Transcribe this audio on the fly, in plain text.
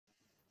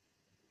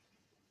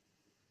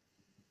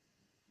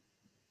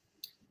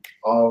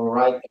All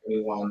right,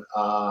 everyone.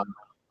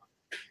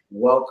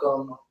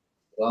 Welcome,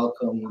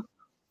 welcome,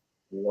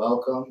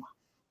 welcome.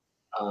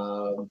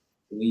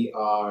 We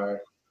are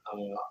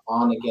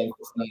on again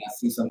for tonight. I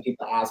see some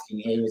people asking,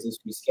 "Hey, was this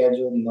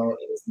rescheduled?" No,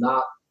 it is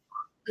not.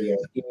 We are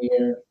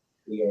here.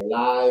 We are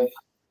live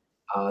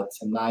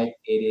tonight.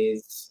 It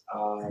is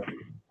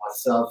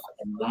myself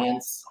and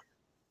Lance.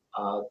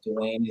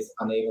 Dwayne is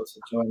unable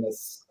to join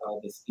us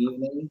this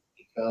evening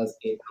because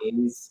it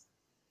is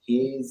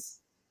his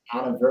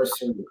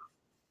anniversary.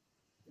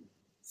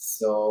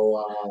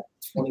 So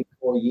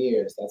 24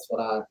 years. That's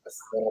what I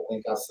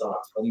think I saw.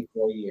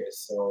 24 years.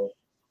 So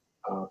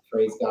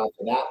praise God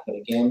for that. But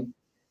again,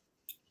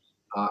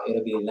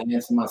 it'll be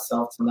Lance and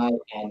myself tonight,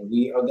 and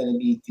we are going to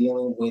be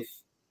dealing with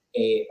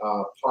a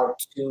part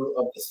two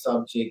of the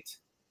subject,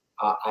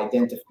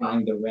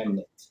 identifying the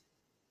remnant.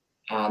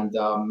 And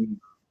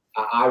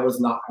I was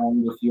not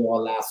on with you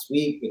all last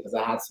week because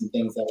I had some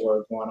things that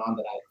were going on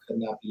that I could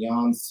not be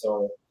on.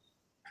 So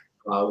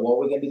what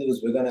we're going to do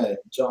is we're going to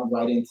jump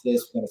right into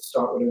this. We're going to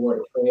start with a word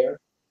of prayer,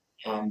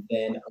 and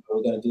then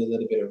we're going to do a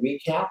little bit of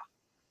recap,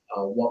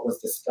 what was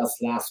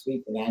discussed last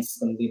week. And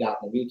Nancy's going to lead out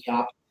the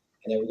recap,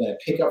 and then we're going to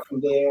pick up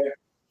from there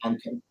and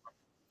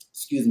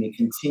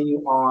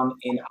continue on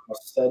in our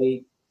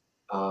study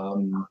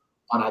on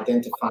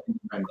identifying the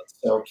remnant.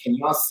 So can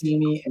y'all see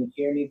me and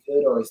hear me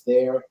good, or is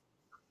there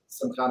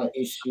some kind of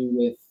issue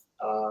with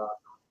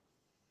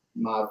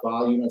my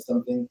volume or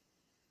something?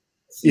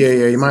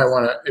 Yeah, you might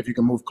want to, if you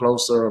can move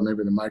closer or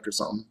maybe the mic or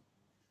something.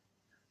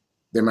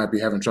 They might be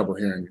having trouble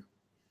hearing you.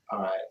 All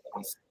right, let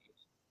me see.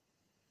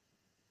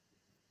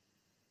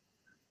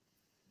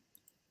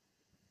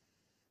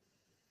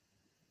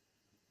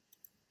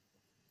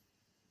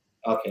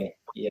 Okay,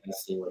 yeah, I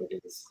see what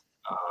it is.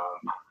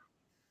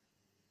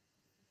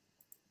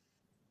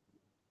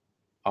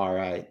 All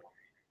right,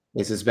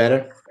 is this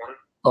better?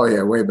 Oh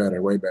yeah, way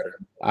better, way better.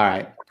 All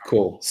right,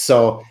 cool.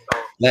 So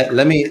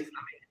let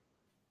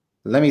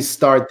me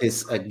start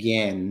this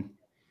again.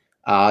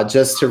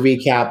 Just to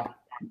recap,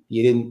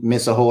 you didn't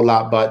miss a whole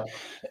lot, but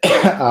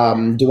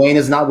Dwayne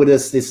is not with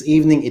us this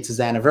evening. It's his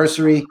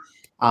anniversary.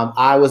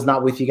 I was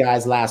not with you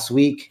guys last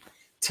week.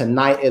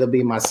 Tonight, it'll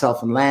be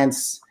myself and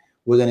Lance.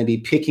 We're going to be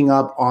picking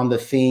up on the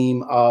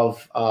theme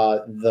of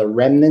the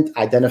remnant,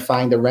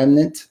 identifying the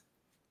remnant.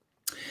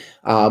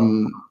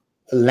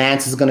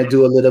 Lance is going to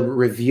do a little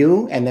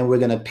review, and then we're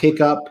going to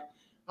pick up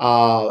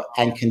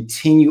and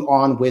continue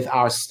on with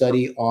our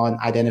study on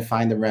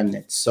identifying the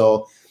remnant.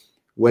 So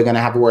we're going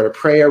to have a word of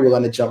prayer. We're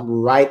going to jump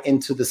right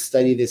into the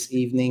study this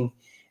evening.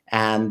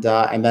 And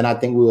then I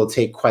think we will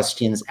take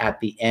questions at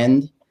the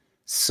end.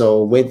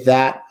 So with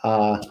that,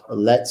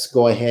 let's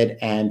go ahead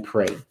and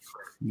pray.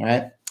 All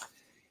right.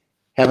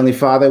 Heavenly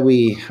Father,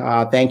 we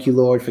thank you,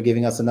 Lord, for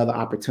giving us another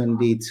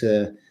opportunity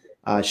to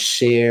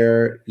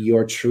share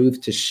your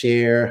truth, to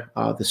share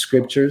the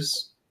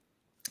scriptures.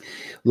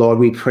 Lord,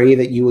 we pray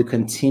that you would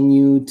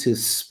continue to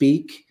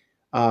speak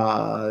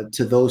to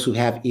those who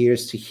have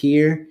ears to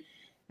hear.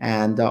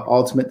 And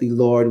ultimately,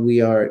 Lord,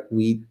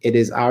 it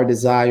is our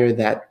desire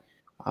that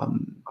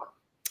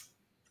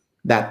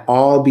that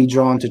all be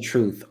drawn to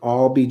truth,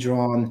 all be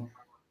drawn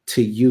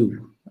to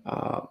you,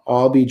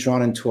 all be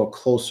drawn into a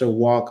closer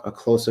walk, a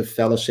closer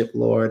fellowship,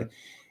 Lord.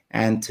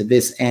 And to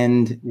this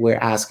end, we're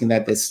asking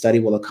that this study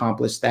will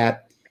accomplish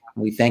that.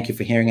 We thank you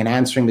for hearing and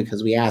answering,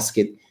 because we ask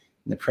it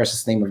in the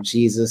precious name of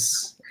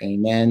Jesus.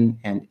 Amen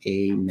and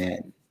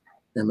amen.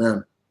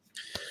 Amen.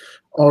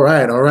 All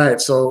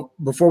right. So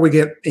before we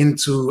get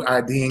into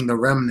IDing the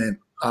remnant,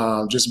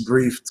 just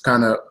brief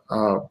kind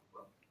of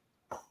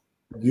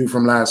review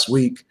from last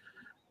week.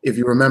 If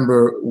you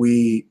remember,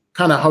 we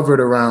kind of hovered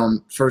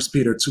around 1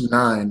 Peter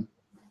 2:9,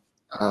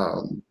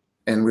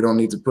 and we don't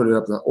need to put it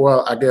up.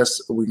 Well, I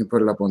guess we can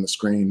put it up on the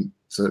screen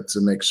to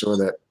make sure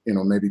that,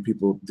 maybe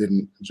people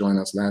didn't join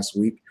us last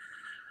week.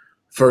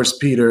 1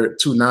 Peter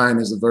 2:9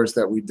 is the verse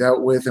that we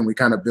dealt with, and we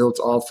kind of built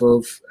off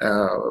of,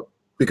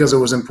 because it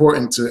was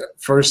important to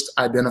first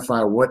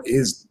identify what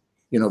is,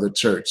 the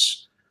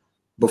church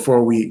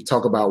before we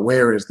talk about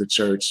where is the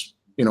church.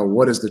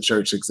 What is the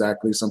church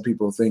exactly? Some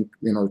people think,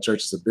 the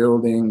church is a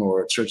building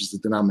or church is a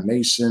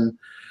denomination.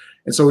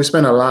 And so we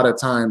spent a lot of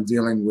time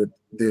dealing with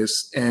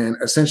this. And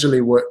essentially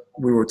what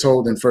we were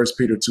told in 1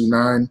 Peter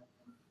 2:9,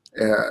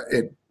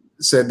 it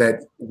said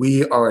that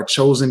we are a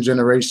chosen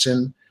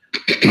generation,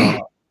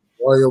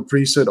 royal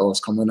priesthood. Oh, it's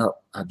coming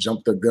up. I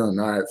jumped the gun.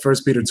 All right,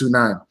 1 Peter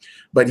 2:9.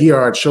 But ye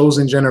are a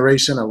chosen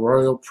generation, a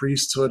royal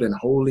priesthood, and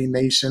holy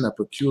nation, a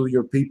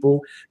peculiar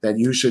people, that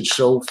you should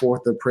show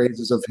forth the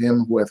praises of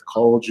him who hath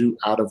called you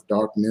out of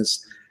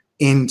darkness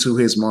into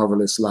his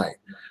marvelous light.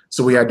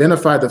 So we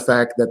identify the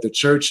fact that the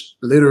church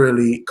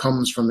literally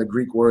comes from the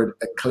Greek word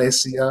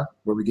ecclesia,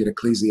 where we get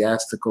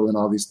ecclesiastical and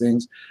all these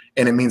things,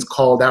 and it means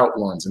called out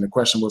ones. And the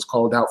question was,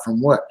 called out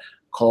from what?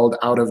 Called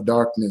out of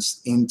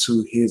darkness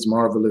into his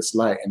marvelous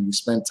light. And we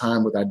spent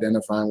time with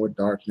identifying with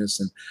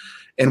darkness.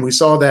 And we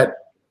saw that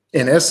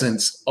in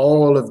essence,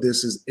 all of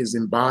this is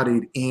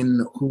embodied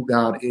in who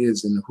God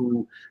is and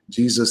who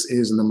Jesus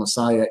is and the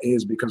Messiah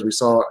is, because we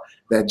saw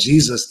that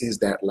Jesus is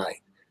that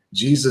light.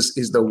 Jesus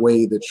is the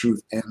way, the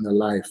truth, and the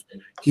life.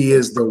 He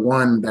is the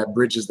one that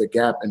bridges the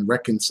gap and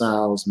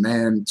reconciles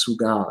man to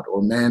God,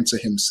 or man to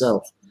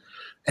himself.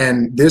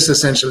 And this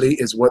essentially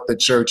is what the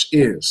church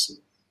is.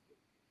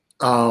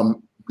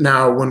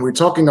 Now, when we're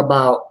talking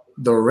about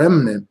the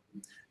remnant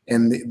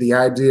and the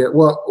idea,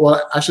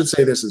 well, I should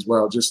say this as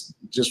well, just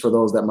for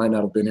those that might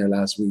not have been here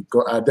last week.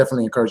 I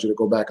definitely encourage you to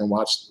go back and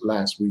watch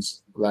last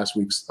week's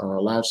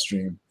live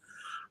stream.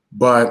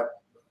 But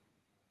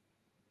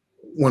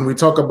when we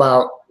talk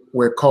about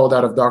we're called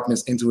out of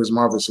darkness into his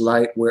marvelous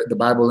light, where the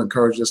Bible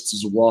encourages us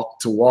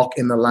to walk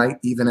in the light,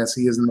 even as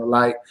he is in the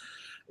light.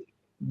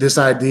 This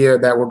idea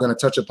that we're going to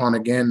touch upon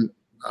again,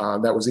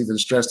 that was even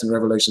stressed in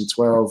Revelation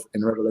 12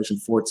 and Revelation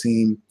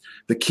 14,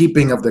 the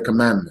keeping of the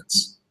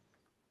commandments,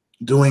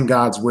 doing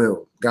God's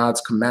will.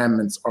 God's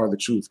commandments are the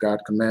truth.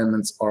 God's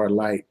commandments are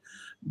light.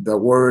 The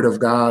word of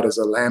God is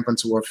a lamp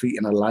unto our feet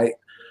and a light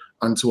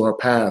unto our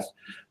path.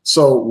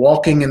 So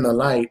walking in the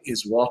light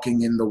is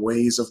walking in the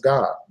ways of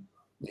God,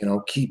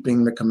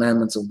 keeping the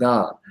commandments of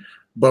God.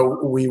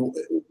 But we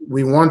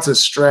want to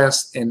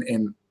stress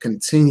and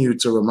continue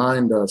to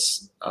remind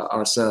us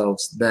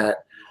ourselves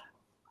that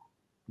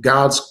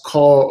God's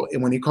call,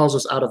 when he calls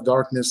us out of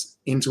darkness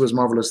into his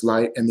marvelous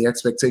light, and the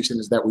expectation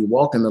is that we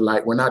walk in the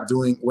light. We're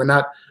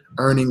not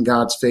earning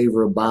God's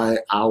favor by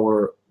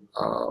our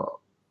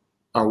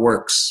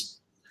works.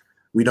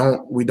 We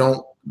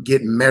don't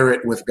get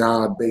merit with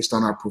God based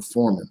on our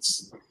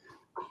performance.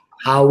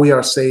 How we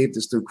are saved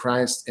is through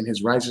Christ and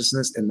his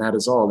righteousness, and that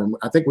is all. And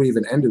I think we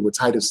even ended with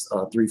Titus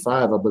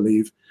 3:5, I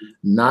believe,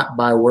 not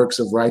by works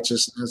of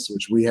righteousness,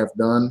 which we have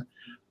done,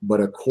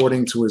 but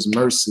according to his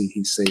mercy,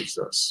 he saves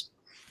us.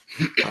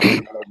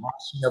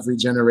 Washing of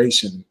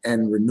regeneration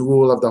and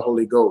renewal of the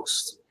Holy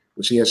Ghost,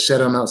 which he has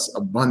shed on us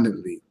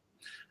abundantly.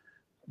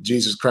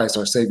 Jesus Christ,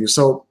 our Savior.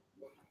 So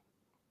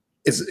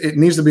it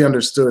needs to be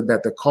understood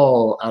that the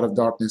call out of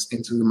darkness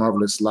into the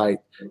marvelous light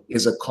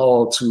is a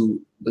call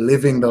to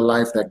living the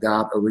life that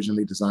God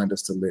originally designed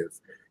us to live.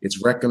 It's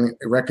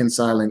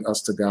reconciling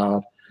us to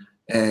God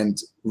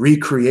and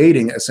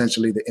recreating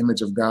essentially the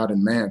image of God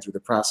in man through the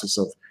process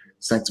of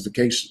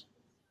sanctification.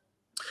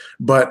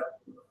 But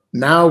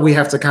now we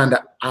have to kind of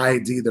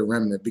ID the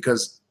remnant,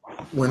 because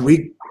when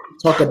we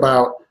talk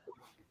about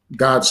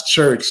God's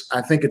church,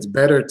 I think it's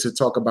better to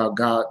talk about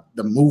God,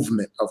 the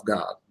movement of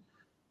God.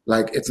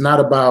 Like, it's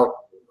not about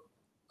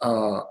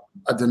a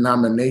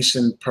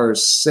denomination per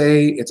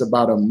se, it's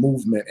about a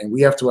movement, and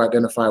we have to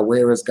identify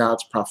where is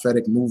God's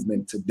prophetic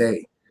movement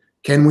today.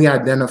 Can we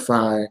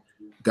identify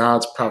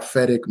God's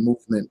prophetic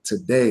movement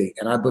today?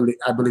 And I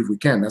believe we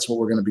can. That's what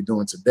we're going to be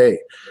doing today.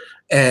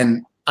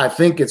 And I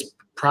think it's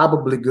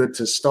probably good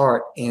to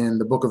start in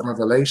the book of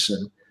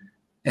Revelation.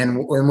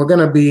 And we're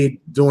going to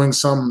be doing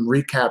some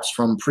recaps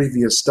from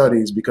previous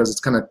studies, because it's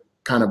going to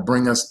kind of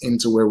bring us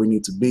into where we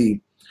need to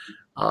be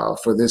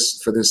for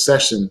this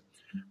session.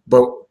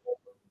 But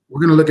we're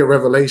going to look at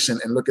Revelation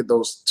and look at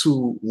those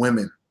two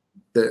women,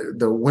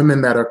 the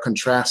women that are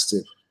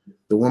contrasted,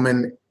 the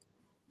woman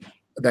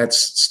that's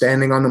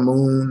standing on the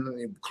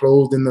moon,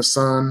 clothed in the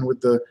sun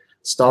with the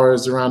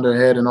stars around her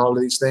head and all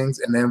of these things.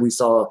 And then we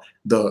saw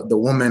the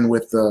woman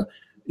with the,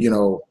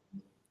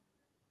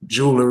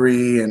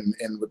 jewelry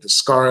and with the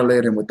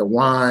scarlet and with the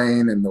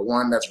wine, and the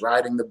one that's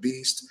riding the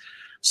beast.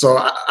 So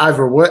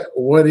Ivor,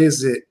 what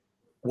is it?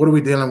 What are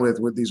we dealing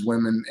with these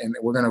women? And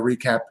we're going to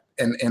recap.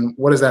 And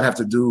what does that have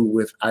to do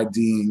with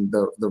IDing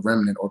the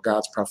remnant or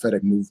God's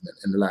prophetic movement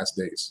in the last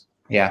days?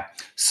 Yeah.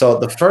 So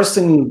the first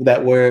thing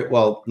that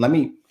let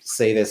me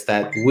say this,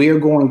 that we're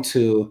going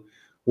to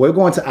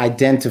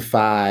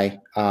identify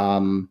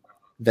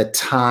the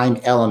time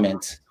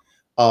element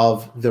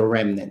of the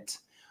remnant.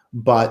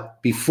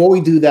 But before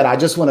we do that, I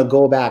just want to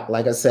go back,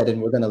 like I said,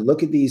 and we're going to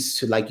look at these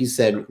two, like you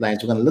said,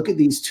 Lance, we're going to look at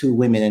these two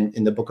women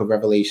in the book of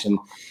Revelation.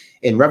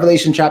 In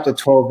Revelation chapter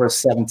 12, verse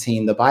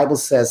 17, the Bible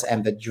says,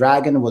 "And the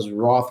dragon was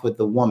wroth with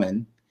the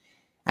woman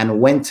and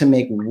went to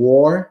make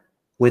war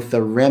with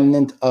the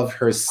remnant of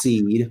her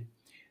seed,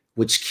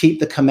 which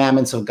keep the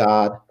commandments of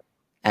God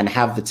and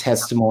have the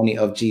testimony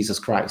of Jesus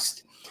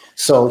Christ."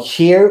 So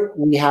here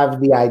we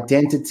have the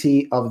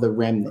identity of the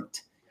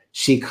remnant.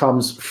 She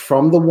comes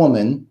from the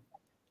woman,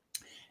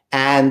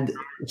 and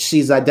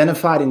she's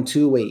identified in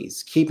two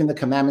ways: keeping the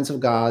commandments of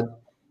God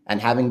and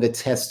having the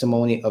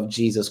testimony of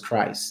Jesus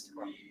Christ.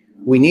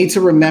 We need to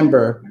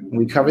remember, and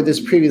we covered this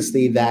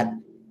previously, that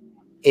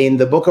in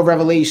the book of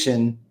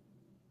Revelation,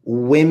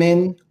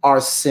 women are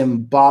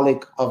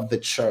symbolic of the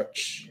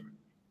church.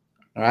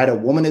 All right, a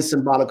woman is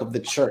symbolic of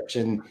the church,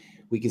 and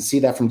we can see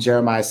that from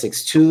Jeremiah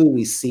 6:2.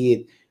 We see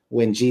it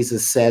when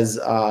Jesus says,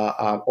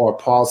 or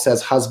Paul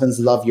says, "Husbands,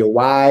 love your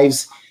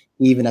wives,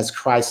 even as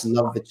Christ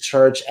loved the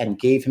church and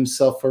gave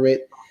himself for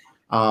it."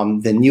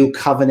 The new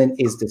covenant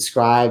is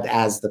described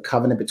as the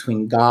covenant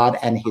between God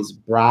and his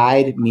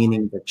bride,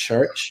 meaning the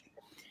church.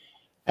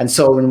 And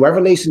so when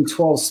Revelation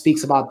 12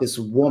 speaks about this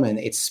woman,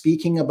 it's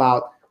speaking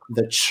about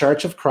the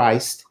church of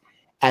Christ,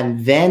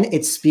 and then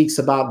it speaks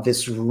about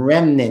this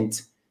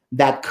remnant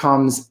that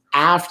comes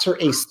after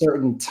a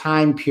certain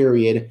time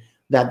period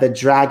that the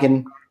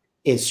dragon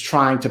is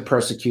trying to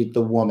persecute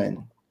the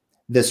woman.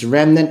 This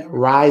remnant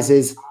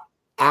rises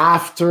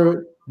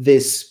after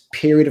this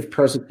period of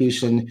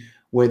persecution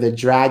where the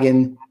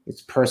dragon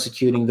is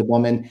persecuting the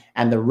woman,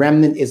 and the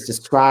remnant is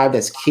described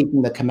as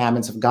keeping the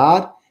commandments of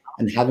God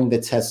and having the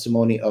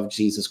testimony of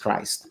Jesus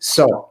Christ.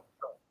 So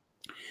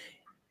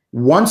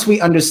once we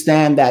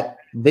understand that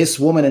this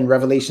woman in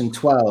Revelation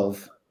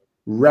 12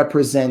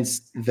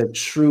 represents the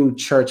true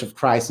church of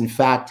Christ. In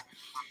fact,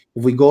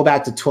 if we go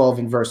back to 12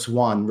 and verse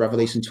 1,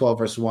 Revelation 12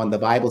 verse 1, the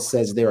Bible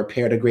says there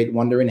appeared a great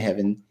wonder in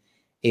heaven,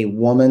 a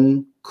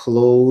woman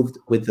clothed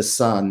with the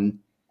sun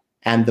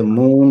and the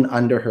moon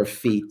under her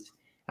feet,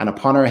 and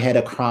upon her head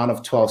a crown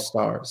of 12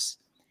 stars.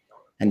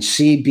 And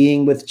she,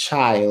 being with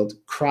child,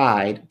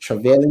 cried,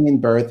 travailing in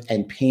birth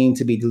and pain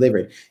to be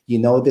delivered. You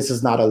know, this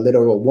is not a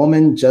literal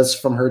woman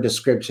just from her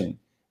description,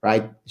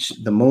 right?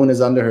 The moon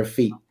is under her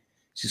feet.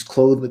 She's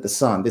clothed with the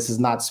sun. This is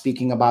not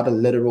speaking about a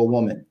literal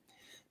woman.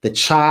 The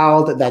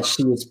child that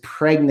she was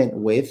pregnant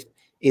with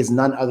is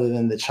none other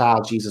than the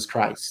child Jesus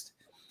Christ.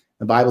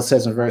 The Bible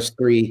says in verse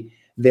 3,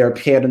 there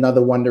appeared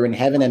another wonder in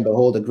heaven, and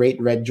behold, a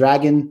great red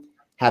dragon,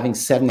 having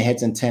 7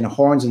 heads and 10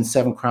 horns and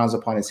 7 crowns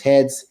upon his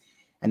heads,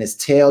 and his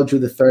tail drew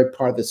the third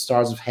part of the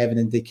stars of heaven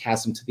and did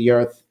cast them to the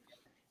earth.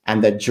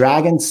 And the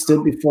dragon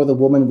stood before the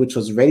woman, which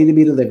was ready to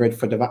be delivered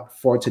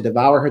for to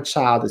devour her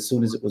child as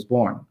soon as it was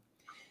born.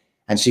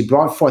 And she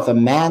brought forth a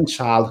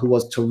man-child who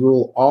was to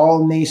rule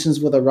all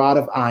nations with a rod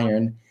of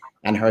iron,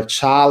 and her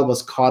child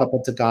was caught up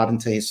unto God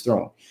into his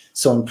throne.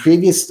 So in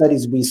previous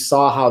studies, we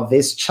saw how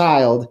this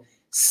child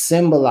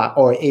symbolize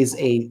or is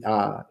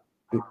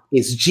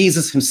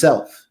Jesus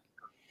himself.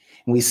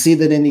 And we see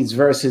that in these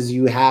verses,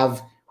 you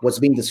have what's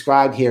being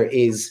described here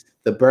is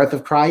the birth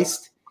of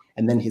Christ,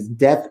 and then his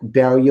death,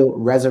 burial,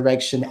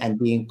 resurrection, and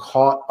being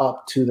caught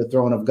up to the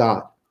throne of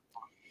God.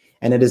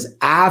 And it is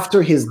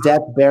after his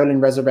death, burial,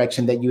 and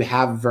resurrection that you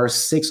have verse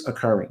 6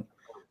 occurring.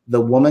 The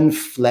woman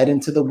fled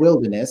into the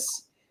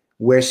wilderness,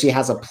 where she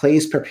has a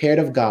place prepared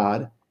of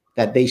God,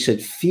 that they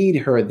should feed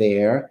her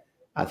there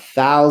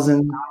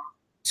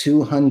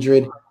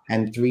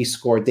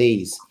 1,260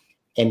 days.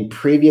 In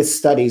previous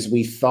studies,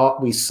 we saw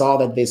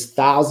that this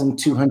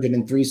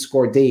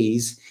 1,260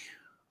 days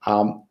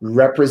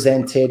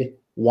represented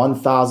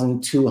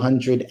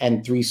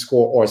 1,260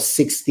 or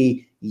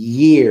 60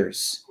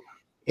 years.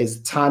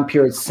 Is time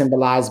period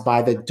symbolized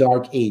by the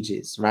Dark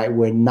Ages, right?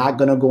 We're not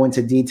going to go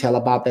into detail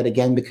about that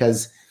again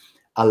because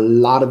a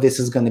lot of this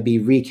is going to be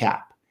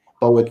recap.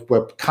 But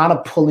we're kind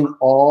of pulling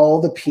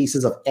all the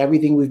pieces of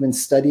everything we've been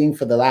studying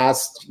for the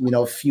last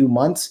few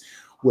months.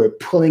 We're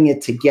pulling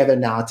it together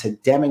now to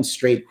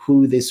demonstrate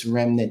who this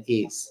remnant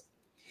is.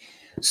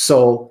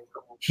 So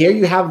here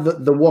you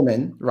have the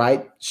woman,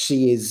 right?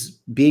 She is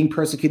being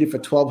persecuted for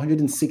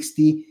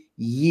 1,260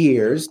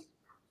 years.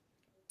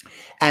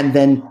 And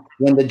then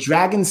when the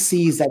dragon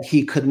sees that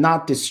he could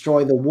not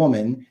destroy the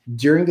woman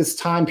during this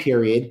time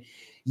period,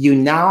 you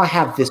now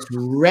have this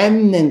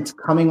remnant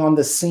coming on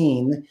the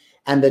scene,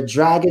 and the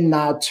dragon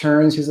now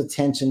turns his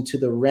attention to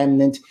the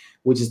remnant,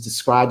 which is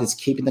described as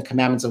keeping the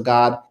commandments of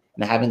God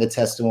and having the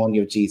testimony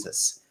of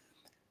Jesus.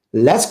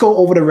 Let's go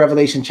over to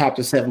Revelation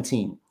chapter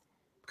 17,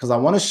 because I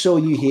want to show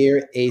you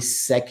here a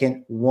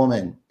second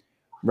woman.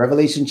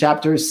 Revelation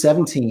chapter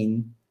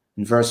 17,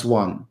 verse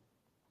 1.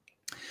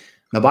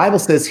 The Bible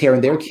says here,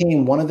 and there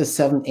came one of the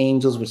 7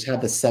 angels which had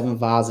the 7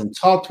 vials and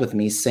talked with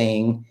me,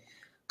 saying,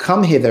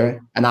 come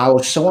hither, and I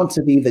will show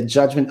unto thee the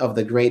judgment of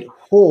the great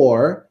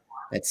whore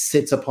that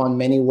sits upon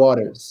many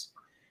waters,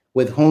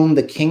 with whom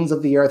the kings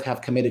of the earth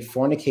have committed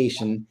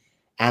fornication,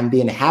 and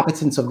the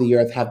inhabitants of the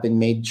earth have been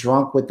made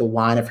drunk with the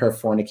wine of her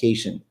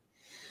fornication.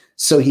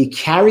 So he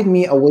carried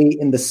me away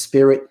in the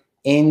spirit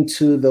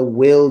into the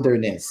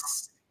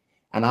wilderness.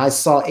 And I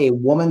saw a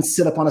woman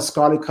sit upon a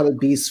scarlet-colored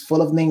beast,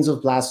 full of names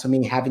of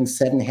blasphemy, having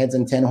 7 heads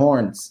and 10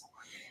 horns.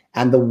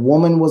 And the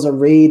woman was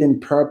arrayed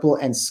in purple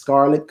and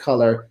scarlet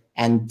color,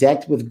 and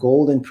decked with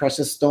gold and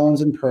precious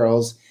stones and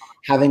pearls,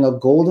 having a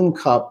golden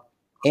cup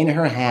in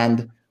her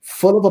hand,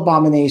 full of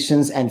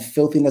abominations and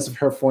filthiness of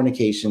her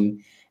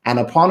fornication. And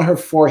upon her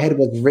forehead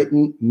was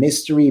written,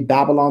 Mystery,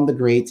 Babylon the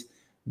Great,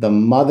 the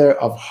mother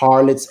of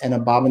harlots and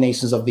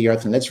abominations of the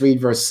earth. And let's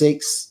read verse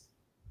 6.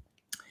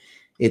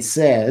 It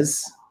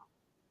says,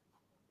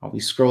 are we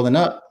scrolling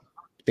up?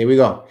 There we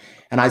go.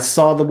 And I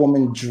saw the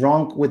woman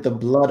drunk with the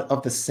blood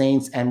of the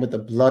saints and with the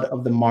blood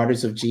of the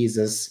martyrs of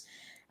Jesus.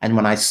 And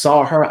when I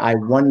saw her, I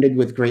wondered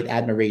with great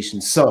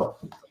admiration. So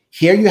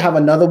here you have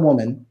another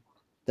woman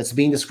that's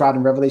being described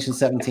in Revelation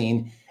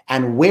 17.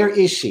 And where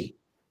is she?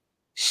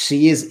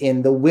 She is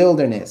in the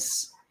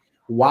wilderness.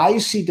 Why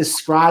is she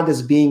described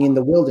as being in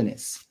the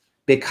wilderness?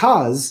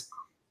 Because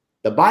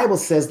the Bible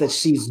says that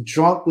she's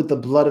drunk with the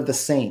blood of the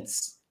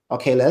saints.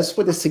 Okay, let's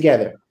put this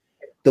together.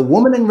 The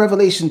woman in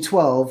Revelation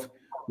 12,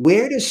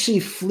 where does she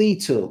flee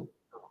to?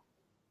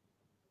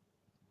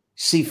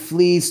 She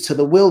flees to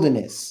the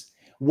wilderness.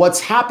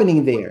 What's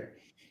happening there?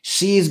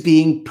 She is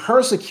being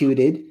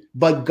persecuted,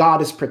 but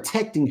God is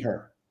protecting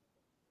her.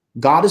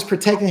 God is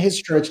protecting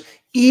his church,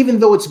 even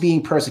though it's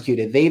being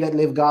persecuted. They that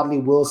live godly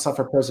will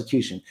suffer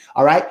persecution.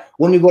 All right.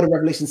 When we go to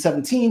Revelation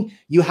 17,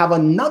 you have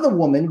another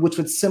woman, which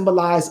would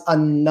symbolize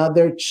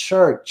another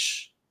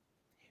church.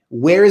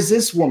 Where is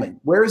this woman?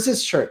 Where is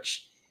this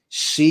church?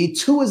 She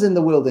too is in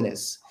the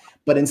wilderness,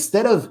 but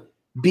instead of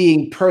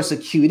being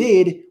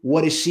persecuted,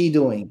 what is she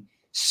doing?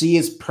 She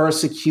is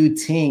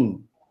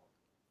persecuting,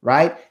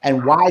 right?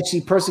 And why is she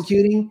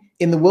persecuting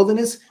in the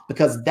wilderness?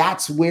 Because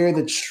that's where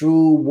the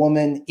true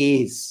woman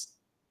is.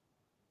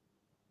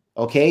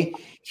 Okay,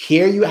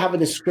 here you have a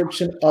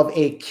description of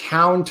a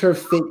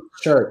counterfeit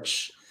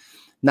church.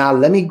 Now,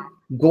 let me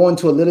go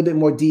into a little bit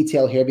more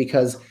detail here,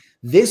 because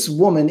this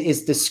woman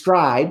is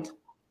described.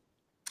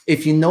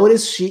 If you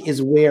notice, she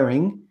is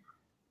wearing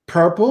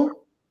purple,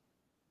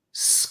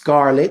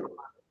 scarlet,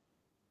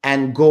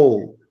 and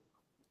gold.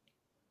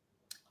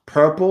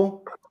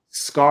 Purple,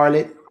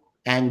 scarlet,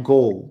 and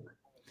gold.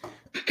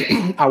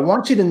 I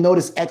want you to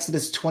notice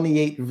Exodus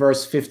 28,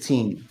 verse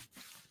 15.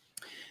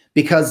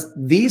 Because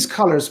these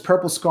colors,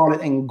 purple,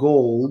 scarlet, and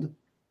gold,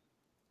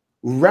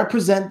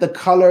 represent the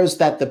colors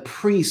that the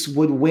priests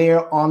would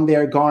wear on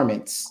their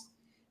garments.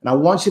 And I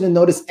want you to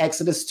notice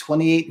Exodus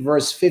 28,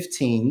 verse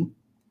 15.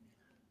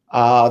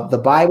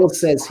 The Bible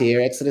says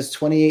here, Exodus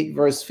 28,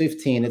 verse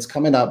 15, it's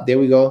coming up. There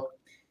we go.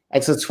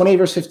 Exodus 28,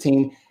 verse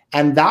 15.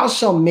 And thou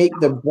shalt make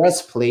the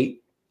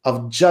breastplate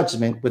of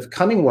judgment with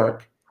cunning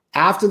work.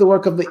 After the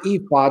work of the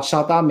ephod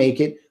shalt thou make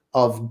it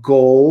of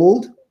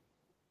gold,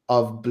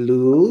 of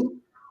blue,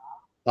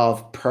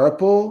 of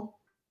purple,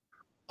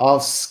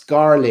 of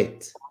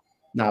scarlet.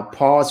 Now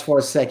pause for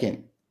a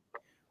second.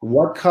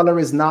 What color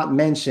is not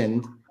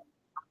mentioned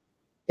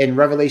in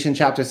Revelation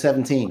chapter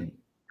 17?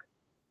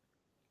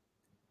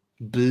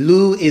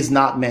 Blue is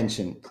not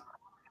mentioned.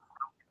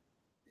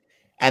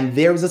 And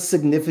there's a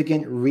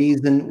significant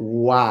reason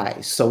why.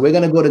 So we're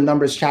going to go to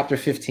Numbers chapter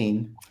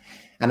 15.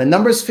 And in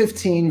Numbers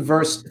 15,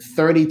 verse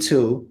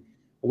 32,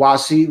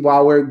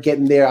 while we're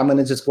getting there, I'm going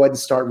to just go ahead and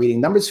start reading.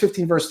 Numbers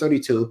 15, verse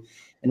 32.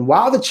 And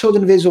while the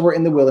children of Israel were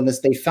in the wilderness,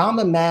 they found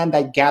a man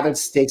that gathered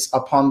sticks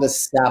upon the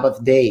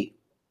Sabbath day.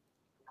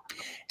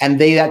 And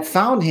they that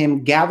found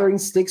him gathering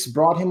sticks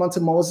brought him unto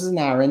Moses and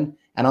Aaron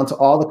and unto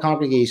all the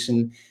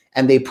congregation.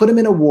 And they put him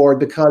in a ward,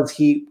 because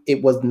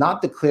it was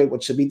not declared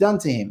what should be done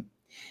to him.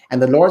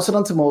 And the Lord said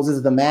unto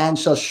Moses, the man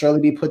shall surely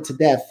be put to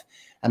death.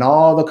 And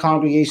all the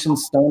congregation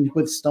stoned him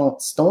with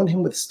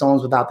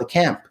stones without the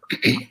camp.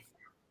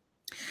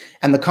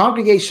 And the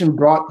congregation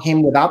brought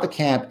him without the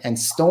camp and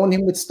stoned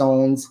him with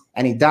stones,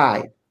 and he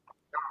died,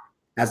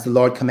 as the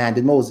Lord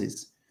commanded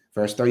Moses.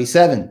 Verse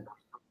 37.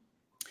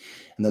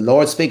 And the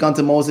Lord spake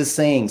unto Moses,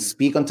 saying,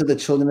 speak unto the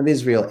children of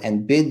Israel,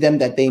 and bid them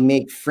that they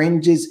make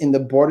fringes in the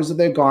borders of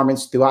their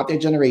garments throughout their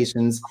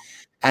generations,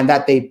 and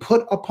that they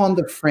put upon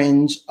the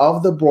fringe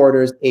of the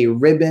borders a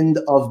riband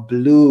of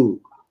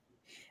blue.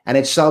 And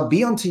it shall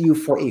be unto you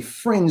for a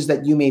fringe,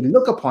 that you may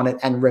look upon it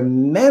and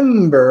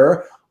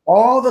remember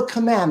all the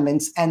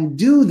commandments and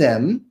do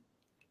them,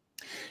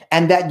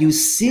 and that you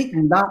seek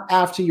not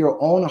after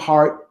your own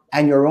heart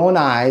and your own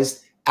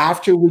eyes,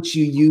 after which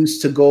you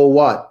used to go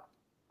what?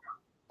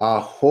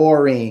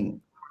 A-whoring.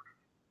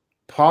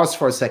 Pause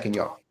for a second,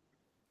 y'all.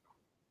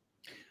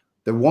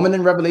 The woman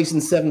in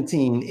Revelation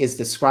 17 is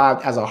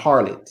described as a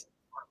harlot.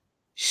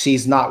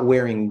 She's not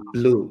wearing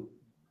blue.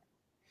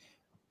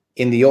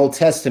 In the Old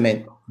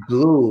Testament,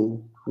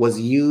 blue was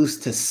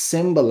used to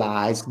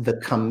symbolize the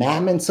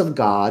commandments of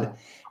God,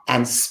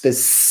 and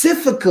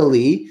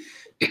specifically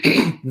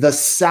the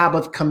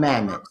Sabbath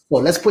commandment. So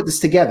let's put this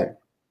together.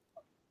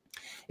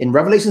 In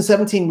Revelation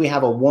 17, we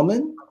have a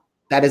woman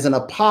that is an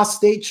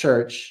apostate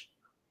church,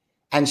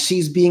 and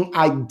she's being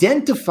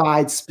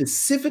identified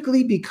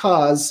specifically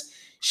because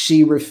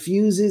she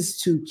refuses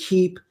to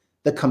keep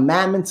the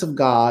commandments of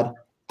God,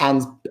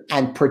 and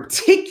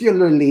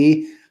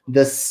particularly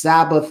the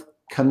Sabbath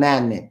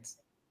commandment.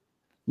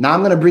 Now I'm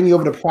going to bring you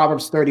over to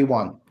Proverbs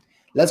 31.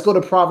 Let's go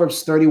to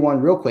Proverbs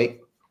 31 real quick.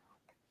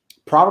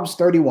 Proverbs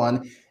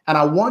 31, and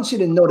I want you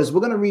to notice, we're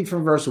going to read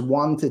from verse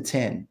 1 to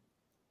 10.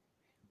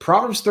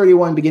 Proverbs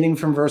 31, beginning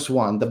from verse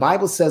 1, the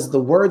Bible says,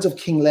 the words of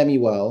King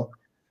Lemuel,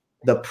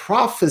 the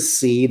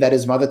prophecy that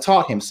his mother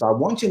taught him. So I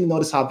want you to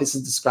notice how this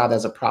is described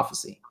as a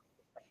prophecy.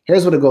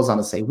 Here's what it goes on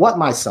to say. What,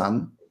 my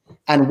son,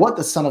 and what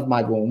the son of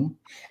my womb,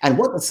 and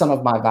what the son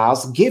of my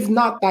vows, give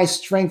not thy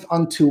strength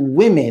unto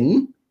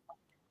women,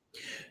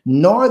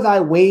 nor thy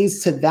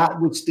ways to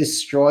that which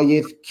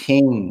destroyeth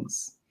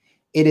kings.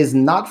 It is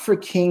not for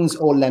kings,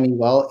 O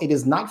Lemuel, it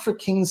is not for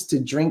kings to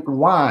drink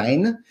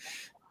wine,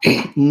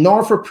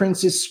 nor for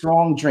princes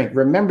strong drink.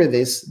 Remember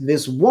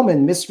this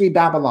woman, Mystery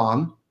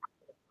Babylon,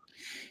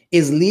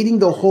 is leading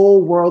the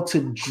whole world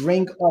to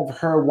drink of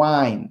her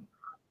wine.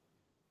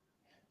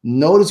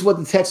 Notice what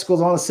the text goes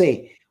on to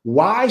say.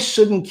 Why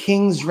shouldn't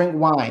kings drink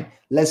wine?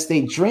 Lest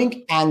they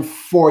drink and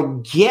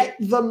forget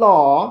the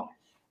law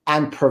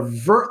and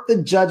pervert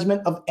the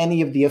judgment of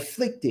any of the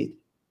afflicted.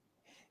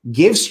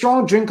 Give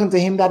strong drink unto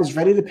him that is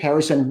ready to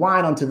perish, and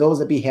wine unto those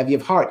that be heavy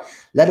of heart.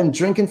 Let him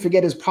drink and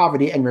forget his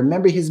poverty, and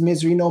remember his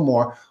misery no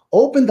more.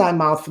 Open thy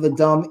mouth for the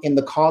dumb in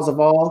the cause of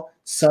all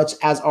such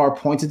as are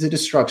appointed to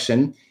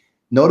destruction.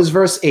 Notice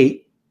verse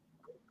 8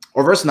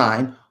 or verse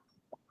 9.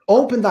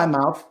 Open thy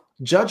mouth,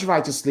 judge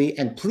righteously,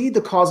 and plead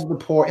the cause of the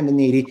poor and the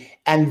needy.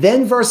 And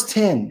then verse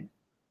 10.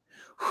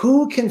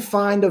 Who can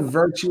find a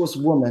virtuous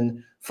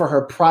woman, for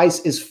her price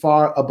is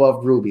far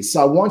above rubies?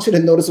 So I want you to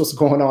notice what's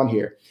going on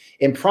here.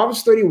 In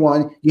Proverbs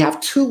 31, you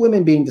have two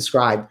women being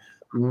described.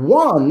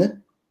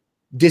 One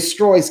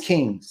destroys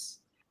kings.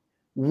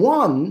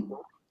 One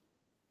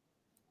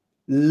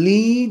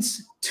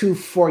leads to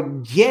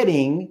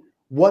forgetting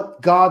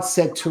what God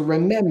said to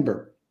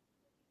remember.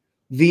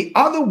 The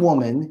other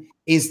woman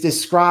is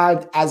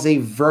described as a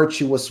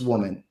virtuous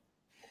woman.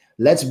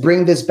 Let's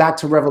bring this back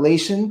to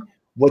Revelation.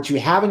 What you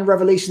have in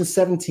Revelation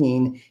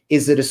 17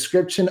 is a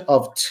description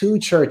of two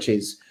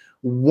churches.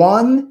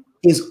 One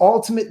is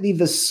ultimately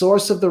the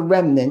source of the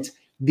remnant.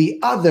 The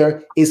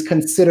other is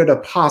considered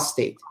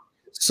apostate.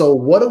 So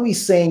what are we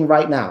saying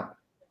right now?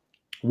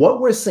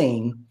 What we're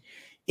saying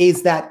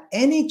is that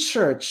any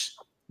church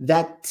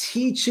that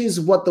teaches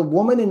what the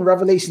woman in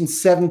Revelation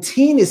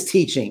 17 is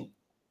teaching,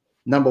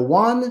 number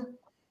one,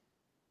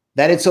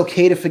 that it's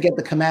okay to forget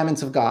the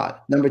commandments of God.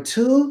 Number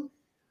two,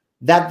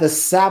 that the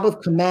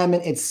Sabbath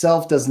commandment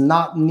itself does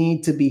not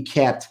need to be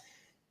kept.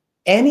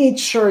 Any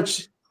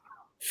church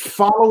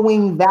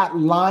following that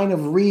line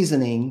of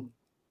reasoning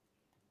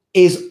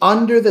is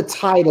under the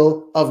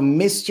title of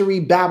Mystery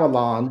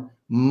Babylon,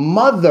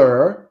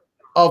 mother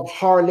of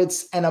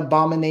harlots and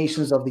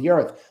abominations of the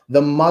earth.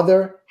 The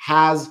mother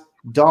has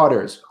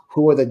daughters.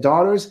 Who are the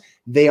daughters?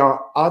 They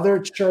are other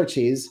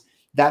churches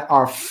that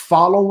are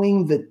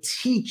following the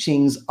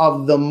teachings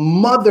of the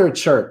mother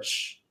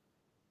church,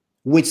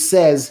 which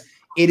says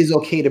it is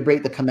okay to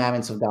break the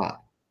commandments of God.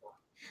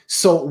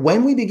 So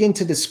when we begin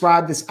to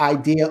describe this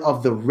idea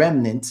of the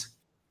remnant,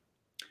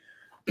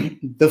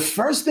 the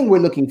first thing we're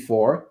looking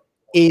for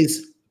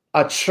is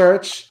a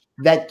church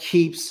that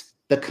keeps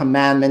the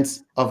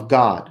commandments of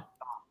God.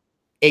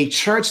 A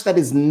church that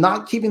is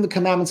not keeping the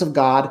commandments of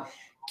God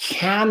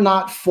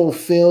cannot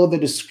fulfill the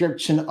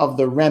description of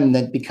the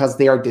remnant, because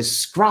they are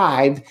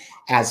described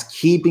as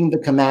keeping the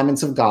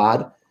commandments of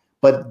God.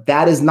 But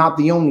that is not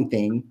the only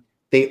thing.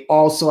 They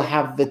also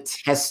have the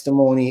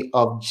testimony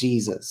of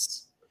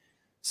Jesus.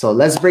 So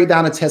let's break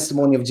down a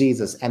testimony of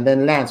Jesus. And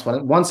then Lance,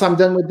 once I'm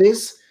done with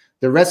this,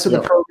 the rest of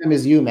the program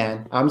is you,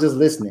 man. I'm just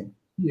listening.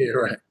 Yeah,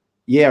 right.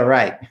 Yeah,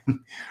 right.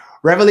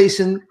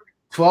 Revelation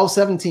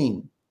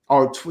 12:17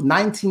 or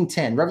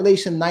 19:10.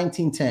 Revelation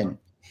 19:10.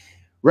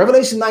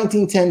 Revelation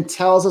 19:10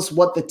 tells us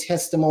what the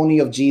testimony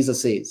of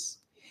Jesus is.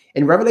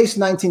 In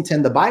Revelation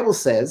 19:10, the Bible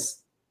says,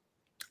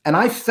 "And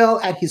I fell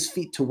at his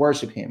feet to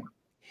worship him.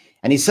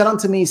 And he said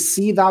unto me,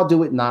 See thou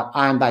do it not.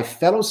 I am thy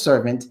fellow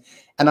servant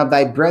and of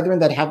thy brethren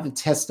that have the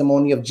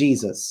testimony of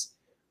Jesus.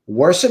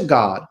 Worship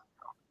God,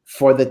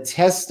 for the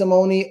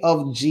testimony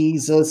of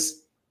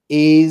Jesus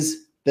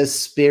is the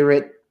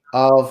spirit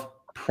of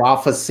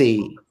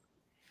prophecy."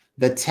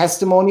 The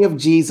testimony of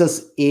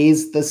Jesus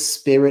is the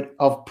spirit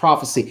of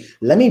prophecy.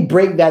 Let me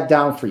break that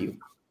down for you.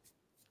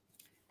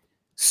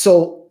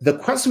 So the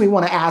question we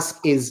want to ask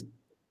is,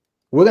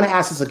 we're going to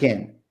ask this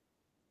again.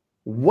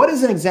 What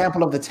is an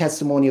example of the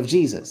testimony of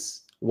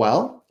Jesus?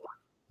 Well,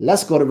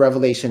 let's go to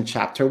Revelation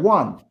chapter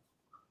 1.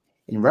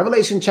 In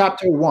Revelation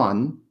chapter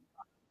 1,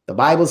 the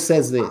Bible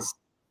says this: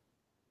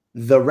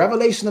 "The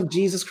revelation of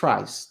Jesus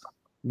Christ,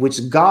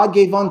 which God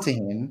gave unto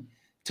him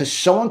to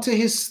show unto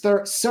his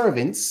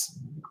servants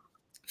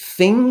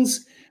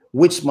things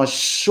which must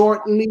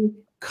shortly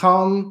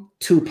come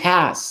to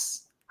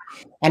pass.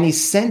 And he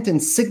sent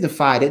and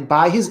signified it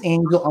by his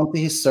angel unto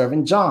his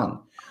servant John,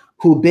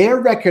 who bear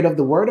record of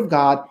the word of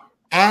God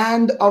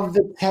and of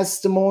the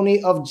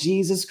testimony of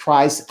Jesus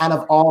Christ and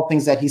of all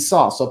things that he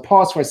saw." So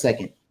pause for a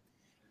second.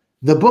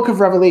 The book of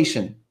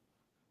Revelation,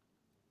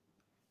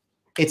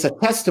 it's a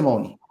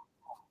testimony.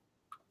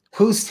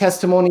 Whose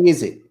testimony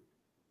is it?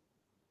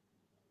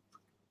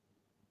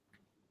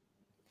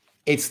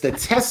 It's the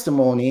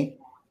testimony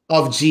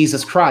of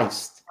Jesus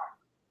Christ.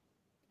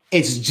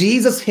 It's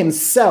Jesus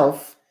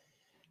himself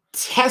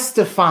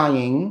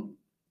testifying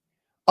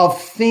of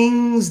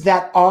things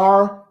that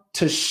are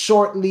to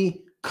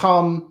shortly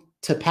come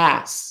to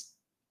pass.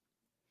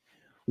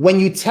 When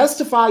you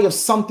testify of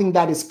something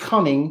that is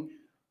coming,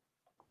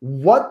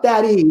 what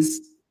that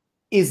is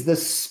the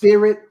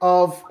spirit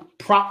of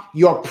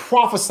you're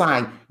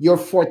prophesying, you're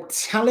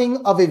foretelling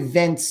of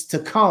events to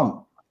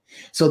come.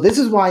 So this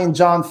is why in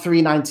John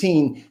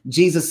 3:19,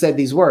 Jesus said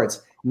these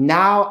words: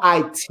 "Now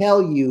I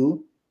tell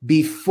you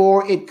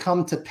before it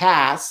come to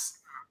pass,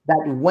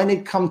 that when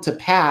it come to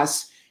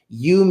pass,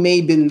 you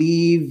may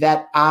believe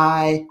that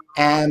I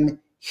am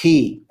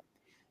he."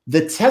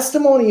 The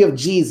testimony of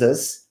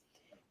Jesus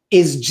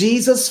is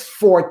Jesus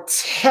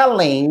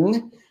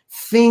foretelling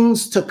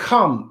things to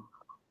come,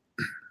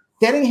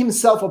 setting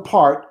himself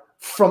apart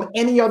from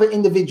any other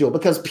individual,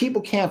 because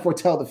people can't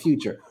foretell the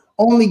future.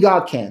 Only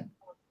God can.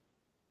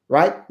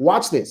 right?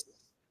 Watch this.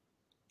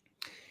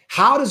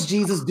 How does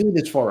Jesus do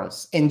this for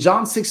us? In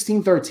John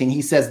 16:13,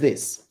 he says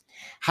this,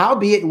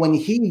 howbeit when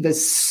he, the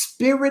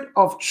Spirit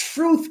of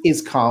truth,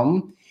 is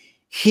come,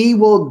 he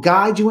will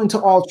guide you into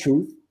all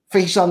truth, for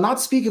he shall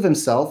not speak of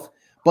himself,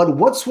 but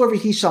whatsoever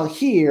he shall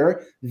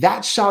hear,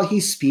 that shall he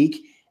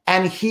speak,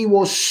 and he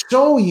will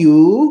show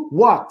you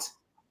what?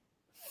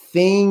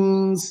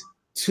 Things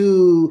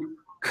to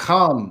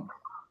come.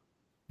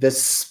 The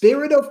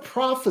spirit of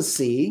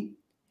prophecy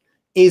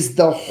is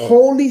the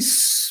Holy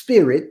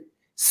Spirit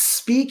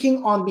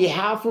speaking on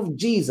behalf of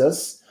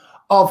Jesus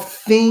of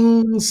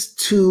things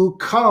to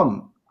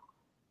come.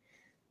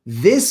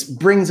 This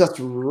brings us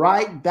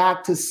right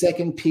back to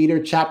 2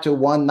 Peter chapter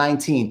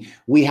 1:19.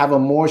 We have a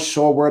more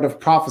sure word of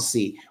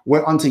prophecy,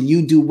 whereunto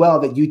you do well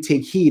that you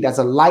take heed, as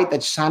a light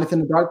that shineth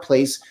in a dark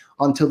place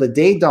until the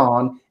day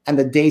dawn and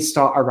the day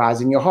star arise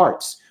in your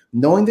hearts.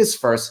 Knowing this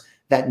first,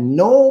 that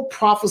no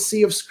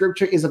prophecy of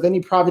scripture is of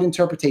any private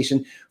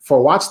interpretation.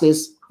 For watch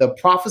this, the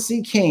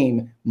prophecy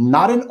came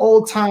not in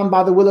old time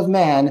by the will of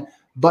man,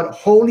 but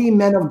holy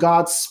men of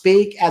God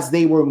spake as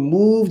they were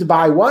moved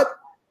by what?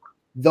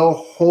 The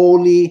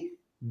Holy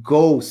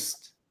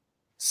Ghost.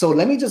 So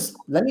let me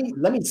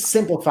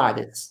simplify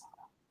this.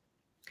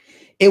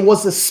 It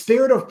was the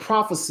spirit of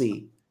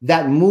prophecy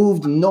that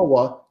moved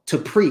Noah to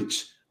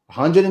preach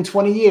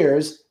 120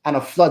 years and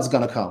a flood's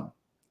going to come.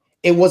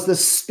 It was the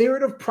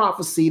spirit of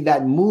prophecy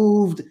that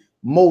moved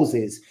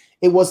Moses.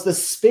 It was the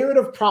spirit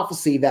of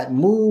prophecy that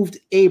moved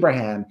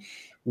Abraham.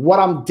 What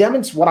I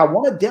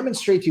want to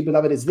demonstrate to you,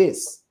 beloved, is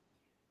this.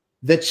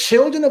 The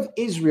children of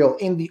Israel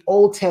in the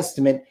Old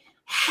Testament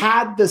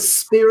had the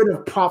spirit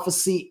of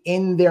prophecy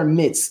in their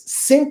midst,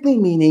 simply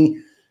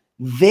meaning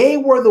they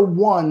were the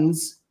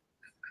ones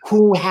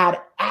who had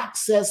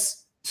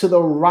access to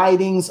the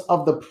writings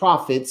of the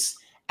prophets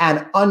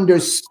and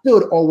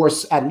understood, or were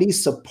at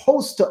least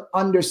supposed to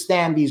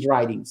understand, these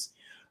writings,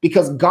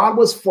 because God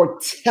was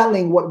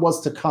foretelling what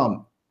was to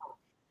come.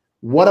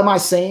 What am I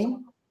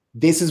saying?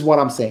 This is what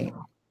I'm saying.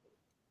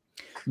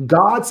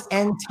 God's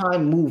end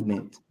time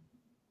movement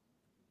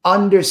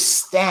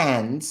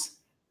understands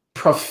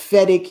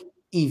prophetic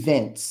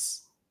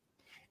events.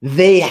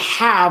 They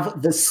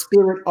have the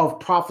spirit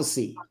of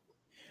prophecy.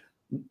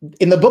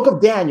 In the book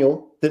of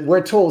Daniel, that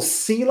we're told,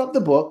 seal up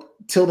the book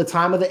till the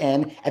time of the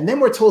end. And then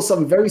we're told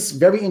something very,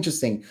 very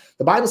interesting.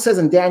 The Bible says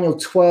in Daniel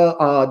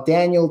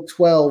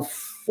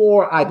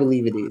 12:4, I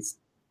believe it is.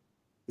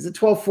 Is it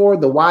 12:4?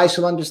 The wise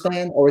shall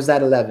understand, or is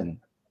that 11?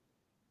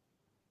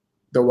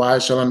 The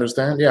wise shall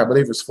understand. Yeah, I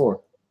believe it's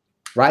 4.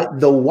 Right?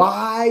 The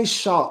wise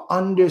shall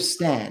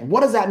understand.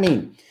 What does that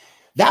mean?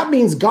 That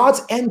means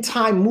God's end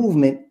time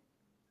movement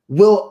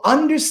will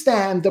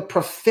understand the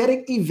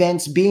prophetic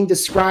events being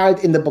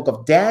described in the book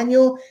of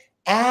Daniel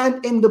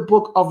and in the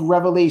book of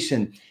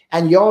Revelation.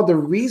 And y'all, the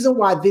reason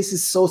why this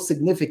is so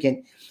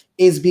significant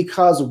is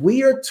because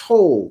we are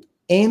told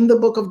in the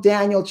book of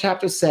Daniel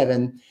chapter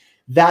 7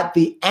 that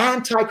the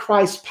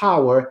Antichrist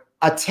power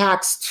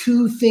attacks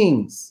two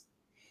things.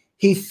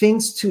 He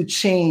thinks to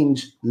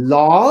change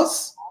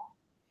laws,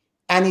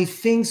 and he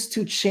thinks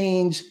to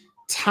change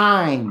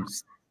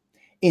times.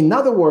 In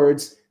other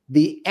words,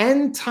 the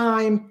end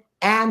time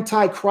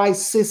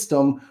Antichrist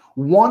system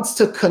wants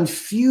to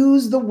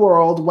confuse the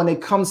world when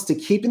it comes to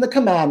keeping the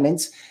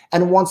commandments,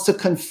 and wants to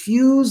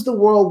confuse the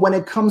world when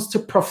it comes to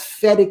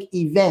prophetic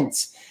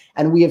events.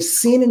 And we have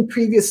seen in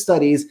previous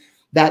studies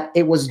that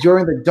it was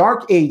during the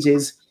Dark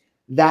Ages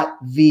that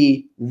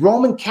the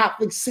Roman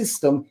Catholic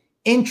system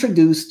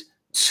introduced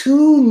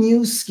two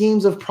new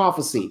schemes of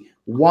prophecy.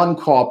 One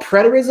called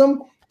preterism,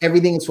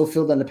 everything is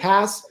fulfilled in the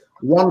past.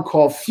 One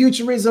called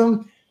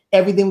futurism,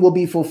 everything will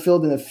be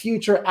fulfilled in the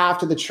future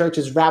after the church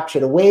is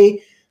raptured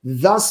away,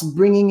 thus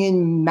bringing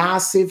in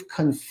massive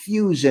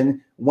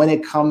confusion when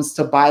it comes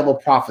to Bible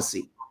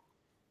prophecy.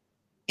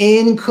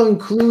 In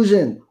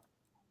conclusion,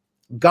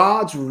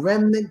 God's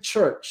remnant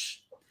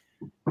church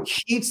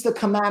keeps the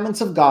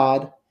commandments of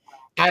God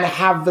and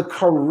have the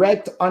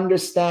correct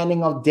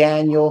understanding of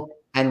Daniel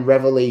and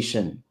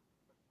Revelation.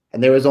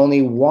 And there is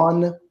only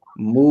one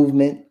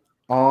movement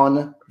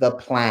on the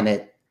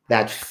planet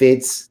that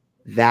fits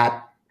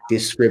that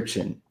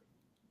description.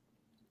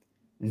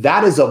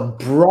 That is a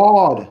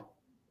broad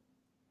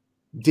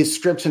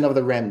description of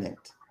the remnant.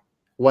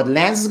 What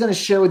Lance is going to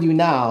share with you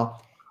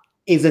now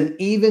is an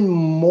even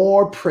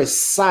more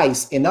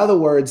precise. In other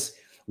words,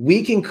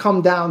 we can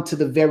come down to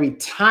the very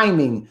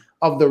timing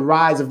of the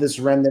rise of this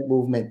remnant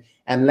movement.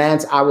 And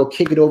Lance, I will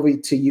kick it over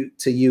to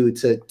you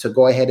to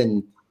go ahead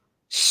and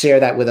share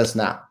that with us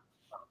now.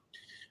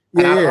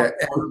 Yeah.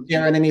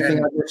 Sharing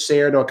anything I just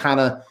shared, or kind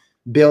of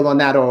build on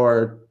that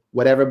or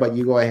whatever, but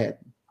you go ahead.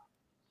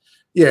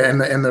 Yeah,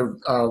 and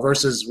the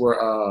verses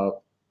were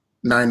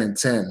 9 and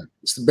 10.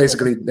 It's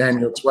basically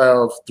Daniel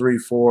 12, 3,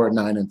 4,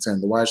 9, and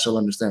 10. The wise shall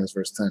understand is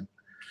verse 10.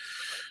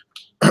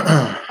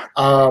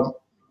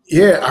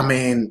 Yeah, I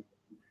mean,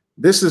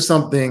 this is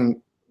something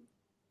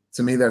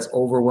to me that's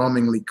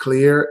overwhelmingly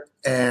clear.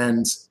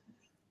 And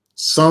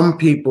some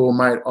people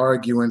might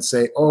argue and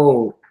say,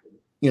 oh,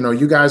 you know,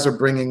 you guys are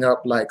bringing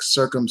up like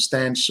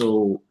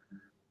circumstantial,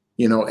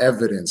 you know,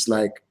 evidence,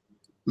 like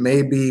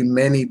maybe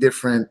many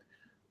different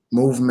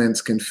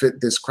movements can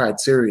fit this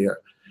criteria.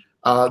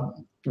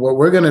 What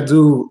we're going to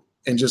do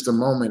in just a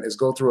moment is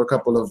go through a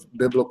couple of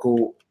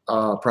biblical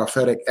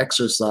prophetic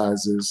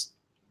exercises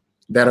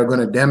that are going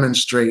to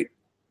demonstrate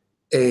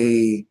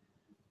a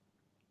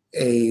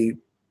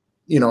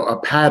you know, a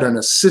pattern,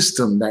 a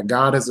system that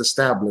God has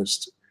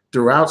established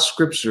throughout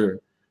Scripture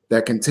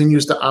that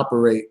continues to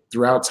operate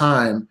throughout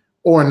time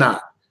or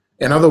not.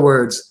 In other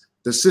words,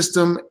 the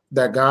system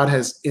that God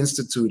has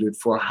instituted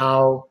for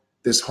how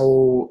this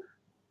whole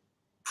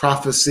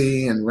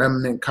prophecy and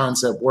remnant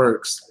concept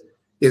works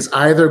is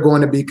either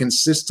going to be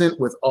consistent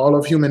with all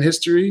of human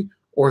history,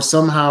 or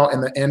somehow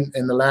in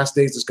the last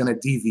days it's going to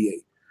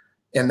deviate.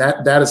 And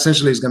that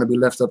essentially is going to be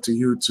left up to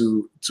you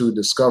to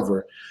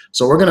discover.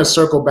 So we're going to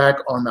circle back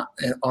on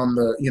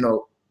the, you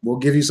know, we'll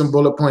give you some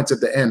bullet points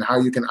at the end, how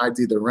you can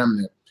ID the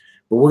remnant.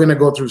 But we're going to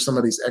go through some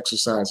of these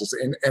exercises.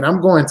 And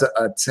I'm going to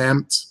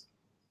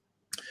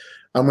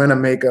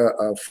make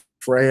a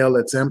frail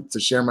attempt to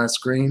share my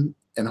screen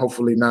and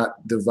hopefully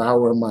not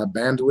devour my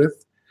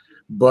bandwidth.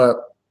 But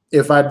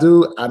if I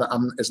do,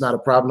 it's not a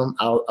problem.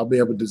 I'll be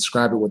able to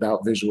describe it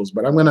without visuals.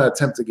 But I'm going to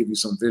attempt to give you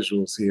some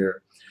visuals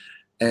here.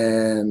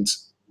 And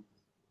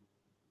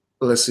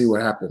let's see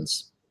what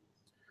happens.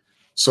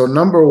 So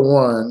number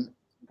one,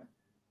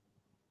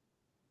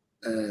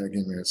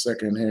 give me a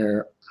second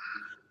here.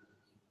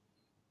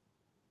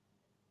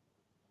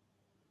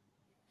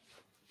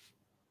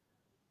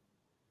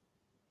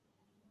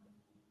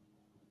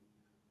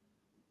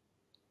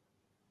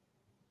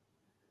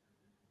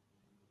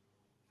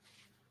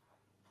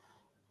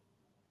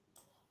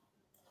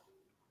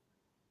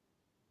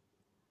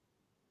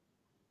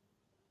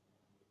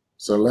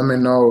 So let me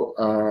know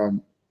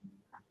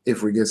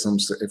if we have some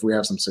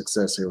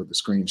success here with the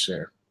screen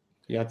share.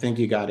 Yeah, I think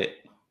you got it.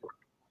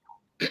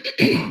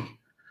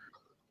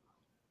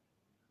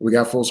 We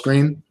got full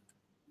screen?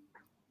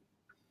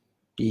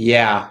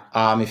 Yeah.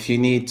 If you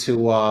need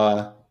to,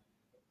 I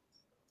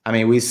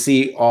mean, we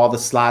see all the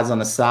slides on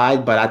the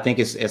side, but I think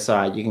it's all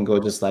right. You can go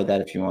just like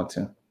that if you want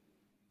to.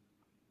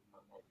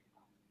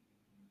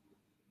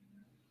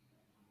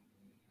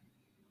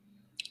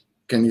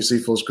 Can you see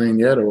full screen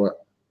yet or what?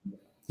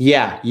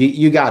 Yeah,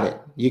 you got it.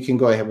 You can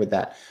go ahead with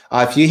that.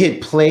 If you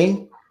hit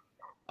play,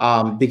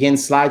 begin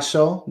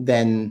slideshow,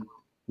 then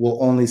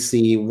we'll only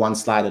see one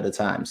slide at a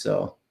time.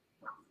 So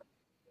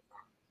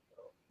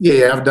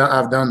yeah, I've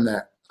done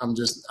that.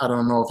 I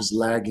don't know if it's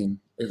lagging,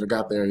 if it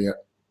got there yet.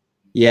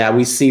 Yeah,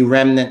 we see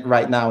remnant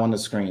right now on the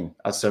screen,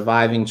 a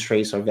surviving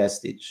trace or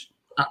vestige.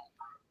 All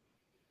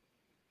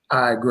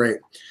right, great.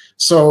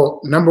 So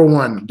number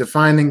one,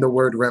 defining the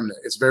word remnant.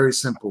 It's very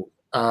simple.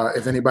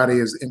 If anybody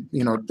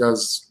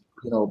does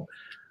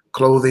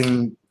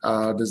clothing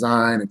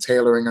design and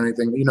tailoring or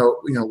anything,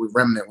 with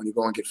remnant, when you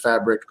go and get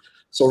fabric.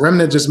 So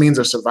remnant just means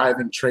a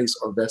surviving trace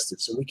or vestige.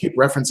 So we keep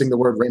referencing the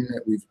word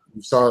remnant. We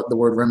saw the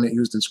word remnant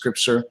used in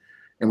Scripture,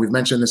 and we've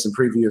mentioned this in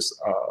previous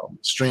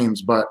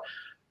streams, but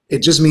it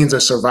just means a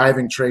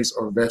surviving trace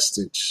or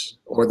vestige,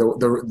 or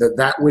the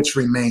that which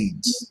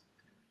remains.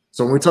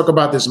 So when we talk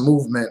about this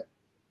movement,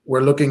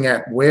 we're looking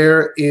at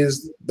where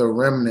is the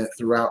remnant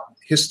throughout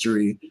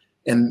history,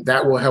 and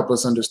that will help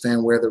us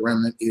understand where the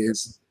remnant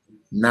is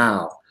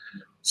now.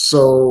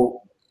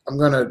 So I'm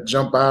going to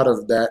jump out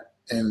of that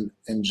and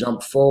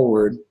jump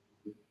forward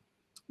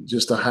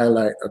just to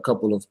highlight a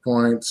couple of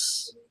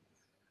points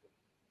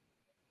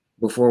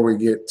before we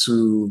get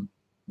to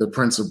the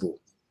principle.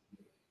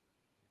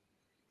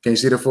 Can you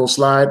see the full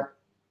slide?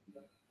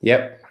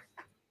 Yep.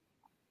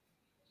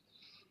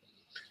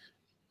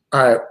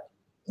 All right.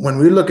 When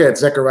we look at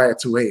Zechariah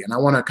 2:8, and I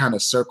want to kind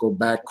of circle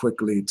back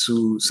quickly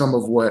to some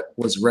of what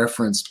was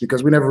referenced,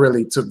 because we never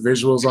really took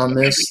visuals on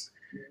this.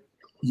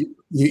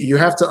 You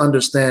have to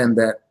understand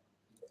that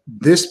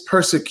this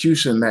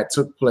persecution that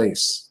took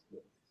place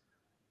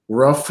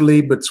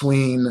roughly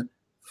between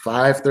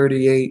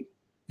 538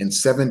 and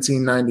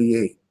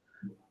 1798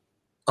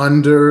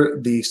 under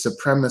the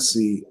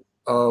supremacy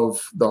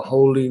of the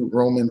Holy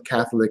Roman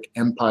Catholic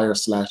Empire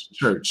 /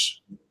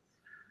 Church.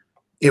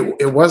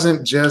 It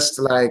wasn't just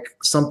like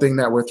something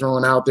that we're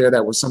throwing out there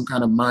that was some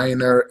kind of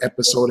minor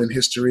episode in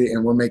history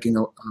and we're making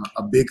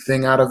a big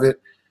thing out of it.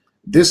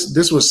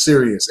 This was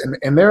serious.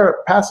 And there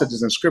are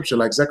passages in Scripture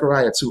like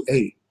Zechariah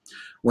 2:8,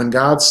 when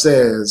God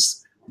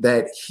says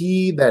that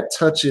he that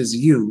touches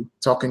you,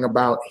 talking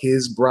about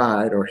his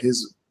bride or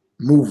his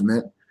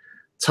movement,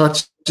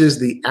 touches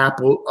the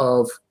apple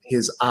of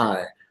his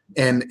eye.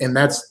 And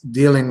that's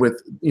dealing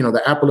with,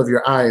 the apple of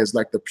your eye is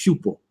like the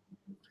pupil.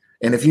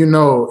 And if you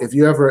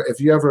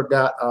ever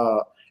got,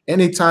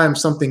 anytime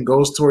something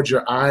goes towards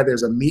your eye,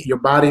 your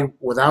body,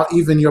 without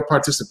even your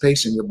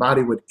participation, your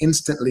body would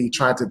instantly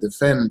try to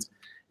defend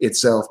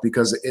itself,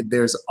 because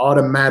there's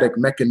automatic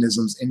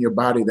mechanisms in your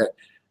body that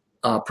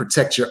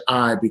protect your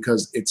eye,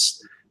 because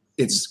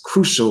it's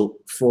crucial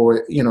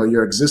for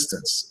your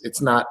existence.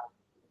 It's not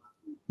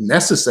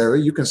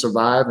necessary. You can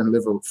survive and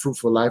live a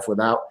fruitful life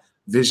without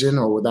vision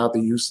or without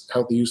the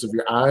healthy use of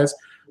your eyes.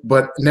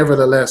 But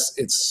nevertheless,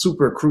 it's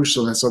super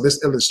crucial. And so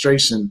this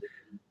illustration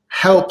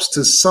helps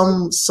to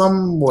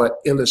somewhat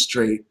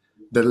illustrate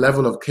the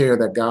level of care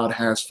that God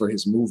has for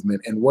his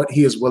movement and what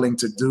he is willing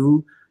to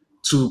do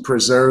to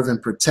preserve and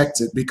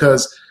protect it.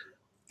 Because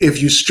if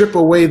you strip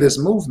away this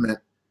movement,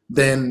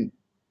 then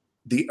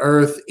the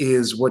earth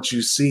is what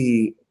you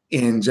see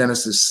in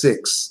Genesis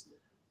 6.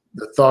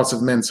 The thoughts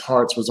of men's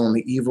hearts was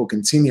only evil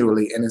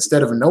continually. And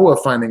instead of Noah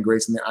finding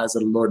grace in the eyes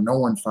of the Lord, no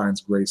one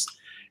finds grace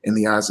in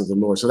the eyes of the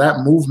Lord. So that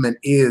movement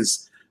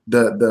is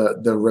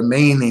the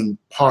remaining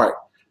part,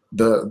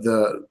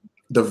 the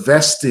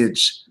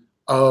vestige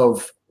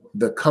of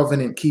the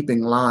covenant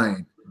keeping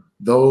line,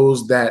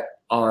 those that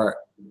are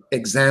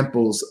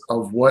examples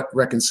of what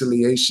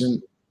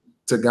reconciliation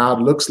to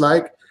God looks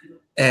like,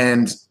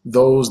 and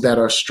those that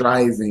are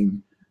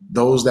striving,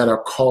 those that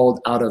are called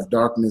out of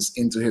darkness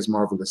into his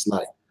marvelous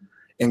light.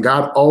 And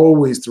God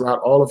always,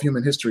 throughout all of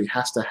human history,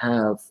 has to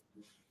have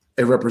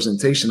a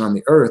representation on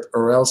the earth,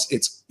 or else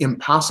it's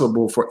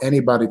impossible for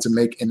anybody to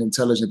make an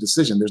intelligent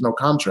decision. There's no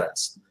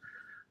contrast.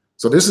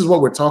 So this is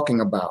what we're talking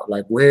about.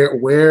 Like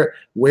where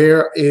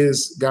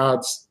is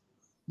God's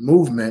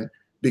movement?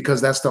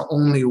 Because that's the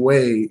only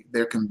way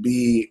there can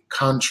be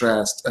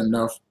contrast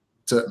enough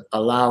to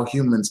allow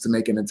humans to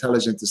make an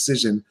intelligent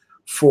decision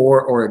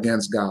for or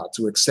against God,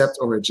 to accept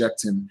or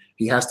reject him.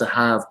 He has to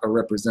have a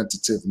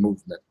representative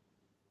movement.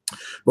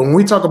 But when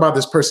we talk about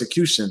this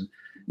persecution,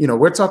 you know,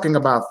 we're talking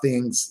about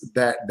things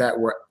that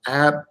were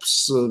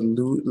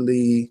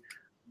absolutely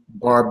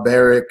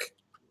barbaric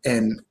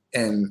and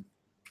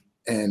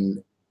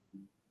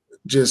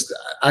just,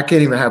 I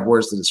can't even have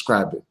words to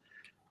describe it.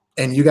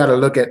 And you got to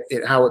look at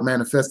it, how it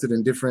manifested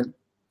in different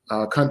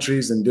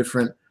countries and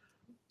different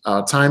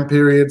time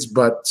periods.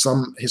 But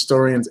some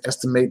historians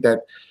estimate that,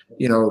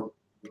 you know,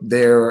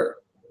 there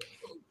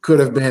could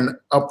have been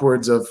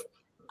upwards of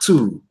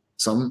 2,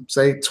 some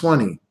say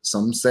 20,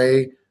 some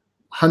say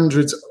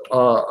hundreds,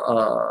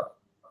 or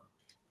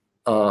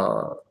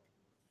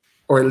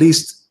at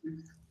least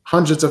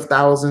hundreds of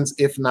thousands,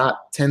 if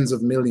not tens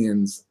of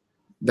millions,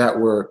 that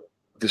were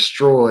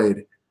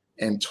destroyed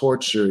and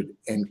tortured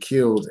and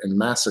killed and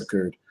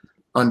massacred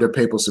under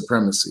papal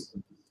supremacy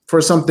for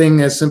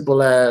something as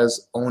simple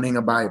as owning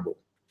a Bible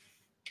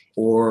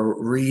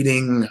or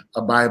reading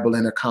a Bible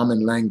in a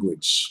common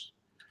language,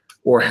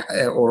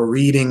 or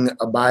reading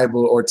a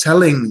Bible or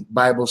telling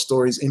Bible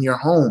stories in your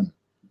home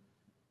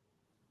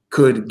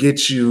could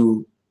get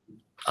you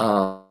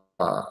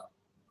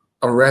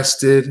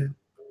arrested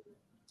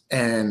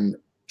and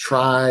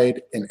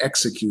tried and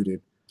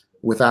executed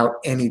without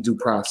any due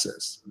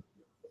process.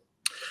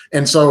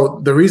 And so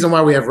the reason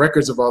why we have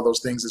records of all those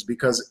things is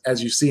because,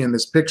 as you see in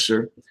this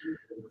picture,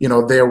 you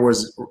know, there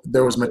was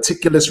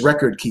meticulous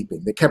record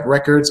keeping. They kept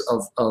records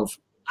of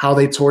how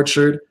they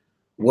tortured,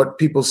 what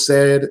people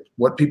said,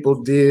 what people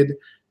did.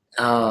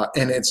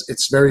 And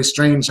it's very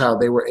strange how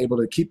they were able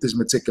to keep these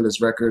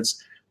meticulous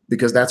records,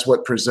 because that's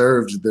what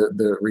preserved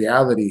the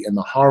reality, and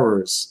the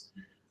horrors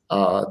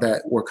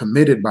that were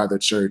committed by the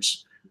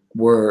church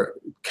were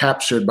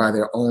captured by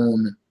their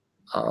own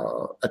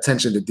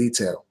attention to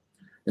detail.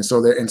 And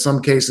so there, in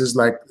some cases,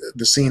 like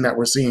the scene that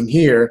we're seeing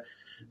here,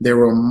 there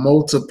were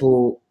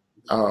multiple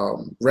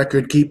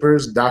record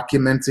keepers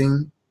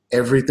documenting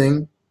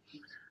everything.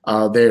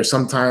 There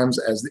sometimes,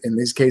 as in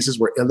these cases,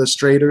 were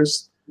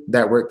illustrators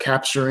that were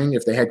capturing.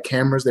 If they had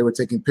cameras, they were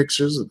taking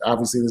pictures.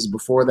 Obviously, this is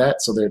before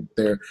that, so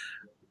they're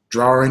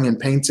drawing and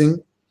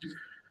painting.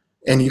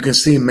 And you can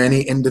see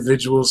many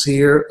individuals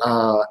here,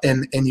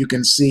 and you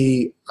can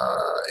see,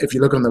 if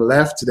you look on the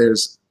left,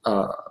 there's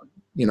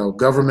you know,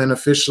 government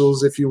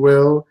officials, if you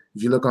will.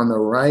 If you look on the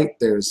right,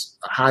 there's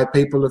high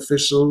papal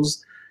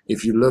officials.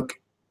 If you look,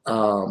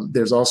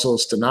 there's also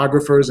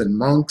stenographers and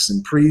monks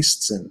and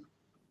priests, and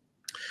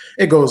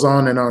it goes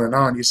on and on and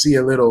on. You see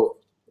a little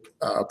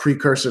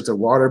precursor to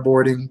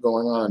waterboarding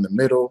going on in the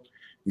middle.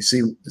 You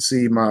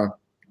see my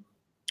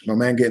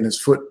man getting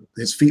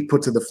his feet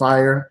put to the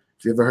fire.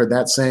 If you ever heard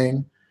that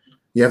saying,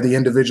 you have the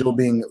individual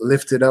being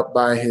lifted up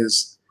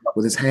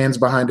with his hands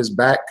behind his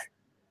back,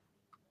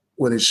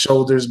 with his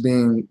shoulders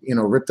being, you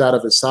know, ripped out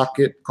of his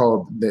socket.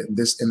 Called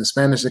this in the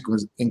Spanish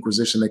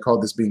Inquisition, they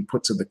called this being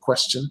put to the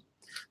question.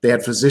 They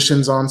had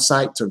physicians on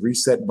site to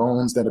reset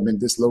bones that have been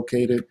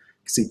dislocated.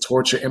 You see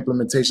torture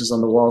implementations on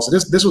the wall. So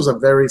this was a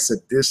very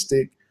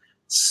sadistic,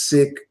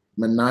 sick,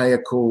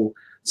 maniacal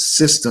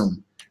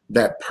system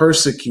that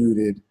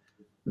persecuted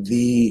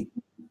the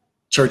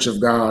Church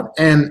of God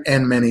and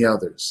many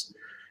others.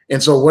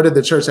 And so what did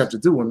the church have to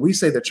do? When we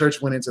say the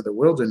church went into the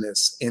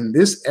wilderness in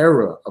this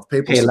era of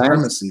papal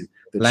supremacy,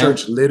 the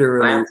church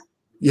literally,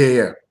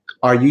 yeah.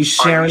 Are you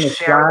sharing the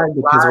slide?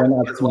 Because we're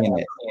not seeing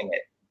it.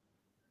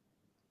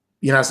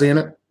 You're not seeing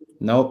it?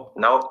 Nope.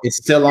 It's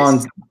still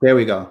on. There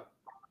we go.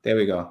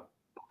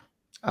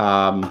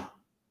 Oh,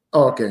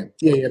 okay.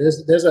 Yeah.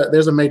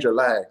 There's a major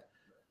lag.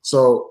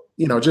 So,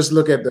 you know, just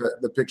look at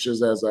the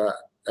pictures as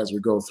we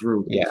go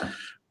through. Yeah.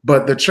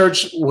 But the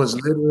church was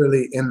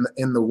literally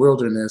in the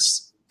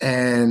wilderness,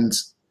 and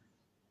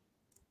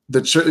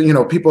the church, you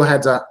know, people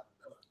had to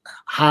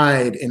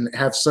hide and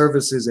have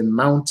services in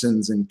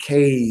mountains and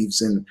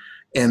caves,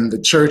 and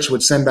the church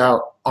would send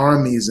out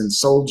armies and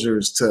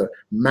soldiers to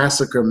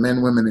massacre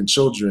men, women, and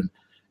children.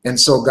 And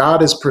so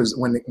God is,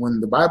 when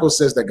the Bible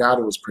says that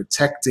God was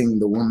protecting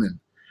the woman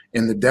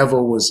and the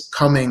devil was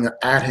coming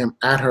at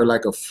her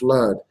like a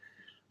flood,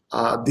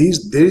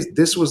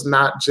 this was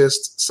not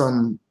just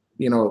some,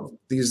 you know,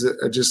 these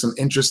are just some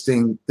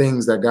interesting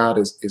things that God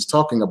is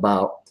talking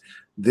about.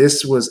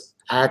 This was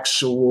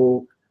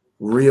actual,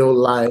 real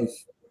life,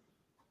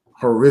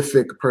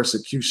 horrific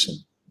persecution.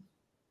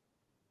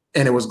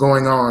 And it was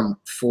going on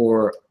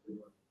for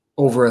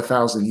over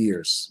 1,000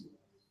 years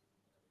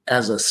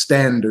as a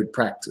standard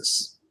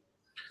practice.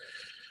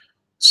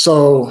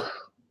 So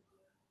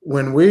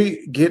when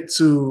we get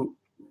to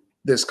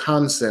this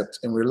concept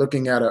and we're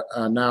looking at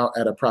now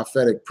at a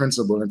prophetic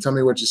principle, and tell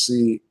me what you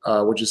see,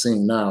 what you're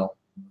seeing now.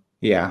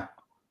 Yeah,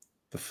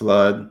 the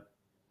flood.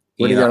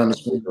 What do you got on the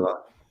screen?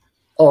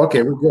 Oh,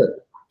 okay, we're good.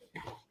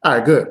 All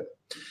right, good.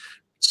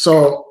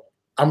 So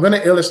I'm going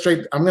to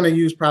illustrate. I'm going to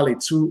use probably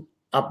 2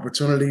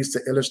 opportunities to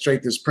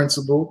illustrate this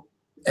principle,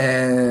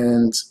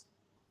 and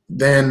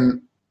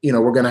then, you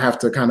know, we're going to have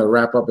to kind of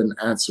wrap up and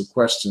answer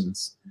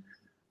questions.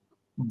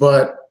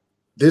 But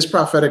this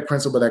prophetic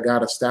principle that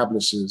God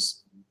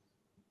establishes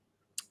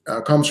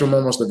comes from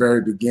almost the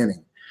very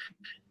beginning.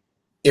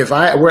 If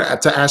I were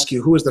to ask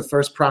you who is the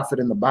first prophet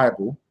in the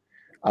Bible,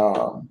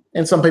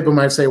 and some people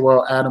might say,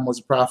 well, Adam was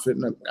a prophet,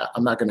 and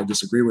I'm not going to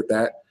disagree with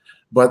that.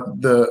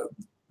 But the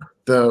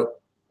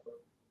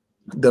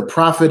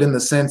prophet in the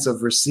sense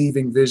of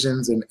receiving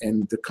visions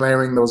and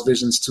declaring those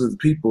visions to the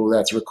people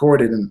that's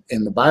recorded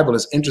in the Bible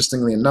is,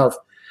 interestingly enough,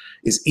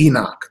 is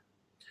Enoch.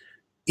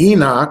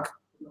 Enoch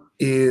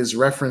is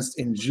referenced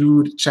in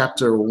Jude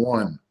chapter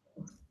 1.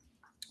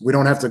 We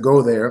don't have to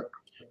go there,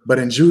 but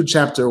in Jude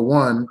chapter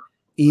 1,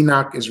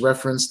 Enoch is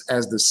referenced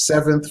as the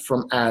 7th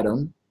from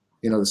Adam,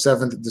 you know, the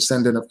 7th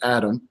descendant of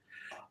Adam.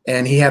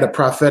 And he had a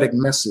prophetic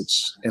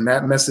message, and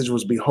that message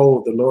was,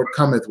 behold, the Lord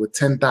cometh with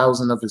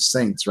 10,000 of his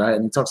saints, right?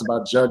 And he talks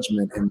about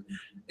judgment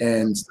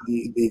and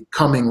the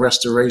coming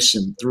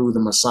restoration through the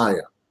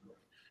Messiah.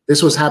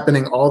 This was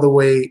happening all the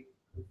way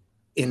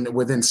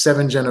within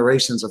 7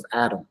 generations of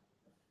Adam.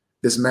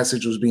 This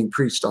message was being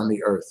preached on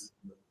the earth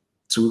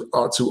to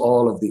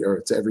all of the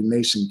earth, to every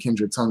nation,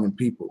 kindred, tongue, and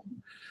people.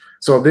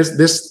 So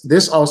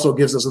this also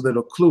gives us a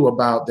little clue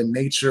about the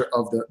nature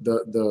of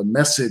the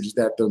message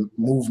that the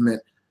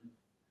movement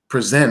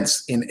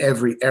presents in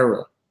every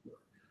era.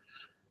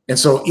 And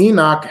so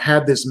Enoch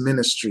had this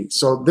ministry.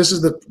 So this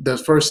is the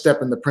first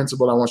step in the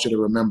principle I want you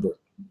to remember.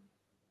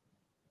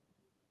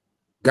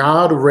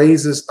 God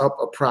raises up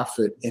a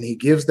prophet, and he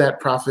gives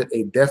that prophet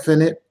a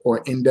definite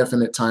or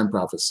indefinite time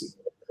prophecy.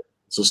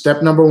 So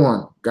step number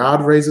 1,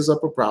 God raises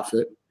up a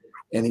prophet,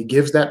 and he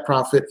gives that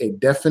prophet a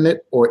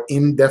definite or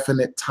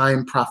indefinite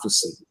time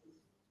prophecy.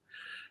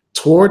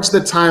 Towards the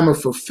time of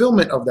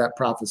fulfillment of that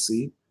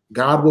prophecy,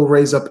 God will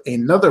raise up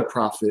another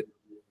prophet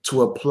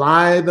to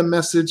apply the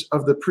message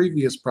of the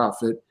previous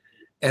prophet,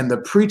 and the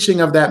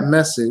preaching of that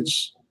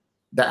message,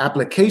 the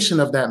application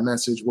of that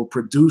message, will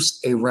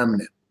produce a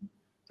remnant.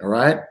 All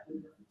right?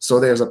 So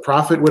there's a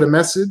prophet with a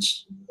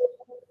message.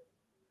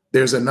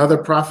 There's another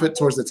prophet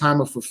towards the time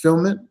of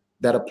fulfillment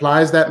that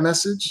applies that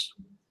message,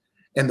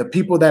 and the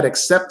people that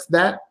accept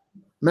that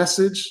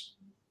message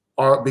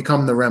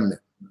become the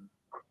remnant.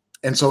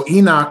 And so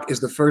Enoch is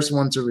the first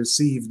one to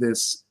receive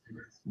this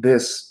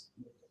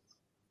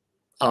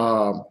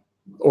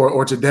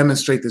or to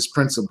demonstrate this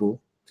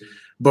principle.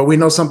 But we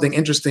know something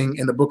interesting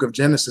in the book of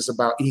Genesis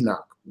about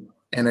Enoch.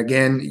 And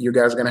again, you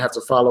guys are going to have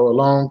to follow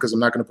along, because I'm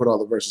not going to put all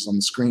the verses on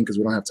the screen because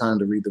we don't have time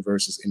to read the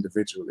verses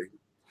individually.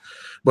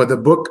 But the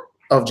book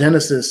of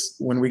Genesis,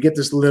 when we get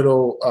this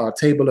little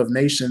table of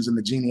nations and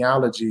the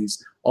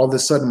genealogies, all of a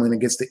sudden when it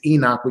gets to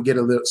Enoch, we get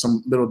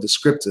some little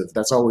descriptive.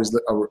 That's always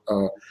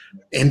an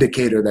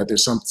indicator that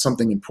there's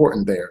something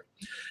important there.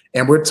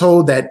 And we're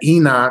told that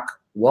Enoch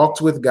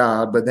walked with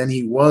God, but then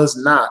he was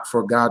not,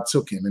 for God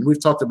took him. And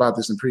we've talked about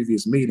this in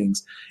previous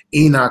meetings.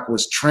 Enoch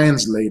was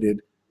translated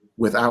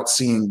without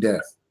seeing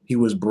death. He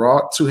was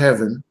brought to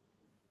heaven,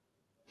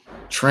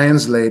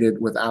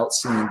 translated without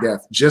seeing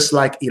death, just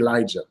like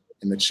Elijah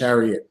in the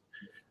chariot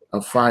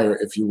of fire,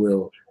 if you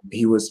will.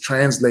 He was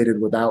translated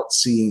without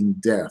seeing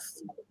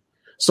death.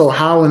 So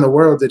how in the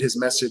world did his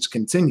message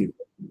continue?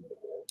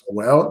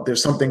 Well,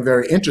 there's something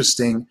very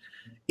interesting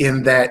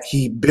in that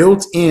he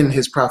built in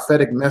his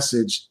prophetic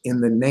message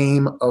in the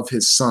name of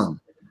his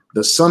son.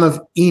 The son of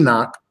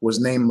Enoch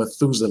was named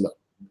Methuselah.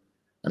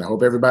 And I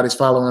hope everybody's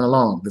following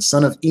along. The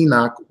son of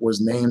Enoch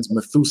was named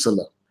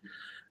Methuselah.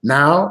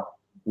 Now,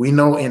 we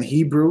know in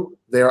Hebrew,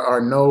 there are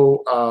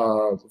no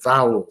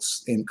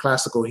vowels in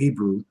classical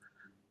Hebrew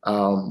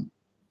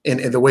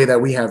in the way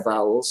that we have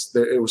vowels.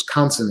 It was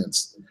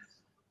consonants.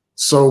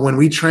 So when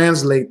we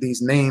translate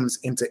these names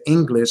into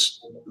English,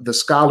 the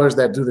scholars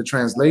that do the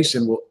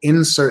translation will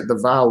insert the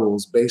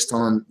vowels based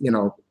on,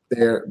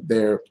 they're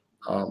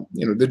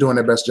doing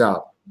their best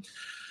job.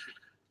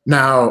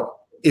 Now,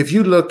 if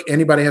you look,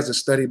 anybody has a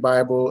study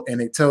Bible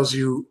and it tells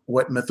you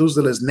what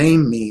Methuselah's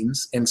name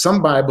means. In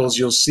some Bibles,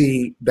 you'll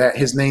see that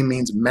his name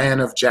means man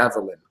of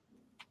javelin,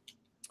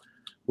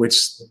 which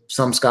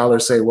some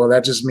scholars say, well,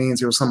 that just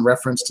means it was some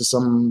reference to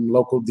some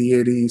local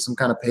deity, some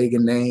kind of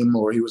pagan name,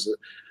 or he was,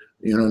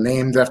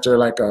 named after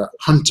like a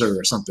hunter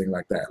or something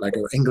like that, like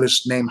an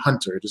English name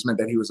Hunter. It just meant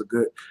that he was a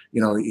good,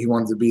 he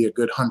wanted to be a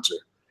good hunter.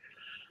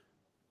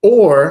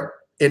 Or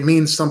it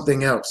means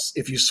something else.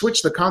 If you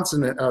switch the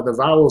consonant, the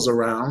vowels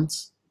around,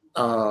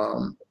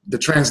 the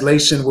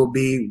translation will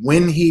be,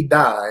 when he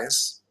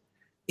dies,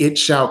 it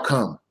shall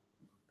come.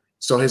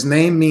 So his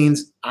name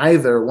means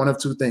either one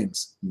of two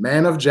things,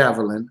 man of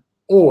javelin,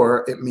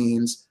 or it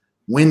means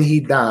when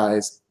he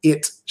dies,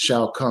 it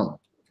shall come.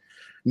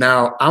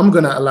 Now I'm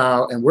going to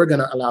allow, and we're going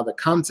to allow the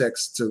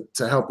context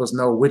to help us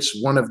know which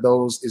one of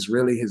those is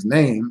really his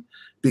name,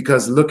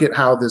 because look at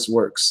how this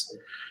works.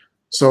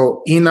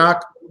 So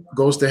Enoch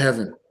goes to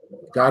heaven.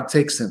 God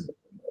takes him.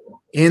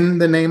 In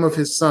the name of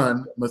his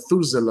son,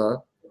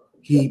 Methuselah,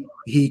 he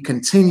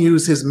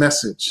continues his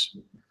message.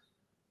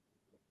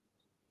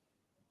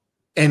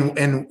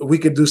 And we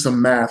could do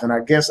some math, and I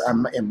guess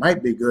it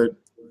might be good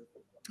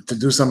to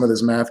do some of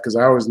this math, because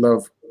I always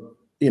love,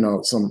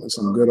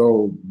 some good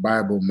old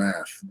Bible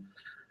math.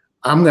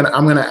 I'm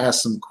gonna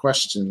ask some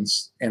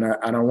questions, and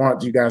I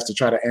want you guys to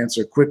try to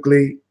answer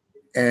quickly.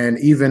 And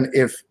even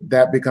if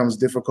that becomes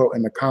difficult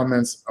in the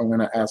comments, I'm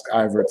gonna ask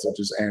Ivor to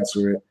just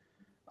answer it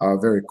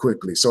very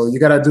quickly. So we're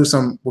gonna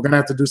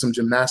have to do some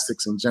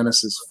gymnastics in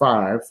Genesis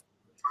 5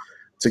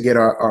 to get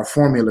our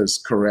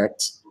formulas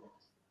correct.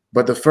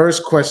 But the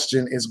first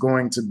question is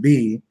going to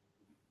be,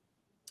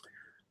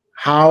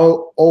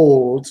 how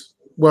old,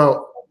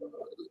 well,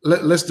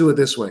 let's do it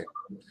this way.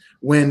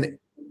 When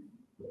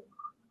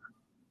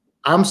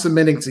I'm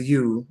submitting to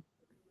you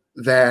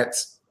that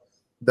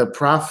the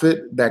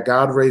prophet that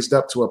God raised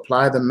up to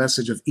apply the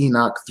message of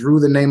Enoch through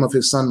the name of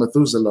his son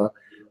Methuselah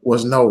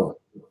was Noah,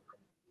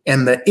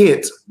 and the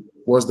it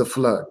was the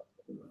flood.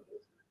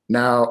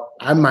 Now,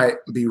 I might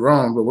be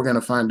wrong, but we're going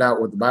to find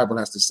out what the Bible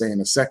has to say in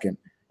a second,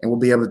 and we'll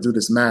be able to do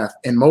this math.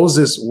 And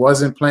Moses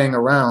wasn't playing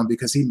around,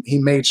 because he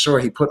made sure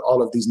he put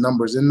all of these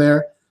numbers in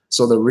there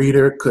so the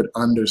reader could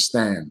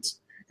understand.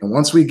 And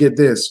once we get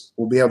this,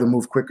 we'll be able to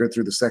move quicker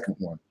through the second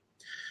one.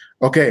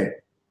 Okay,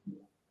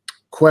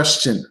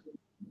 question.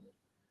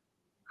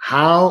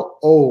 How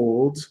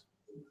old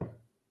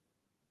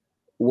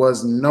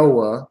was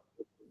Noah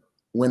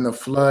when the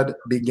flood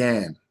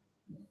began?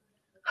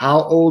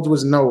 How old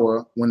was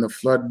Noah when the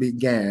flood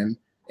began?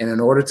 And in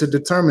order to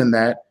determine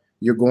that,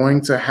 you're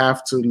going to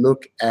have to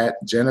look at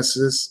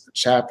Genesis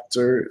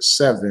chapter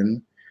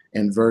 7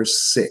 and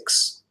verse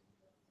 6.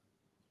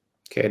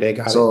 Okay, they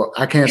got it. So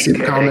I can't see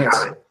the comments.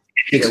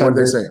 Yeah, what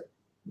did they say?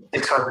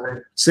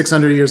 600.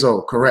 600 years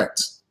old,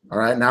 correct. All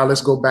right, now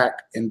let's go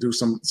back and do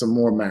some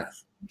more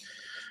math.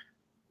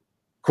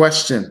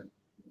 Question,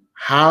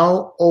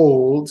 how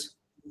old,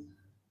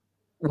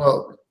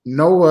 well,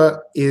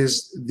 Noah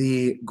is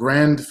the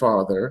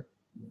grandfather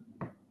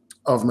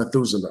of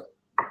Methuselah.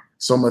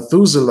 So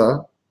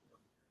Methuselah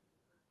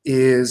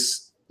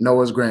is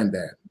Noah's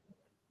granddad.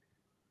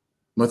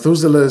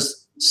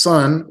 Methuselah's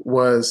son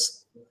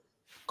was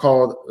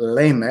called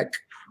Lamech.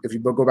 If you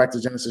go back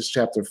to Genesis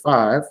chapter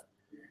 5,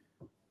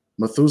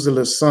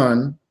 Methuselah's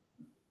son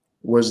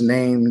was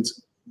named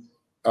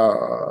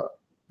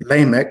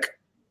Lamech,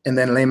 and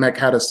then Lamech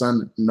had a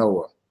son,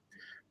 Noah.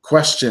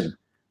 Question,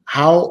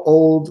 how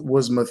old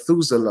was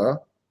Methuselah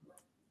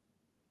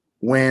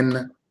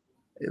when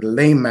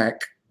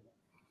Lamech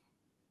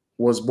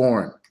was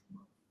born?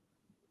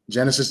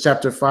 Genesis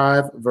chapter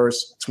 5,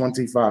 verse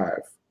 25.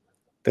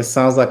 This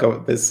sounds like a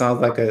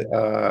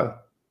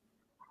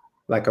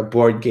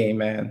board game,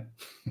 man.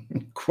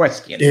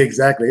 Question.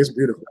 Exactly. It's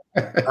beautiful.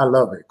 I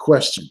love it.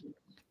 Question.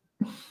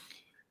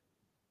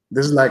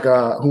 This is like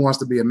Who Wants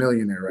to Be a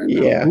Millionaire right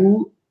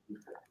now.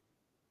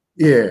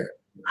 Yeah.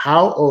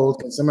 How old,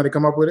 can somebody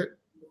come up with it?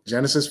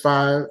 Genesis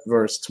 5,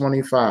 verse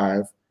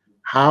 25.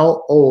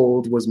 How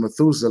old was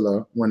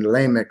Methuselah when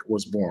Lamech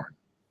was born?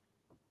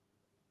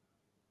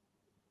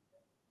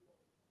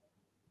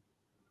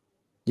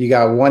 You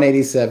got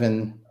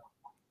 187.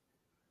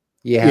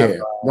 Yeah,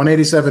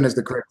 187 is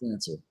the correct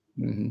answer.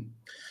 Mm-hmm.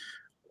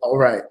 All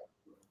right.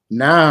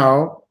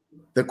 Now,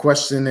 the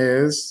question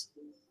is,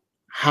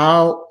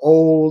 how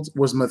old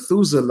was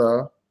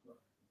Methuselah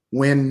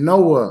when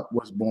Noah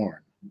was born?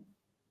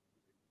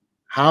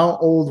 How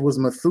old was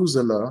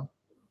Methuselah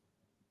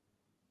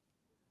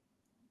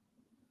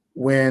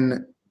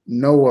when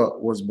Noah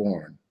was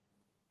born?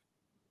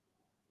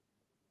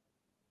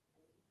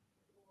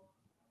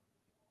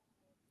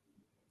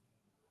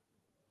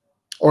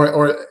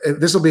 Or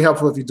this will be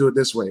helpful if you do it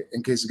this way,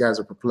 in case you guys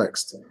are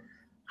perplexed.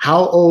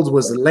 How old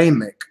was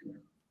Lamech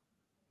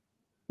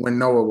when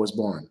Noah was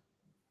born?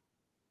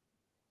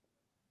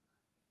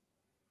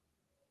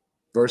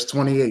 Verse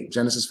 28,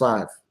 Genesis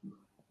 5.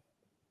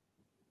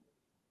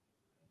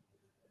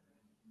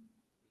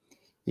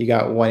 You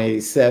got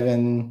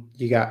 187.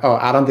 You got,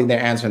 I don't think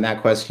they're answering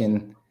that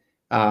question.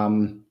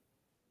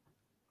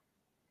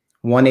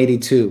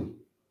 182.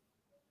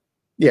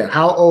 Yeah.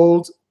 How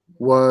old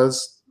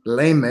was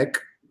Lamech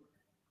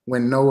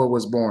when Noah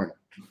was born?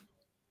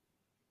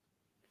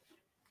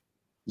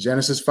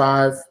 Genesis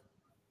 5,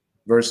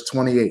 verse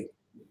 28.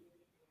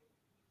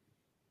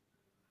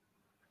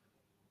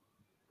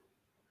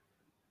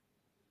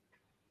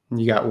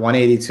 You got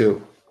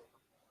 182.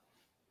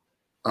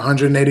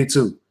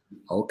 182.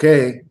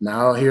 Okay,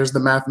 now here's the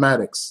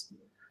mathematics.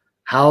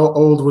 How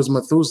old was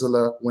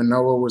Methuselah when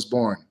Noah was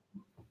born?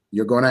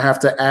 You're going to have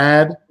to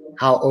add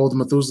how old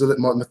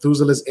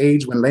Methuselah's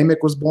age when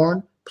Lamech was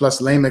born,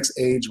 plus Lamech's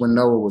age when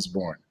Noah was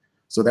born.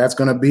 So that's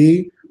going to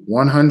be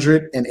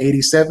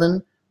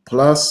 187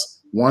 plus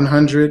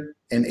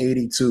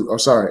 182. Oh,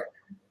 sorry.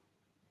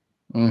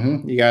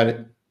 You got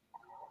it.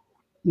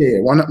 Yeah,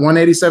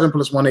 187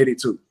 plus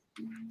 182.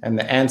 And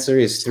the answer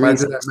is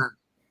 369.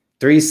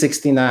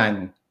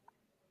 369.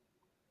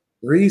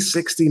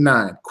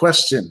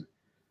 Question.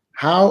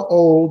 How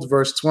old,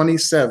 verse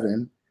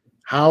 27,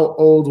 how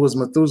old was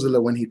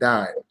Methuselah when he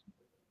died?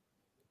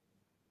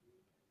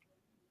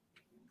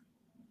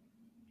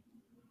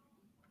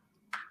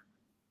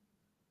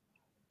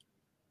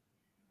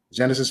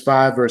 Genesis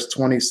 5, verse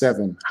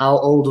 27. How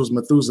old was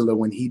Methuselah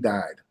when he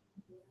died?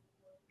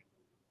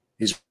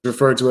 He's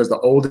referred to as the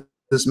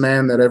oldest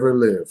man that ever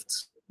lived.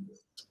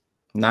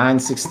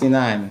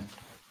 969.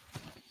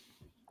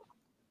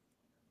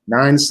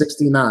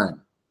 969.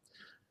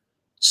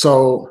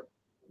 So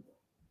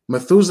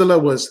Methuselah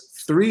was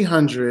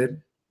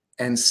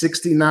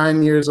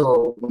 369 years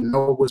old when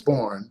Noah was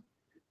born,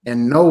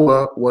 and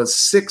Noah was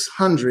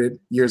 600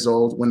 years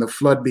old when the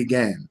flood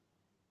began.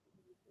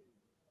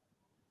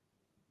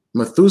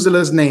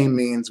 Methuselah's name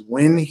means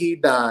when he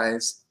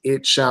dies,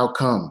 it shall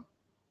come.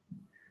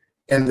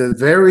 And the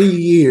very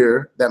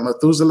year that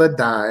Methuselah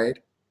died,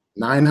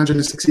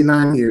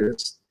 969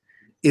 years,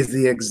 is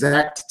the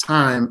exact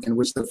time in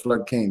which the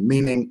flood came,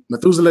 meaning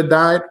Methuselah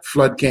died,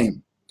 flood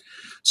came.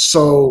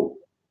 So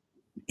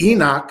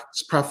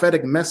Enoch's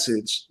prophetic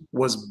message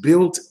was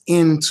built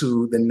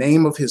into the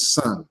name of his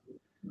son.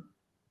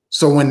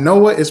 So when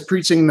Noah is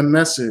preaching the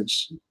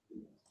message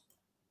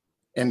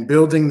and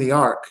building the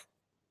ark,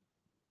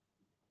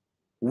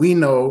 we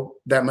know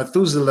that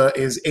Methuselah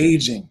is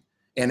aging.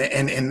 And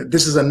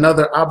this is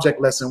another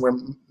object lesson where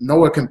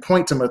Noah can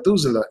point to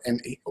Methuselah,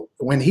 and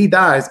when he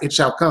dies, it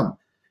shall come.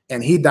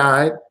 And he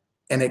died,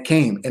 and it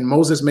came. And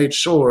Moses made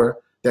sure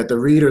that the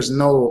readers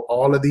know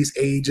all of these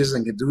ages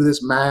and can do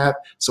this math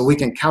so we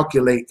can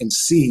calculate and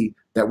see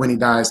that when he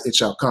dies, it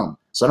shall come.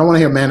 So I don't want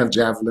to hear man of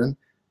javelin.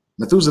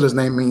 Methuselah's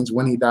name means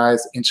when he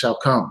dies, it shall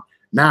come.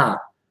 Now,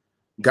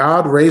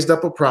 God raised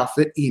up a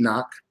prophet,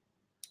 Enoch,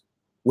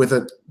 with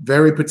a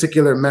very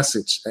particular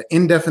message, an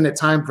indefinite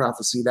time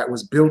prophecy that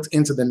was built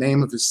into the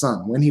name of his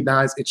son. When he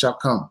dies, it shall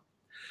come.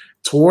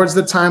 Towards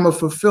the time of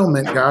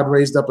fulfillment, God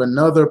raised up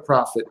another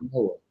prophet,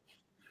 Noah.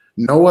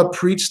 Noah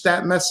preached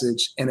that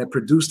message, and it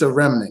produced a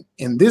remnant.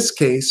 In this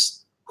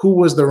case, who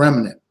was the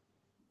remnant?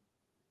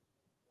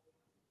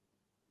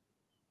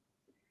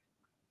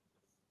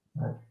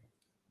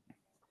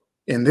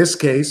 In this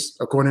case,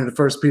 according to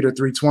 1 Peter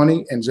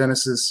 3:20 and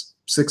Genesis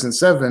 6 and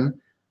 7,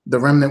 the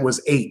remnant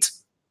was 8.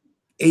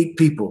 8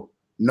 people: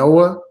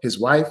 Noah, his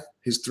wife,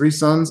 his 3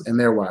 sons, and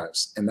their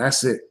wives, and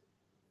that's it.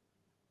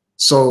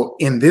 So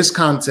in this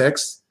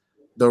context,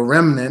 the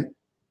remnant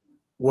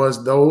were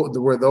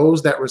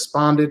those that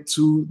responded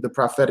to the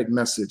prophetic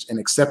message and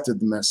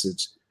accepted the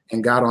message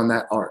and got on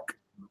that ark.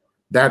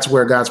 That's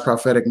where God's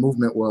prophetic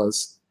movement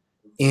was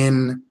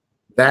in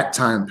that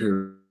time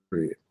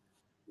period.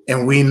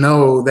 And we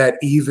know that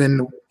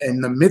even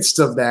in the midst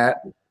of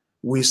that,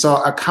 we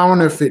saw a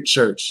counterfeit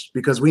church,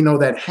 because we know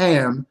that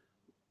Ham,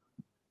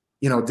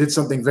 did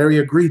something very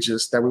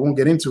egregious that we won't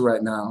get into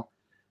right now.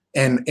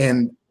 And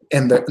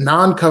the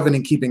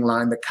non-covenant keeping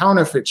line, the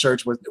counterfeit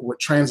church was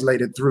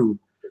translated through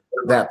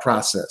that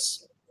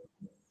process.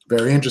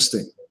 Very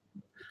interesting.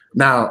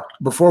 Now,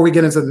 before we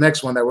get into the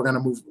next one that we're going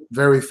to move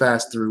very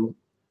fast through,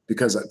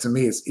 because to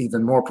me it's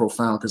even more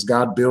profound, because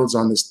God builds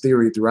on this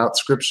theory throughout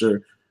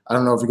Scripture. I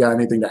don't know if you got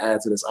anything to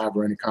add to this,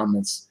 Ivor, any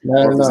comments?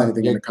 No, if there's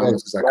anything in the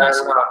comments. All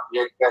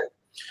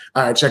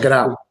right, check it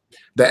out.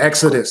 The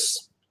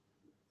Exodus.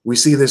 We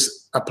see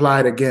this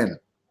applied again.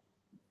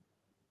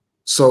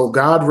 So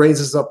God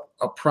raises up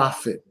a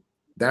prophet.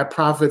 That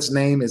prophet's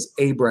name is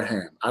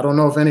Abraham. I don't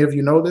know if any of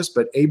you know this,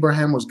 but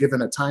Abraham was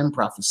given a time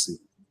prophecy.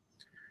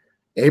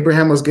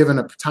 Abraham was given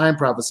a time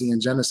prophecy in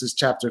Genesis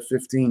chapter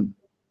 15.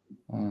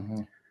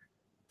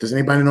 Does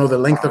anybody know the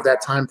length of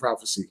that time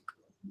prophecy?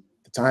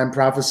 The time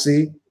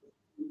prophecy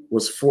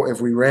was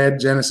if we read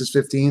Genesis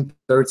 15,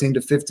 13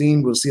 to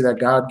 15, we'll see that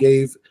God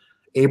gave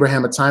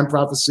Abraham a time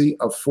prophecy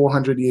of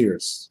 400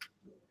 years.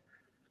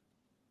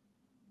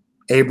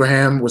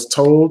 Abraham was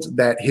told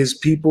that his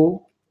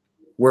people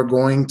were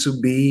going to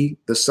be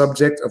the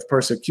subject of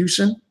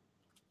persecution.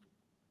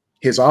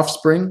 His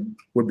offspring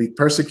would be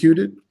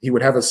persecuted. He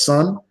would have a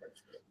son,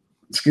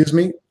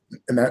 and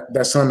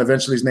that son,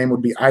 eventually his name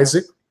would be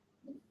Isaac.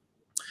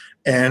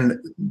 And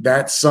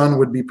that son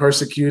would be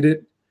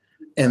persecuted.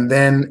 And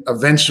then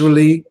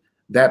eventually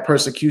that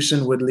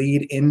persecution would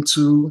lead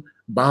into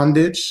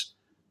bondage,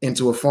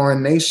 into a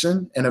foreign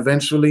nation, and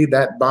eventually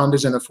that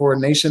bondage in a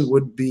foreign nation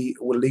would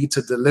lead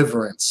to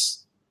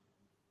deliverance.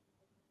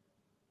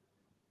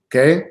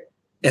 Okay?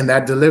 And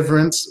that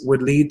deliverance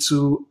would lead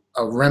to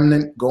a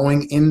remnant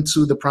going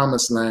into the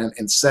promised land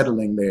and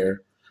settling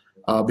there,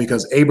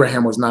 because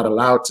Abraham was not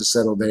allowed to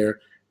settle there,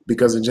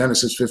 because in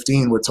Genesis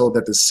 15, we're told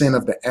that the sin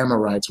of the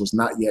Amorites was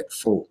not yet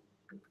full.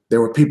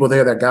 There were people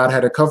there that God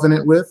had a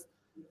covenant with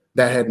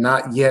that had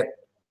not yet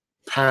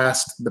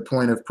passed the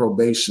point of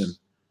probation,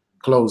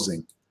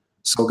 closing.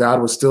 So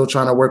God was still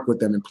trying to work with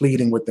them and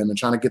pleading with them and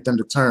trying to get them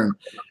to turn.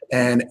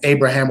 And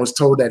Abraham was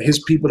told that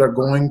his people are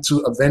going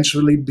to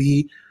eventually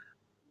be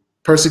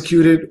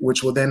persecuted,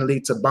 which will then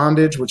lead to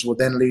bondage, which will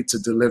then lead to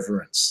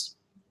deliverance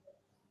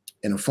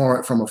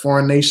from a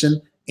foreign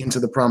nation into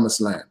the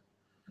promised land.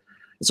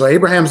 And so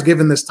Abraham's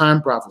given this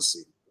time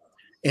prophecy.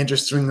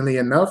 Interestingly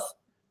enough,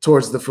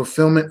 towards the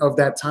fulfillment of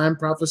that time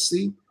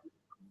prophecy,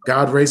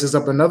 God raises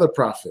up another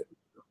prophet.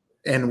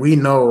 And we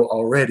know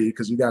already,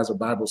 because you guys are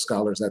Bible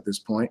scholars at this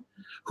point,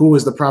 who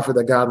is the prophet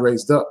that God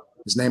raised up?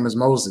 His name is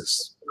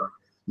Moses.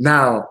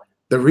 Now,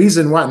 the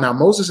reason why, now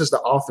Moses is the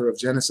author of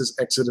Genesis,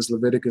 Exodus,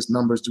 Leviticus,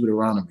 Numbers,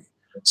 Deuteronomy.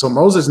 So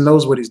Moses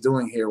knows what he's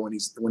doing here when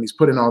he's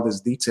putting all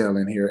this detail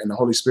in here, and the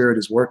Holy Spirit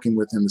is working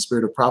with him. The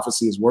spirit of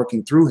prophecy is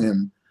working through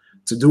him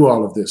to do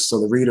all of this so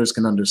the readers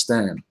can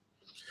understand.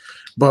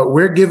 But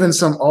we're given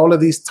all of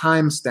these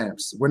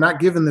timestamps. We're not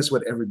given this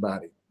with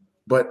everybody.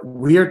 But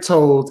we are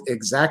told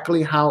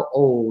exactly how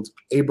old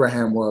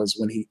Abraham was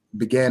when he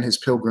began his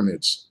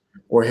pilgrimage,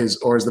 or in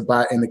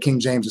the King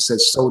James it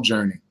says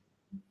sojourning.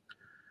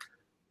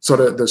 So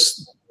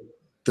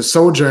the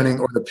sojourning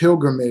or the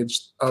pilgrimage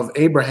of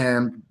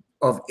Abraham,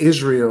 of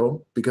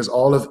Israel, because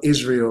all of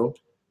Israel,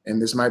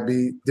 and this might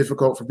be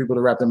difficult for people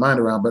to wrap their mind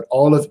around, but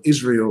all of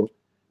Israel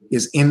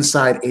is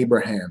inside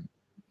Abraham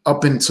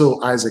up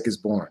until Isaac is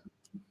born.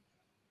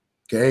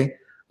 Okay?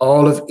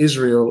 All of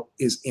Israel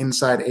is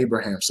inside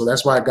Abraham. So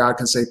that's why God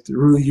can say,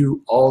 through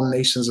you, all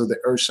nations of the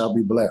earth shall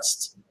be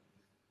blessed.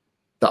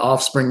 The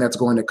offspring that's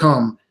going to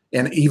come.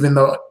 And even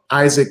though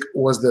Isaac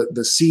was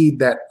the seed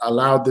that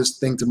allowed this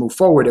thing to move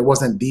forward, it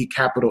wasn't the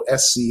capital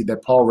S seed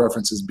that Paul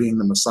references being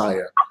the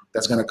Messiah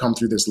that's going to come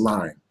through this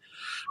line.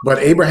 But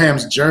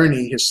Abraham's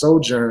journey, his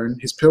sojourn,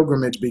 his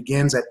pilgrimage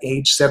begins at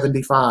age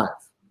 75.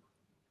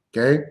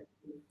 Okay?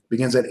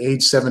 Begins at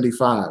age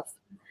 75.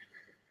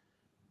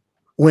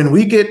 When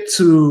we get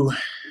to,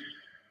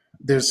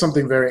 there's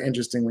something very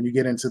interesting when you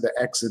get into the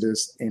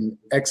Exodus. In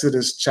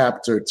Exodus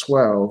chapter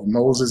 12,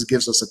 Moses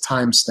gives us a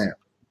timestamp.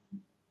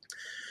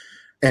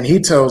 And he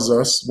tells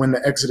us when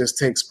the Exodus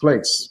takes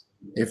place.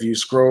 If you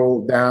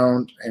scroll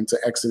down into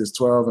Exodus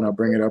 12, and I'll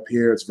bring it up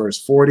here, it's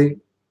verse 40.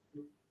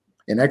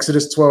 In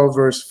Exodus 12,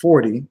 verse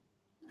 40,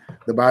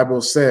 the Bible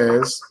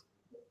says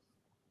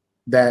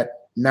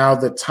that now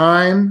the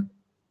time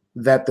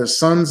that the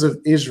sons of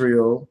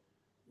Israel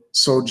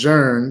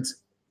sojourned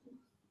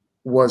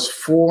was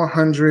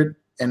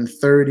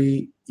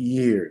 430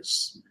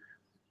 years.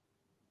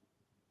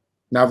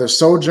 Now the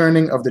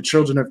sojourning of the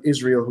children of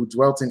Israel who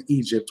dwelt in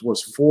Egypt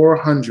was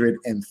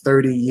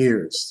 430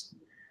 years.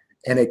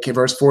 And it came,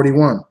 verse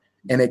 41,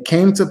 and it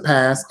came to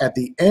pass at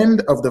the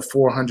end of the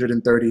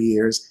 430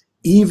 years,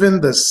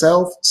 even the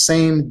self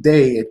same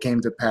day it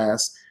came to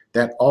pass,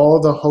 that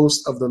all the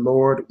host of the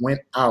Lord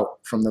went out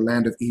from the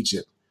land of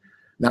Egypt.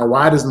 Now,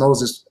 why does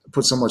Moses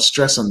put so much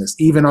stress on this?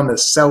 Even on the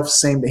self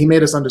same day, he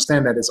made us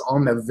understand that it's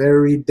on the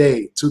very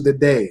day, to the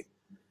day,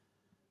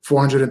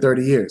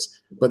 430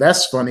 years. But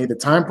that's funny. The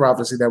time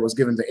prophecy that was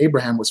given to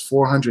Abraham was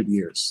 400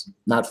 years,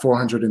 not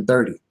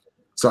 430.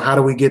 So how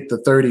do we get the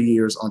 30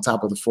 years on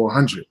top of the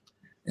 400?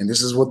 And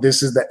this is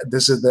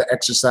the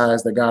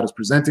exercise that God is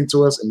presenting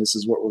to us, and this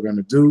is what we're going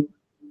to do.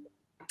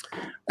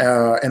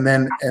 And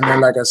then,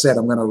 like I said,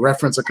 I'm going to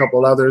reference a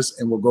couple others,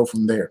 and we'll go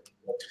from there.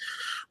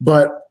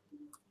 But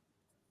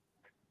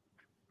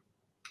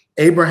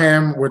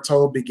Abraham, we're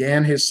told,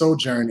 began his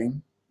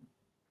sojourning,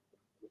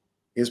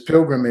 his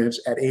pilgrimage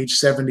at age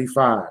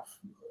 75.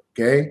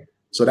 Okay,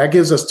 so that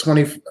gives us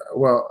 20.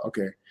 Well,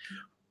 okay.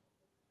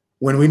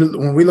 When we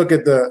look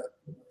at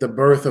the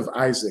birth of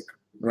Isaac,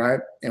 right,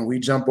 and we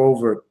jump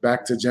over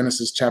back to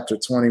Genesis chapter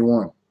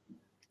 21,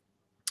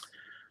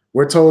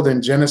 we're told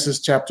in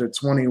Genesis chapter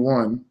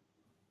 21,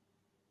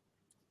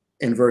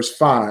 in verse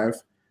 5,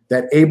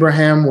 that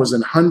Abraham was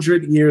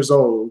 100 years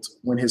old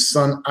when his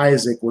son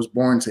Isaac was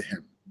born to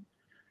him.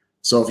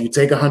 So if you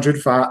take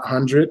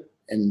 100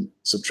 and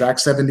subtract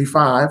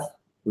 75,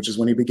 which is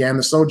when he began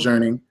the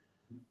sojourning,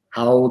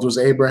 how old was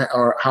Abraham,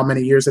 or how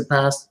many years had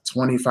passed?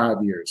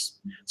 25 years.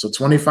 So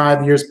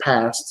 25 years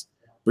passed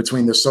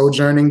between the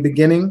sojourning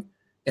beginning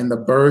and the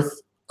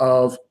birth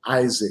of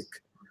Isaac.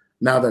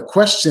 Now the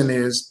question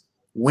is,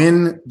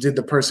 when did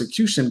the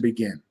persecution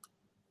begin?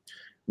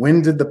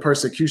 When did the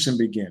persecution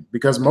begin?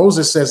 Because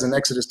Moses says in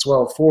Exodus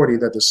 12:40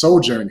 that the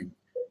sojourning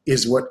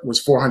is what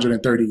was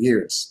 430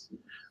 years.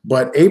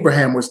 But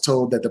Abraham was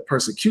told that the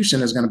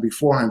persecution is going to be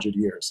 400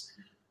 years.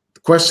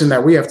 question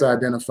that we have to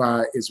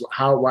identify is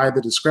why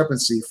the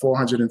discrepancy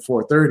 400 and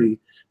 430.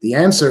 The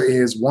answer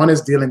is one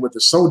is dealing with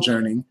the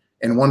sojourning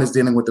and one is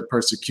dealing with the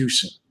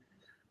persecution.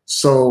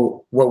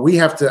 So what we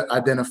have to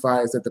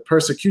identify is that the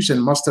persecution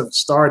must have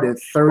started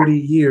 30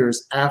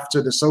 years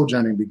after the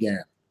sojourning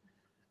began.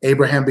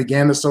 Abraham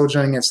began the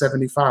sojourning at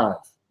 75.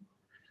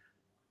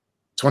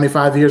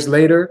 25 years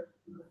later,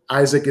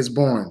 Isaac is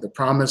born. The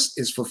promise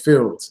is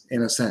fulfilled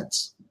in a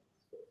sense.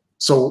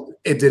 So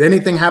did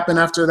anything happen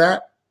after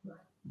that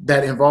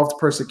that involved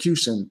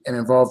persecution and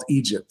involved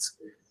Egypt?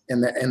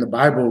 And the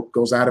Bible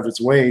goes out of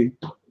its way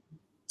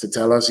to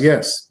tell us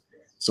yes.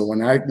 So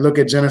when I look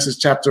at Genesis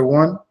chapter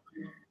 1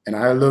 and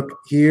I look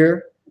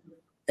here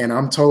and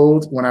I'm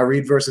told when I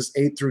read verses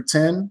 8 through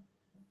 10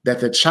 that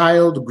the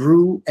child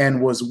grew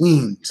and was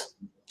weaned.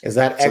 Is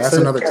that so Exodus?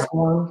 That's another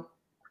time.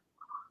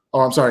 Oh,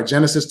 I'm sorry.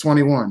 Genesis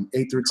 21,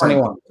 8 through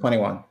 10.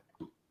 21.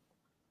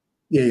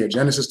 Yeah.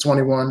 Genesis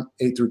 21,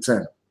 8 through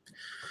 10.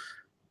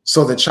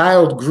 So the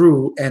child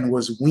grew and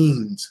was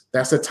weaned.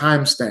 That's a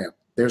timestamp.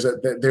 There's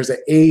an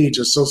age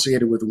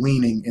associated with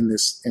weaning in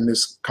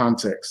this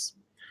context.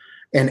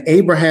 And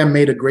Abraham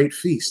made a great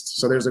feast.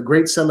 So there's a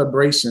great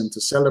celebration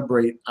to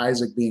celebrate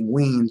Isaac being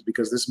weaned,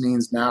 because this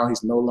means now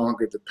he's no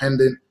longer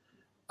dependent.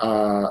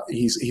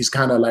 He's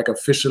kind of like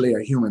officially a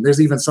human.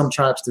 There's even some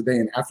tribes today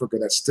in Africa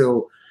that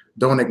still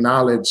don't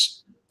acknowledge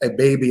a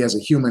baby as a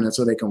human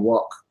until they can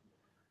walk.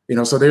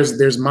 So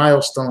there's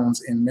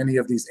milestones in many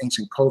of these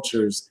ancient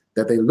cultures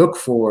that they look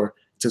for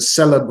to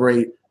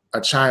celebrate a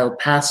child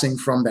passing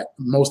from that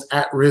most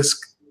at-risk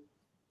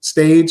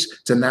stage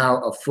to now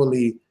a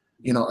fully,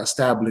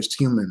 established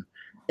human.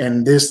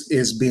 And this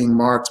is being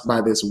marked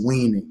by this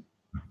weaning.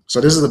 So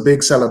this is a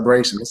big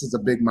celebration. This is a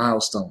big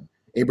milestone.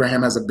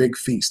 Abraham has a big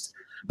feast.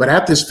 But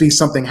at this feast,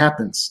 something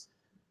happens.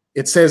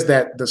 It says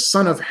that the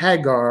son of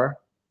Hagar,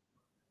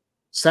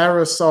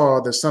 Sarah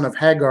saw the son of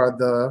Hagar,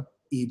 the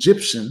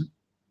Egyptian,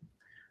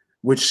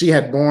 which she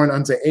had born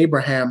unto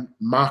Abraham,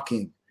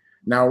 mocking.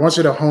 Now, I want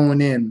you to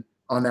hone in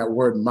on that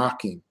word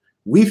mocking.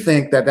 We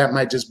think that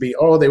might just be,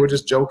 they were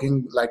just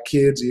joking like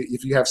kids.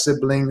 If you have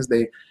siblings,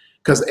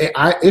 because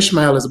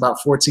Ishmael is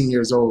about 14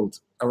 years old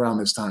around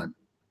this time.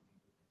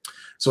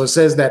 So it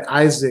says that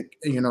Isaac,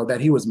 that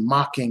he was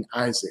mocking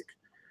Isaac.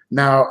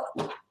 Now,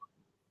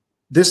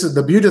 this is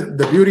the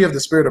beauty of the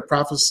spirit of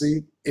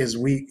prophecy is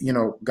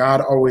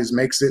God always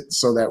makes it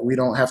so that we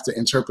don't have to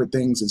interpret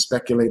things and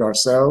speculate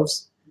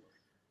ourselves.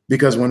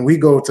 Because when we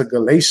go to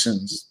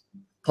Galatians,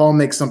 Paul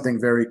makes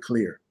something very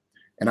clear.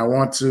 And I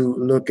want to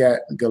look at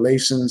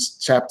Galatians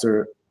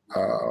chapter,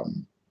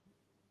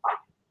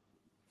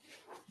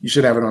 you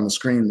should have it on the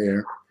screen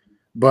there,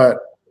 but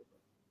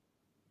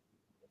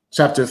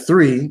chapter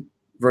 3,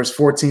 verse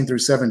 14 through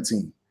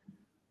 17.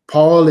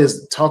 Paul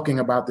is talking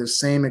about this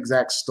same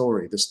exact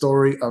story, the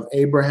story of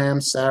Abraham,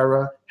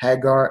 Sarah,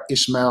 Hagar,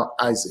 Ishmael,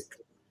 Isaac.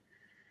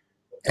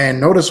 And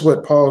notice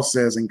what Paul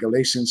says in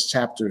Galatians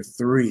chapter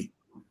 3.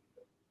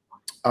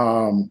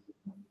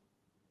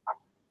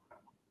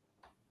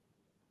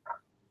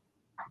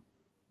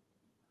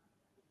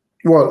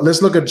 Well,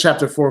 let's look at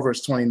chapter 4,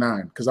 verse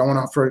 29, because I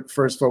want to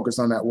first focus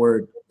on that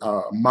word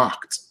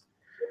mocked.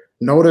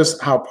 Notice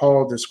how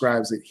Paul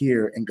describes it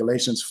here in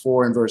Galatians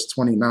 4 and verse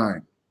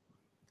 29.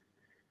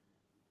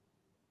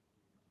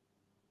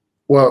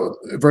 Well,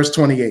 verse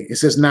 28, it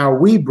says, now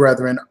we,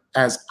 brethren,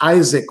 as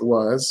Isaac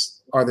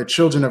was, are the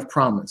children of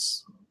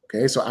promise.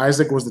 Okay, so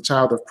Isaac was the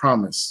child of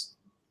promise.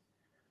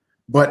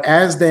 But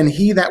as then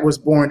he that was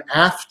born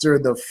after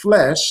the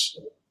flesh,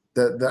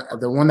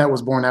 the one that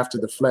was born after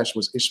the flesh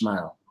was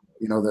Ishmael.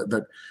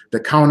 The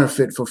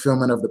counterfeit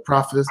fulfillment of the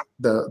prophet,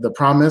 the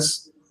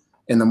promise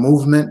and the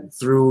movement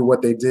through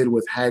what they did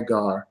with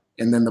Hagar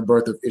and then the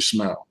birth of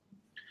Ishmael.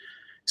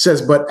 It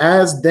says, but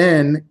as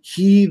then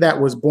he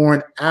that was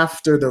born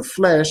after the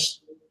flesh,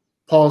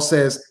 Paul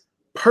says,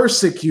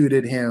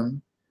 persecuted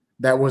him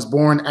that was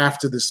born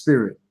after the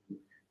spirit.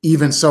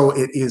 Even so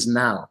it is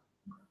now.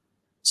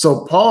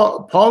 So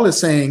Paul is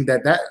saying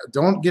that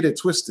don't get it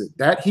twisted.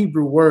 That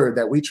Hebrew word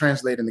that we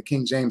translate in the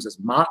King James as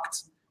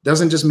mocked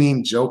doesn't just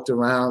mean joked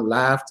around,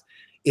 laughed.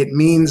 It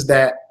means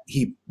that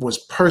he was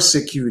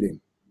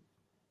persecuting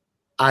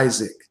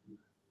Isaac.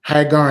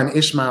 Hagar and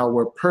Ishmael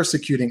were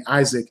persecuting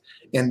Isaac.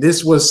 And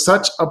this was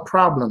such a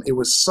problem. It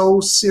was so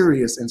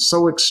serious and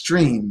so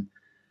extreme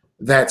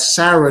that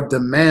Sarah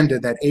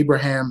demanded that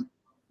Abraham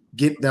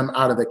get them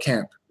out of the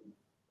camp,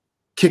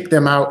 kick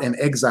them out and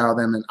exile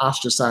them and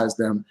ostracize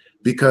them,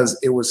 because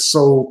it was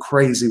so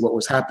crazy what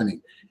was happening.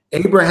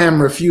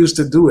 Abraham refused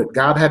to do it.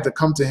 God had to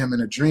come to him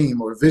in a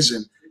dream or a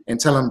vision and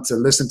tell him to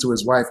listen to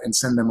his wife and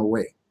send them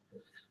away.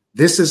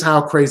 This is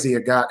how crazy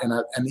it got.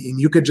 And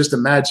you could just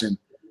imagine,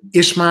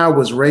 Ishmael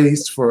was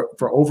raised for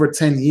over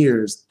 10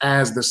 years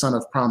as the son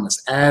of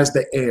promise, as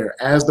the heir,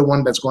 as the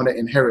one that's going to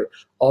inherit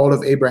all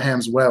of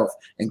Abraham's wealth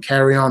and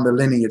carry on the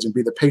lineage and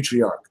be the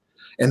patriarch.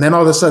 And then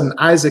all of a sudden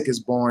Isaac is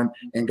born,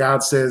 and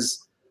God says,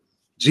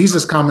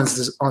 Jesus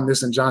comments on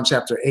this in John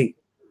chapter 8,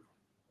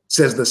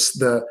 says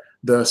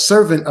the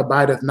servant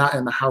abideth not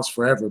in the house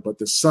forever, but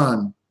the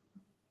son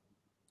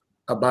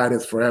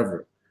abideth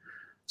forever.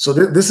 So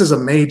this is a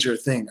major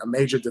thing, a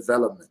major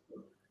development.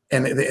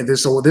 And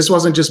so this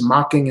wasn't just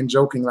mocking and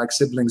joking like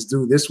siblings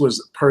do. This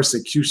was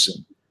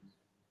persecution.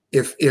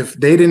 If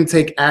they didn't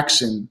take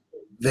action,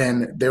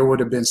 then there would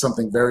have been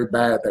something very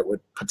bad that would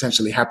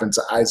potentially happen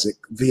to Isaac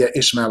via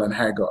Ishmael and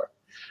Hagar.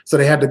 So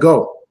they had to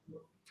go.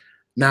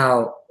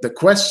 Now, the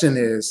question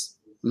is,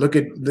 look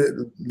at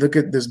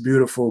this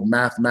beautiful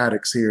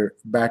mathematics here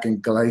back in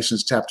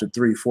Galatians chapter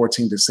 3,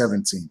 14 to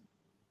 17.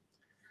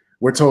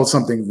 We're told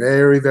something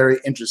very, very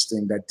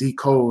interesting that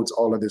decodes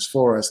all of this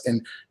for us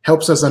and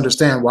helps us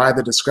understand why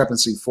the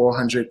discrepancy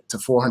 400 to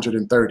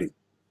 430.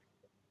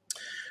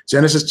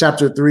 Genesis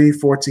chapter 3,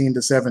 14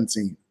 to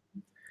 17.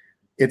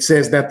 It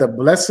says that the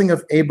blessing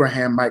of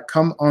Abraham might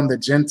come on the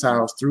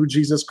Gentiles through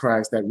Jesus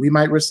Christ, that we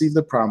might receive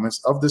the promise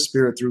of the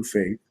Spirit through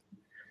faith.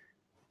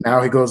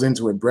 Now he goes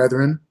into it.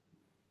 Brethren,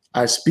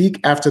 I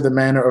speak after the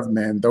manner of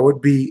men, though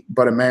it be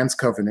but a man's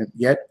covenant,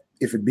 yet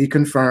if it be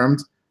confirmed,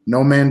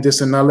 no man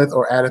disannulleth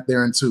or addeth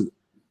thereunto.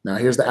 Now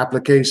here's the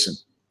application.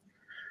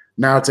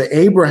 Now to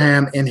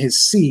Abraham and his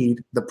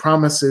seed, the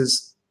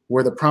promises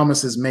were the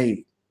promises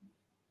made.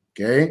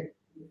 Okay?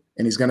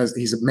 And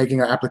he's making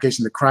an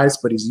application to Christ,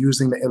 but he's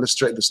using to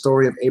illustrate the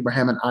story of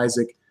Abraham and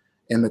Isaac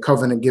and the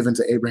covenant given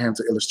to Abraham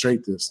to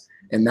illustrate this.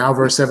 And now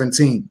verse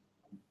 17.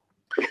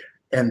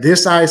 And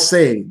this I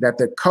say, that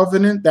the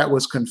covenant that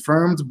was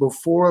confirmed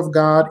before of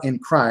God in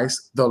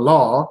Christ, the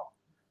law.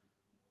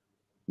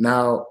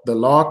 Now the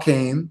law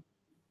came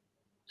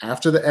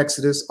after the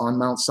Exodus on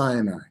Mount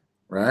Sinai,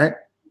 right?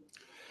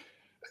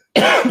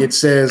 It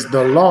says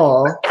the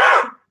law,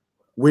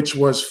 which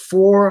was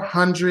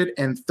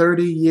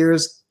 430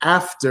 years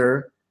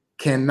after,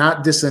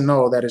 cannot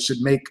disannul, that it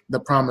should make the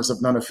promise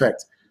of none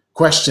effect.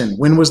 Question,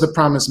 when was the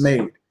promise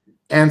made?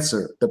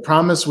 Answer, the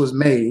promise was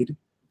made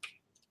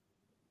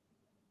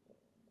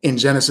in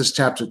Genesis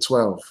chapter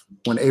 12,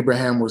 when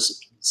Abraham was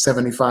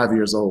 75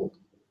 years old.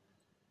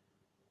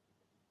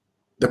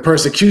 The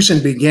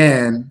persecution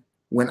began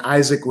when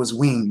Isaac was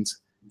weaned.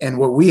 And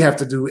what we have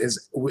to do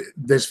is,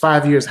 there's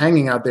 5 years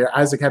hanging out there.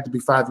 Isaac had to be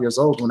 5 years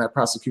old when that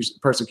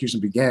persecution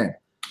began.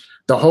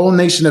 The whole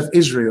nation of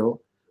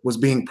Israel was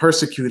being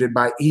persecuted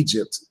by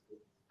Egypt.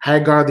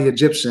 Hagar the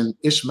Egyptian,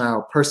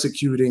 Ishmael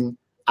persecuting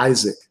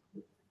Isaac.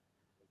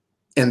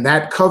 And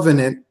that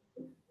covenant,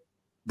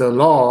 the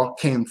law,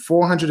 came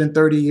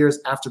 430 years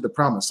after the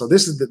promise. So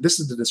this is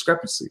the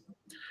discrepancy.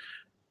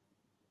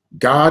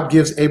 God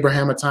gives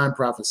Abraham a time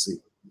prophecy.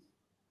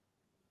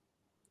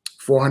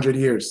 400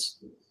 years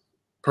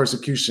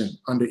persecution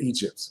under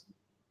Egypt,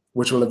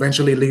 which will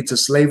eventually lead to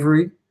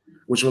slavery,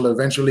 which will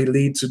eventually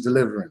lead to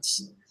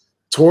deliverance.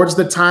 Towards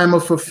the time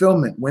of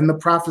fulfillment, when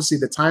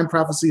the time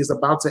prophecy is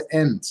about to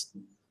end,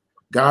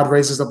 God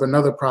raises up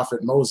another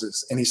prophet,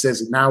 Moses, and he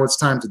says, now it's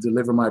time to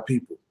deliver my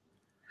people.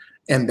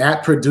 And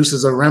that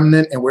produces a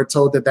remnant, and we're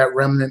told that that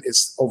remnant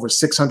is over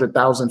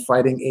 600,000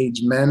 fighting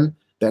age men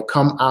that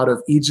come out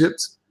of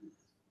Egypt,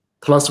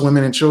 plus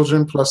women and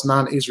children, plus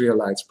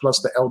non-Israelites, plus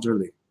the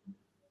elderly.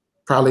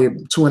 Probably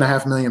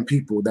 2.5 million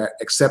people that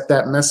accept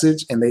that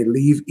message, and they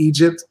leave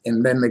Egypt,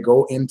 and then they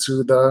go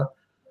into the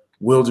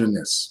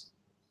wilderness.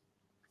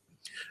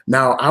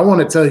 Now, I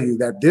want to tell you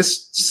that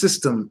this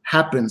system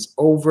happens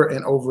over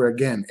and over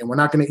again, and we're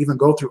not going to even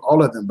go through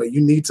all of them, but you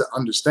need to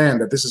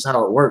understand that this is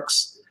how it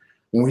works.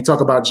 When we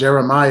talk about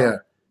Jeremiah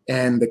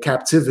and the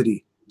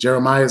captivity,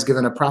 Jeremiah is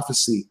given a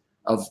prophecy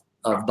of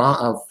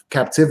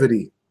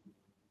captivity.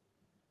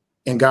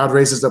 And God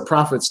raises the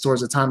prophets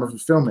towards the time of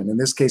fulfillment. In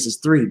this case, it's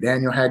 3,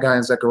 Daniel, Haggai,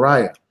 and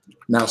Zechariah.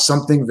 Now,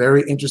 something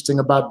very interesting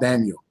about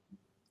Daniel,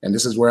 and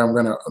this is where I'm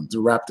going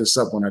to wrap this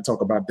up when I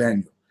talk about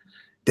Daniel.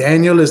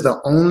 Daniel is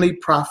the only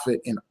prophet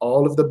in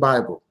all of the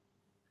Bible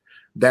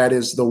that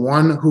is the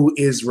one who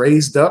is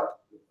raised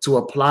up to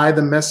apply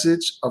the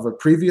message of a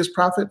previous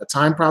prophet, a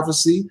time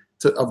prophecy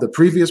of the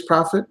previous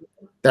prophet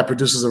that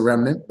produces a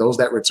remnant, those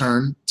that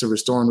return to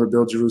restore and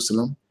rebuild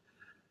Jerusalem.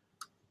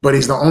 But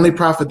he's the only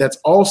prophet that's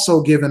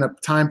also given a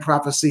time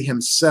prophecy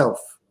himself.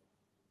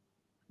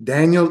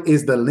 Daniel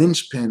is the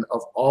linchpin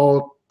of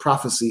all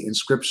prophecy in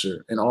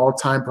scripture and all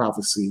time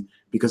prophecy,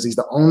 because he's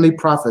the only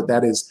prophet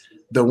that is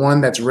the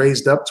one that's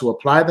raised up to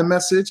apply the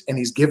message, and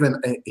he's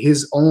given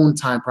his own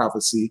time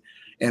prophecy,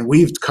 and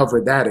we've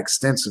covered that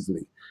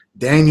extensively.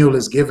 Daniel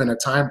is given a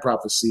time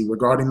prophecy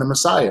regarding the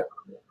Messiah.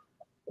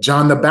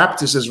 John the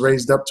Baptist is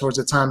raised up towards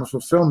the time of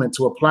fulfillment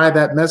to apply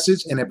that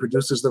message, and it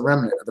produces the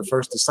remnant of the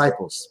first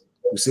disciples.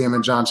 We see him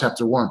in John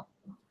chapter 1.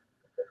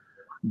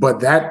 But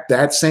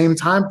that same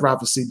time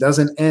prophecy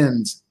doesn't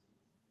end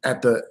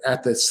at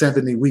the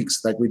 70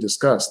 weeks like we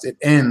discussed. It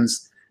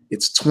ends,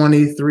 it's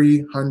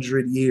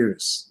 2,300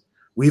 years.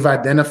 We've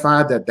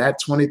identified that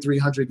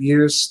 2,300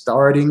 years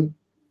starting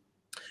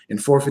in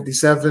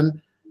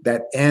 457,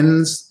 that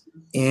ends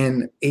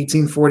in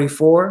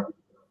 1844,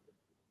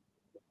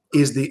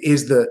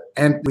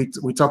 and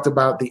we talked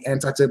about the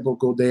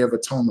anti-typical Day of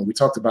Atonement. We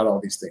talked about all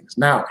these things.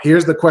 Now,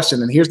 here's the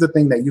question, and here's the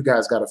thing that you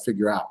guys got to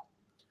figure out.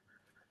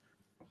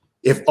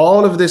 If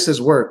all of this has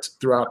worked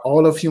throughout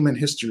all of human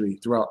history,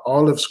 throughout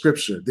all of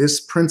scripture, this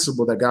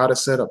principle that God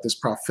has set up, this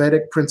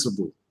prophetic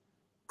principle,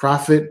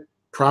 prophet,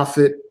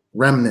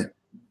 remnant,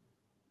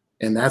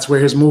 and that's where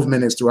his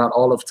movement is throughout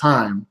all of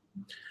time.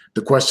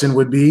 The question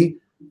would be,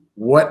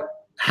 what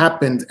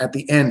happened at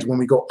the end when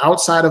we go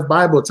outside of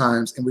Bible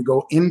times and we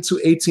go into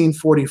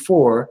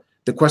 1844?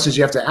 The questions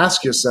you have to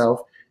ask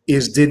yourself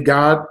is, did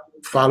God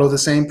follow the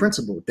same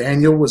principle?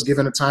 Daniel was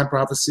given a time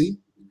prophecy,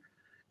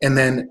 and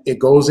then it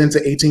goes into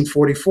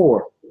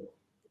 1844.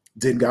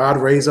 Did God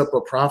raise up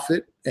a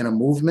prophet and a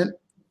movement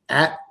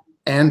at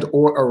and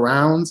or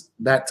around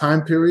that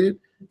time period?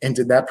 And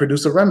did that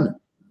produce a remnant?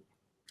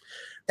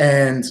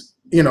 And,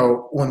 you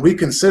know, when we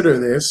consider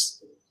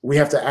this, we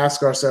have to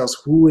ask ourselves,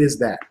 who is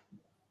that?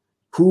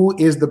 Who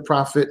is the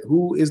prophet?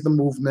 Who is the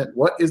movement?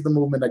 What is the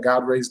movement that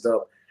God raised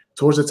up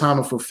towards the time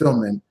of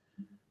fulfillment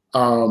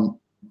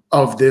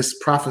of this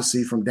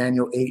prophecy from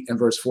Daniel 8 and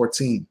verse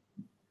 14?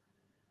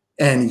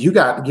 And you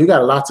got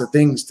lots of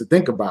things to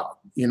think about.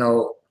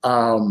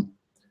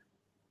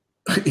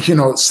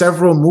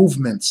 Several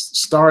movements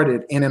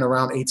started in and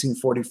around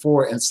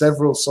 1844, and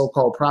several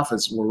so-called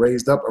prophets were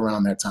raised up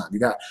around that time. You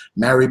got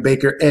Mary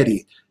Baker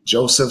Eddy,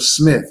 Joseph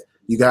Smith.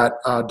 You got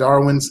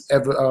Darwin's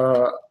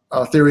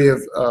theory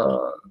of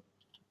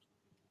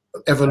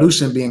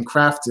evolution being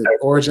crafted,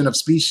 Origin of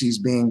Species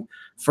being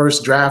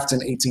first draft in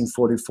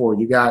 1844.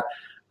 You got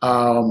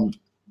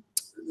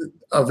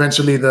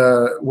eventually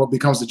what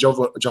becomes the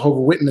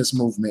Jehovah Witness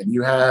movement.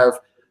 You have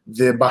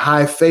the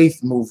Baha'i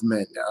Faith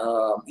movement.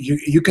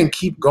 You can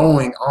keep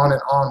going on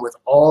and on with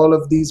all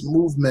of these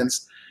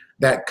movements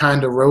that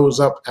kind of rose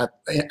up at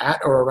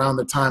or around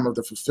the time of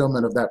the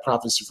fulfillment of that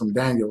prophecy from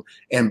Daniel.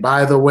 And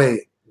by the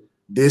way,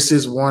 this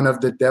is one of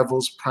the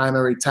devil's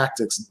primary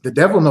tactics. The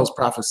devil knows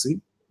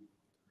prophecy.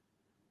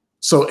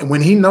 So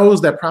when he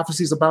knows that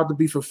prophecy is about to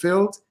be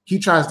fulfilled, he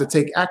tries to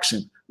take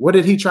action. What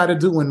did he try to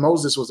do when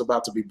Moses was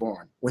about to be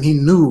born? When he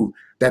knew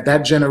that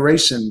that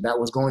generation that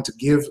was going to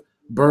give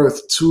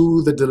birth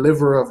to the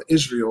deliverer of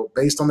Israel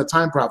based on the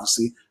time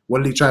prophecy, what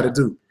did he try to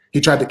do?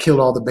 He tried to kill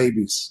all the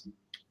babies.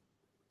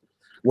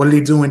 What did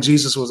he do when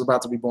Jesus was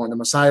about to be born? The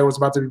Messiah was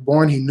about to be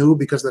born. He knew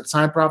because of the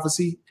time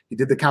prophecy. He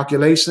did the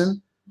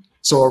calculation.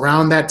 So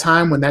around that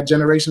time when that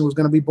generation was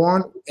going to be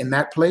born in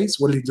that place,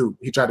 what did he do?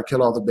 He tried to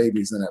kill all the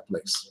babies in that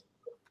place.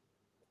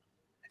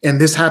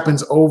 And this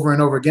happens over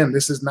and over again.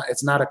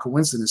 It's not a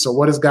coincidence. So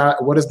what does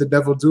the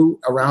devil do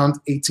around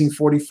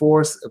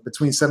 1844,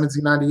 between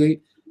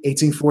 1798,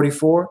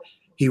 1844?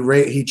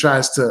 He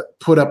tries to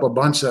put up a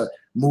bunch of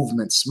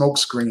movements, smoke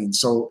screens.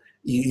 So,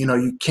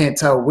 you can't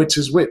tell which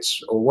is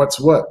which or what's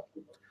what.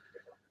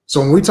 So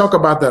when we talk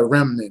about the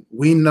remnant,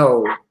 we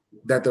know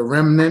that the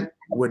remnant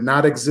would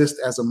not exist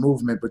as a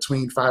movement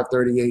between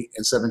 538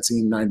 and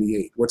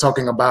 1798. We're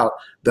talking about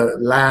the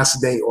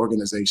last day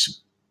organization.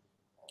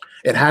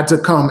 It had to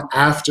come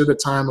after the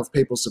time of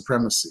papal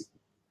supremacy.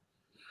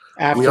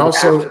 After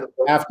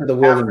the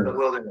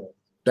wilderness.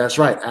 That's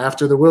right,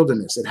 after the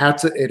wilderness. It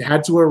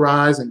had to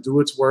arise and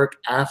do its work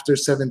after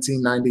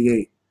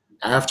 1798,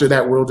 after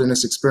that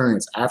wilderness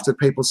experience, after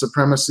papal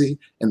supremacy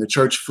and the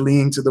church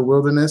fleeing to the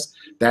wilderness.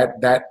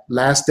 That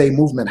last day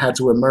movement had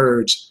to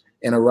emerge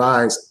and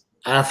arise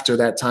after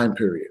that time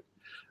period,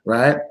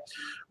 right?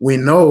 We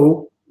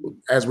know,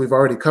 as we've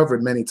already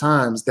covered many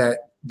times,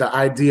 that the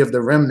idea of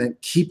the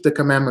remnant keep the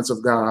commandments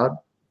of God.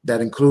 That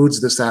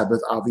includes the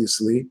Sabbath,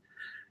 obviously.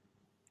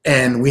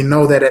 And we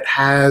know that it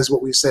has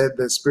what we said,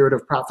 the spirit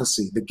of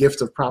prophecy, the gift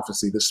of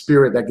prophecy, the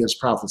spirit that gives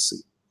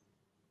prophecy.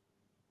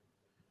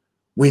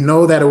 We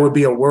know that it would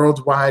be a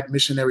worldwide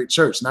missionary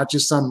church, not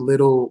just some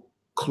little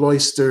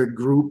cloistered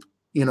group,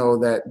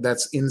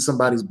 that's in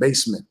somebody's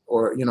basement,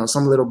 or,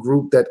 some little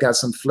group that got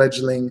some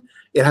fledgling.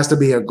 It has to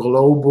be a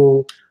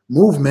global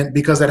movement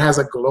because it has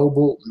a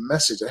global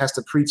message. It has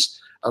to preach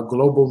a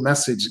global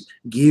message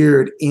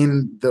geared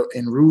and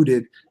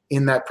rooted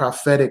in that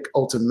prophetic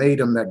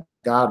ultimatum that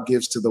God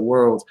gives to the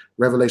world,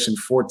 Revelation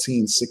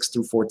 14, 6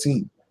 through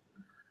 14.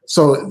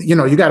 So,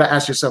 you got to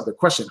ask yourself the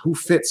question, who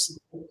fits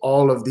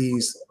all of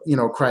these,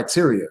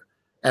 criteria?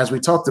 As we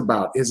talked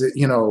about, is it,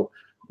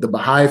 the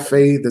Baha'i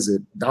Faith? Is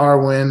it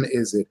Darwin?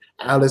 Is it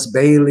Alice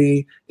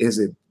Bailey? Is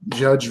it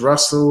Judge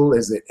Russell?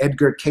 Is it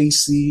Edgar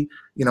Casey?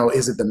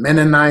 Is it the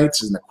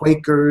Mennonites and the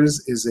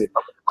Quakers? Is it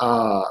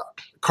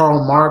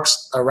Karl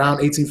Marx around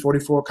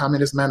 1844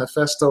 Communist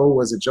Manifesto?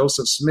 Was it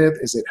Joseph Smith?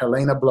 Is it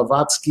Helena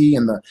Blavatsky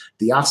and the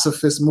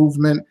Theosophist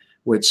movement,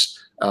 which,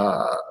 we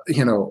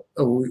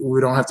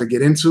don't have to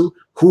get into?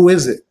 Who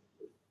is it?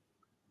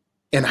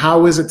 And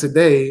how is it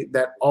today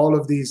that all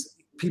of these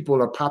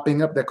people are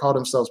popping up that call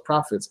themselves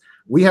prophets?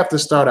 We have to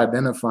start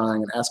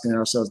identifying and asking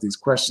ourselves these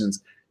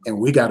questions, and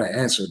we got to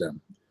answer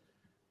them.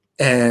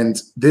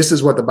 And this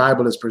is what the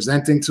Bible is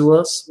presenting to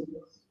us,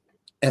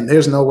 and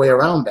there's no way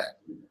around that.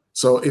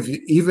 So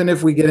even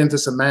if we get into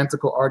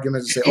semantical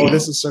arguments and say, oh,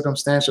 this is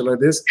circumstantial or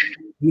this,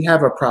 we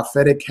have a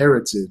prophetic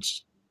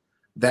heritage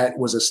that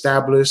was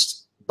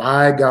established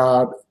by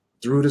God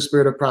through the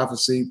spirit of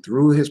prophecy,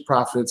 through his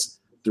prophets,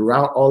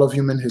 throughout all of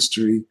human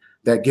history,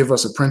 that give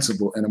us a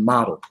principle and a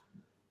model.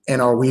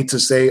 And are we to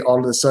say all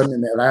of a sudden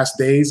in the last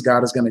days,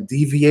 God is going to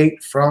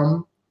deviate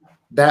from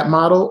that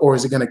model, or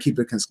is it going to keep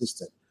it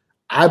consistent?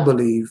 I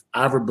believe,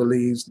 Ivor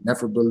believes,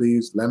 Nefer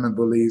believes, Lemon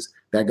believes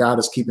that God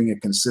is keeping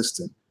it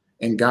consistent.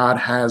 And God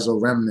has a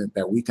remnant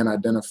that we can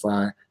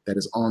identify that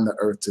is on the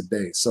earth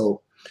today.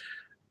 So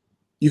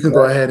you can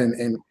go ahead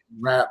and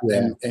wrap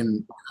and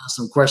ask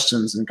some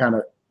questions and kind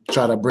of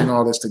try to bring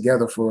all this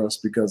together for us,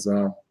 because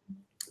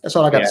that's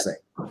all I got to say.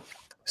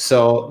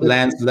 So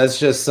Lance, let's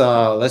just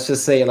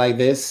say it like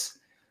this.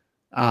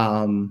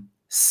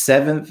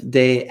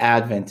 Seventh-day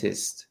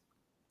Adventist.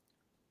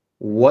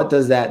 What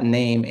does that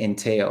name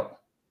entail?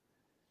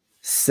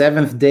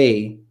 Seventh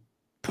day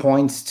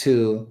points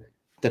to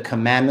the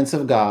commandments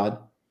of God,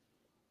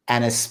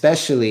 and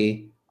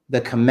especially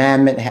the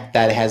commandment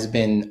that has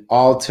been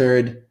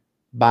altered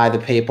by the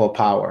papal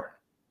power.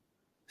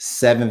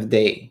 Seventh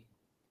day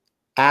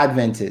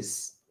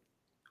Adventist.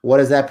 What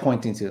is that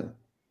pointing to?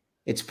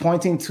 It's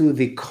pointing to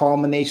the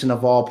culmination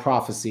of all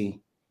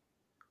prophecy,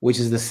 which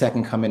is the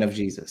second coming of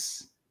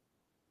Jesus.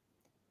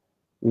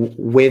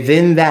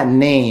 Within that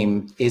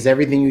name is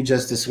everything you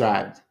just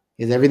described,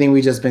 is everything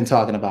we've just been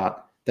talking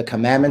about. The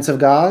commandments of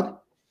God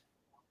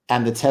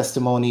and the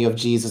testimony of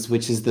Jesus,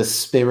 which is the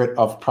spirit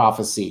of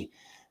prophecy,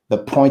 the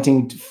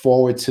pointing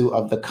forward to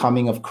of the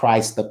coming of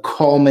Christ, the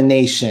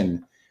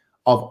culmination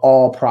of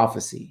all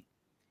prophecy.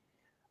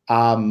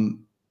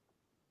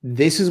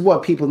 This is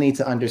what people need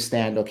to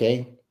understand,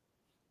 okay?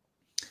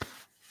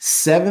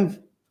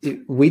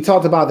 We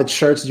talked about the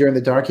church during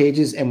the Dark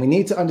Ages, and we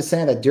need to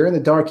understand that during the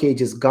Dark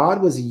Ages,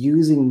 God was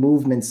using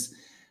movements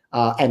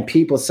and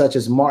people such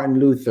as Martin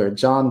Luther,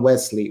 John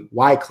Wesley,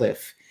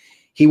 Wycliffe.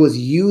 He was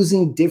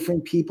using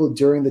different people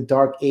during the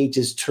Dark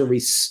Ages to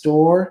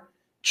restore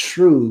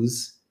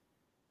truths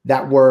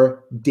that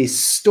were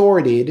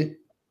distorted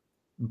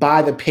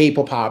by the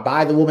papal power,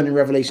 by the woman in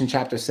Revelation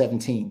chapter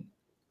 17,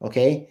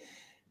 okay?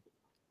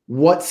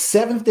 What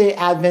Seventh-day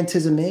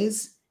Adventism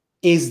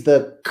is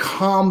the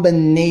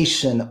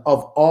combination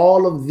of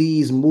all of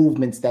these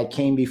movements that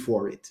came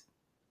before it,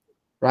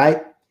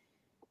 right?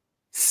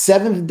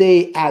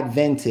 Seventh-day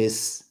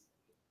Adventists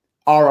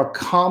are a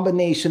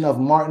combination of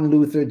Martin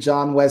Luther,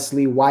 John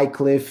Wesley,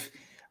 Wycliffe,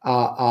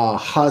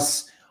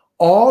 Huss,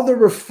 all the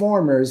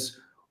reformers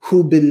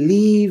who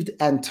believed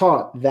and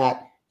taught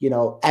that,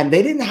 and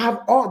they didn't have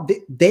all,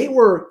 they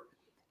were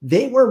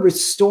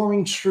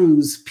restoring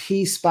truths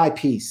piece by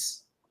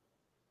piece.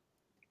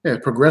 Yeah,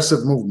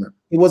 progressive movement.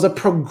 It was a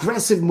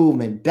progressive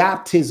movement.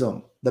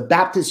 Baptism, the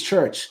Baptist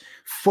church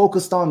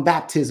focused on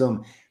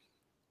baptism.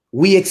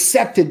 We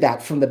accepted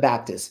that from the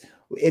Baptists.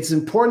 It's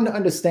important to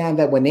understand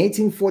that when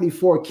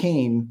 1844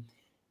 came,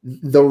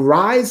 the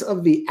rise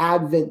of the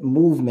Advent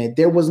movement,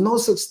 there was no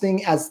such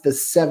thing as the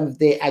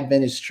Seventh-day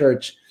Adventist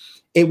church.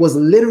 It was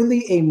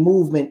literally a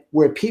movement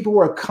where people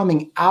were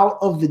coming out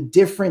of the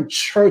different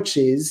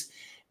churches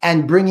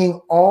and bringing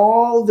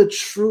all the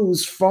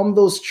truths from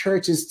those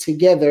churches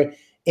together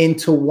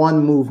into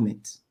one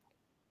movement,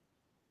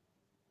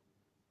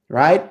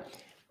 right?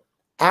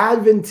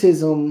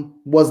 Adventism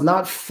was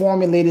not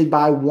formulated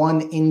by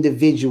one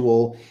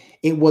individual.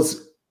 It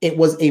was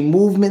a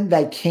movement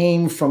that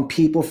came from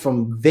people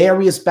from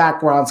various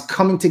backgrounds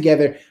coming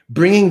together,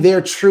 bringing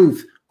their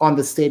truth on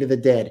the state of the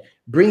dead,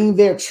 bringing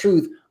their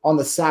truth on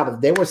the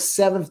Sabbath. They were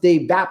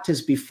Seventh-day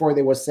Baptists before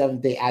they were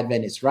Seventh-day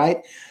Adventists,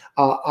 right?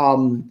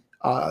 The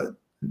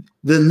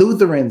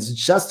Lutherans,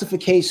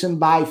 justification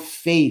by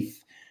faith,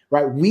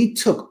 right? We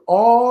took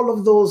all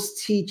of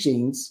those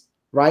teachings,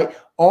 right?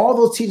 All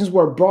those teachings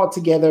were brought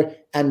together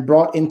and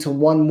brought into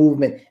one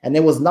movement. And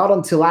it was not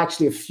until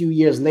actually a few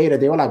years later,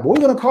 they were like, what are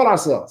we going to call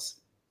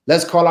ourselves?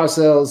 Let's call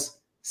ourselves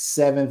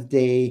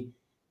Seventh-day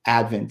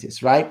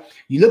Adventists, right?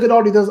 You look at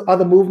all of those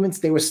other movements,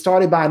 they were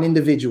started by an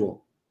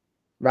individual,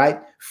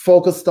 right?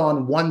 Focused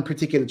on one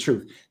particular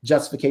truth,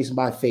 justification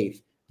by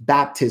faith,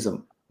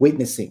 baptism,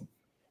 witnessing.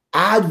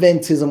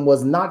 Adventism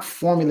was not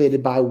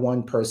formulated by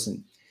one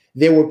person.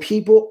 There were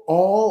people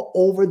all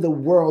over the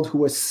world who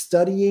were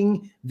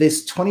studying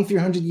this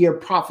 2,300-year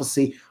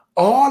prophecy,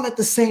 all at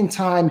the same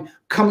time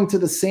coming to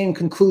the same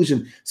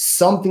conclusion.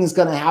 Something's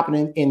going to happen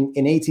in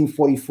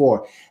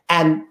 1844.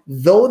 And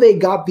though they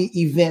got the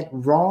event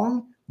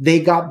wrong, they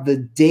got the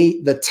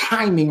date, the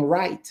timing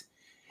right.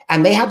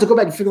 And they had to go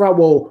back and figure out,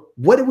 well,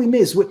 what did we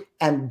miss?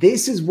 And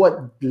this is what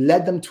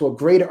led them to a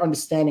greater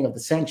understanding of the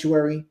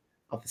sanctuary,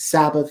 of the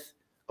Sabbath,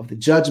 of the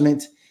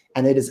judgment.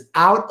 And it is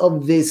out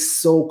of this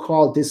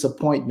so-called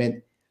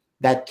disappointment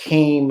that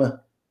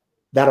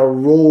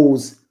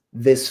arose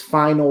this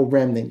final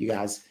remnant, you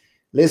guys.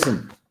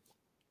 Listen,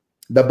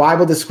 the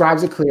Bible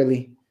describes it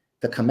clearly.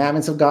 The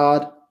commandments of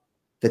God,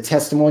 the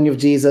testimony of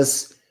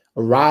Jesus,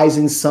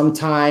 arising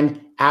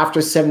sometime after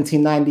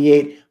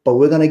 1798, but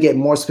we're going to get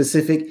more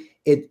specific.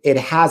 It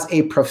has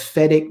a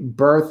prophetic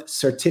birth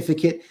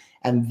certificate,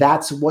 and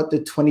that's what the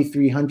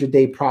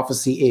 2,300-day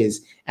prophecy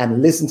is.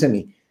 And listen to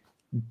me.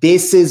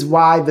 This is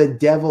why the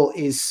devil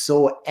is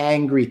so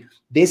angry.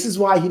 This is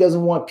why he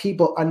doesn't want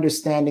people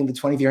understanding the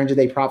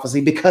 2,300-day prophecy,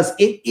 because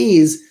it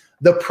is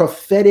the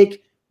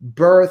prophetic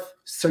birth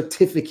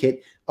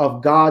certificate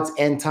of God's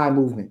end time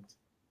movement.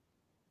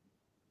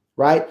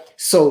 Right?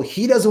 So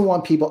he doesn't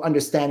want people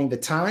understanding the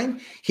time.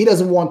 He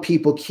doesn't want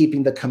people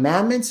keeping the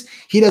commandments.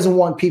 He doesn't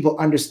want people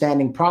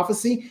understanding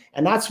prophecy.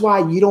 And that's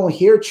why you don't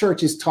hear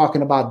churches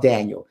talking about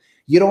Daniel.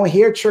 You don't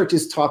hear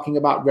churches talking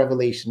about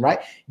Revelation, right?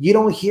 You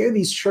don't hear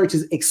these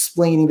churches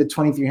explaining the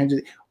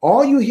 2300.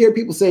 All you hear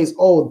people say is,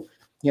 oh,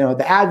 you know,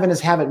 the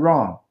Adventists have it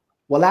wrong.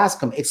 Well, ask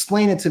them,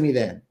 explain it to me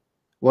then.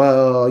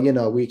 Well, you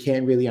know, we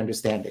can't really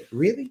understand it.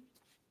 Really?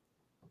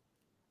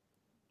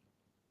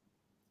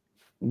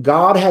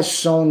 God has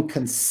shown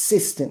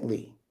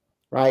consistently,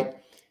 right?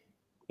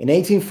 In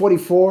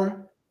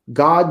 1844,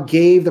 God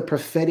gave the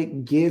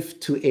prophetic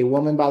gift to a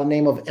woman by the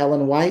name of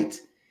Ellen White,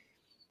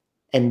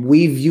 and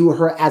we view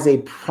her as a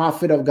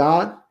prophet of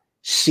God.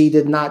 She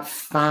did not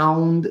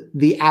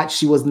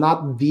she was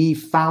not the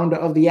founder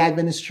of the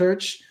Adventist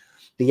Church.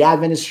 The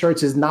Adventist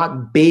Church is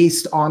not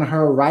based on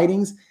her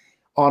writings,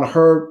 on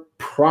her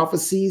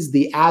prophecies.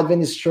 The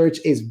Adventist Church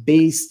is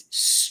based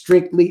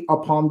strictly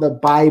upon the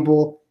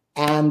Bible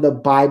and the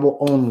Bible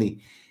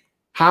only.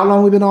 How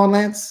long we been on,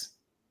 Lance?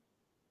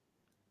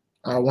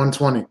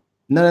 120.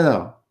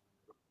 No.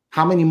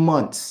 How many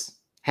months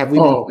have we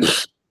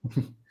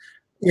been?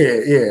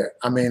 Yeah.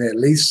 I mean, at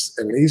least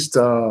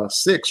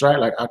 6, right?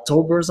 Like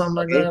October or something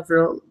like that. I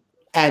feel.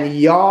 And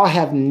y'all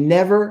have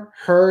never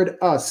heard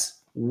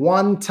us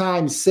one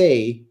time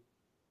say,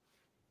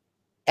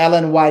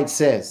 Ellen White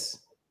says.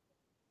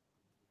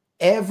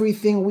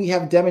 Everything we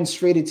have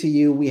demonstrated to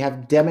you, we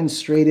have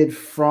demonstrated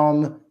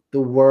from the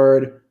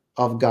word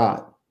of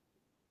God.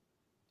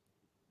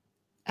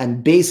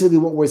 And basically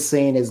what we're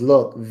saying is,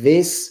 look,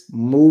 this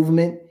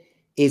movement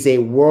is a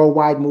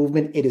worldwide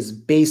movement. It is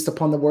based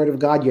upon the word of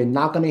God. You're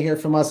not going to hear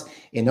from us.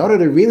 In order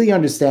to really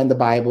understand the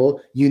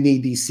Bible, you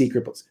need these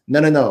secret books.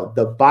 No.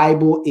 The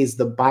Bible is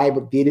the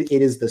Bible. It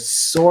is the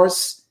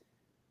source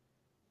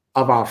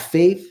of our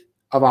faith,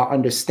 of our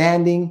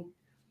understanding.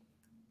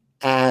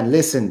 And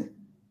listen,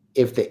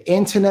 if the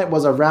internet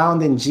was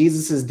around in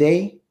Jesus's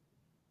day,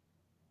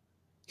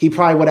 he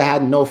probably would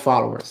have had no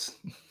followers.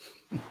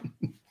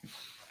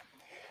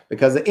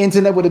 Because the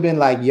internet would have been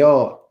like,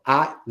 yo,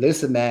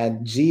 listen,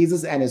 man,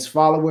 Jesus and his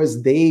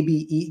followers, they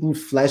be eating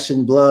flesh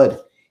and blood,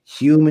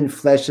 human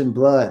flesh and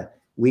blood.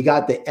 We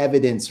got the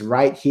evidence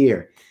right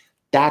here.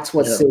 That's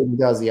what Satan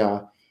does,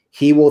 y'all.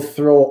 He will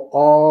throw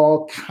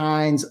all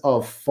kinds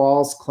of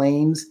false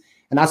claims.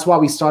 And that's why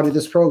we started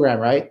this program,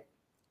 right?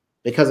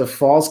 Because of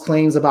false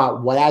claims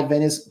about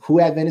who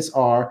Adventists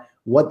are,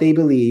 what they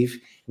believe.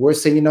 We're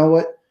saying, you know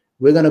what?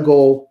 We're going to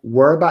go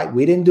word by.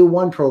 We didn't do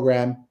one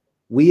program.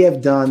 We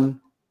have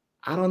done,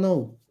 I don't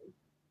know,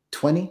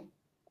 20.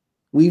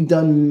 We've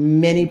done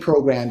many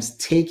programs,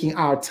 taking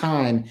our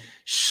time,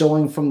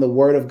 showing from the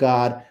word of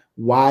God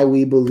why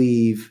we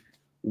believe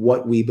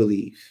what we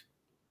believe.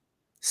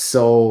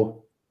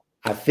 So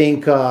I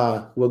think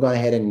we're going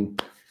ahead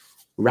and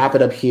wrap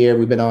it up here.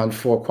 We've been on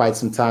for quite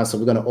some time, so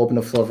we're going to open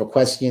the floor for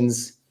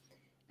questions.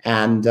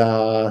 And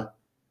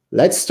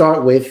let's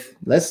start with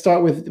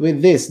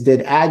this.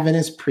 Did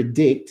Adventists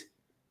predict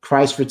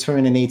Christ's return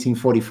in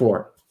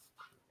 1844?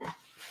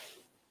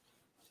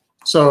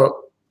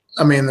 So,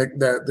 I mean,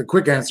 the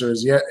quick answer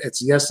is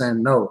it's yes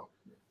and no.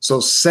 So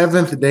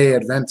Seventh-day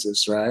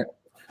Adventists, right?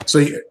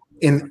 So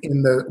in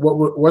the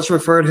what's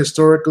referred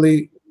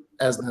historically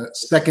as the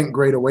Second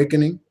Great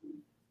Awakening,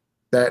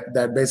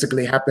 that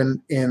basically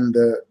happened in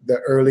the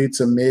early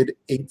to mid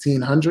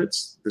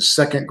 1800s. The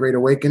Second Great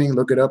Awakening.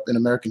 Look it up in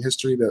American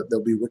history.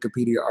 There'll be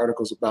Wikipedia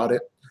articles about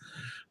it.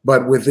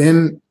 But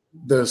within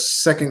the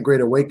Second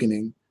Great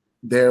Awakening,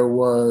 there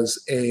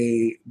was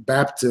a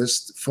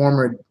Baptist,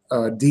 former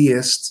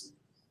deist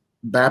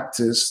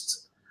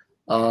Baptist,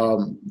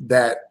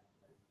 that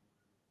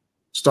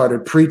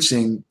started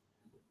preaching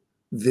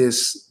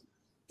this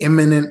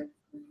imminent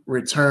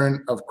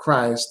return of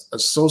Christ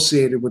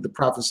associated with the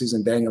prophecies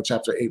in Daniel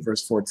chapter 8,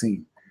 verse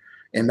 14.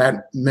 And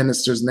that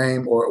minister's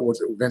name, or what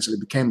eventually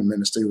became a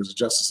minister, he was a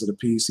justice of the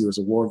peace, he was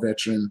a war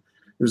veteran,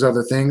 there's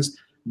other things.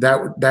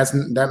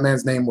 That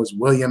man's name was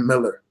William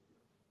Miller.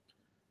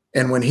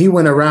 And when he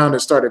went around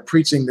and started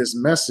preaching this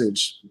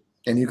message,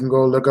 and you can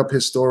go look up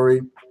his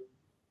story,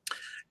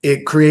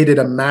 it created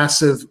a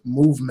massive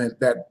movement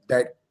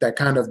that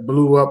kind of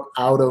blew up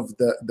out of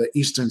the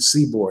Eastern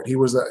Seaboard. He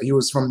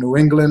was from New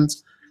England.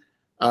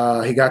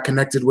 He got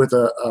connected with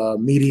a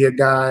media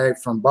guy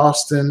from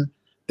Boston.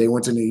 They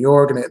went to New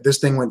York, and this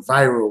thing went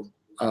viral,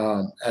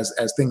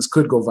 as things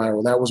could go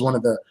viral. That was one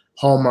of the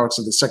hallmarks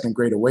of the Second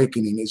Great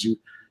Awakening, is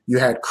you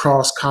had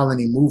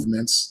cross-colony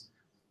movements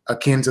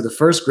akin to the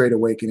First Great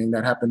Awakening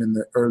that happened in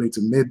the early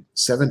to mid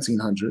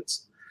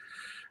 1700s.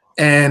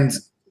 And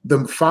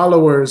the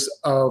followers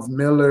of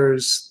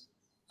Miller's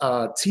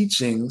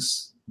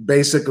teachings,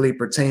 basically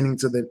pertaining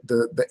to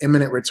the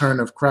imminent return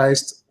of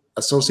Christ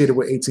associated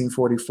with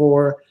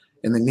 1844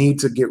 and the need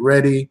to get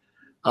ready,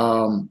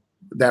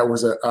 that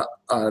was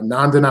a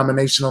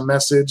non-denominational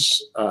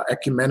message,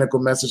 ecumenical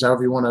message,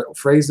 however you want to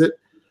phrase it.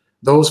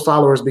 Those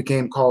followers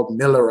became called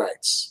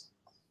Millerites.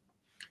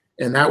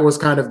 And that was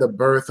kind of the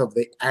birth of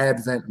the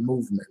Advent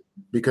movement,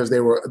 because they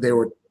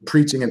were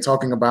preaching and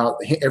talking about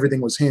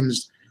everything was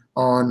hinged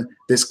on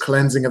this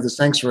cleansing of the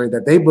sanctuary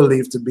that they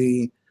believed to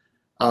be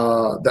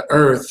the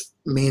earth,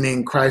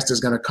 meaning Christ is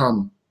going to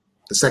come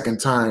the second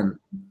time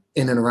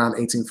in and around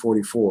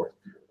 1844.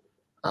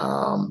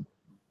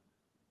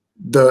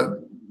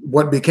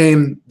 What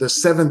became the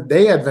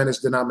Seventh-day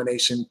Adventist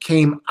denomination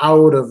came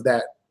out of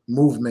that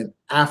movement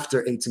after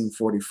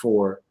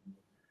 1844.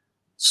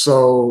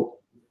 So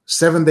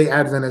Seventh-day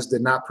Adventists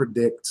did not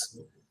predict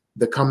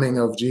the coming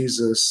of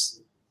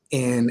Jesus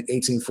in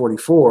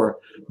 1844,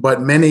 but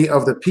many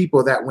of the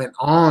people that went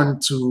on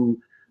to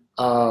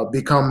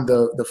become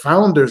the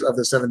founders of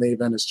the Seventh-day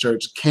Adventist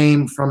Church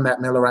came from that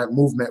Millerite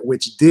movement,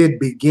 which did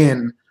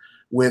begin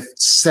with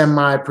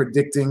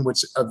semi-predicting,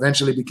 which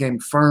eventually became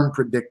firm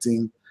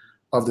predicting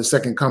of the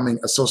second coming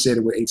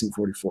associated with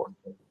 1844.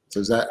 So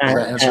does that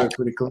answer it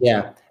pretty clear?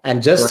 Yeah,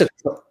 and just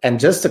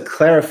to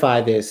clarify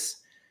this,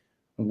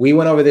 we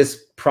went over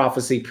this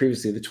prophecy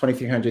previously, the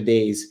 2300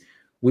 days.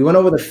 We went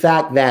over the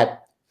fact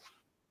that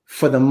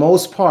for the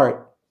most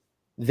part,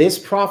 this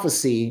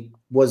prophecy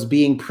was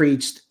being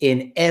preached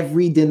in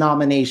every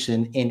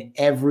denomination, in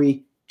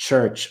every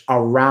church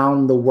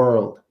around the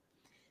world.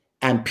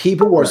 And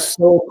people were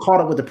so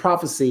caught up with the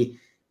prophecy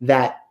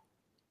that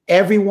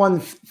everyone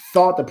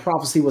thought the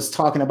prophecy was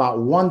talking about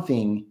one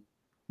thing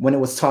when it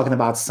was talking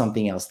about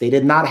something else. They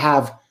did not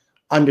have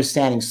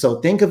understanding. So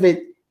think of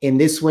it in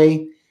this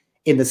way.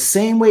 In the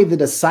same way the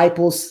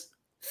disciples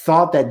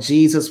thought that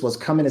Jesus was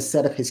coming to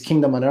set up his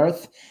kingdom on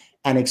earth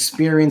and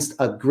experienced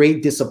a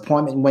great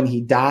disappointment when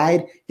he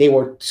died, they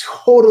were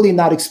totally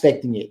not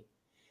expecting it.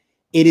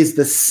 It is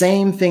the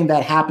same thing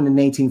that happened in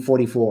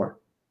 1844.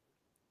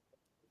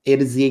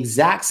 It is the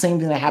exact same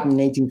thing that happened in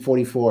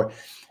 1844.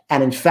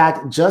 And in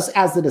fact, just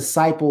as the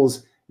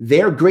disciples,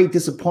 their great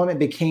disappointment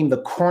became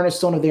the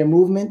cornerstone of their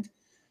movement,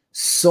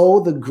 so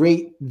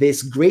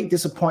this great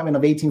disappointment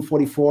of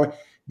 1844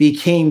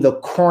 became the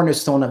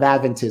cornerstone of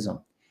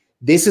Adventism.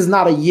 This is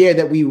not a year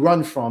that we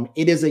run from.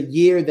 It is a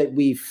year that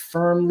we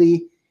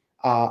firmly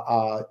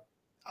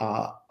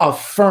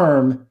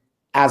affirm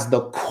as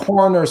the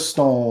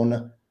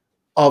cornerstone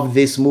of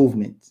this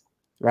movement,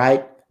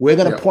 right? We're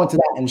going to point to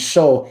that and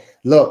show,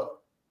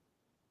 look,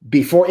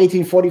 before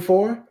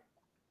 1844,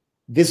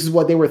 this is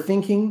what they were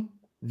thinking.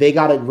 They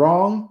got it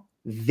wrong.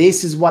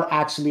 This is what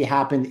actually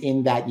happened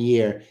in that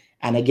year.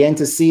 And again,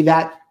 to see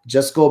that,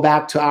 just go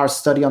back to our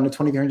study on the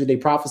 2300-day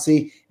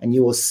prophecy, and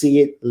you will see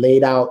it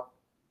laid out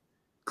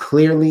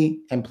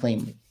clearly and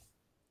plainly.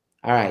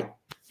 All right.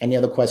 Any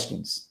other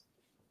questions?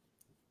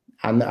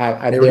 I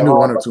do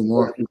one or two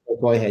more.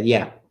 Go ahead.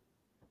 Yeah.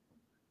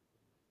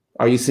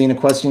 Are you seeing the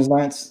questions,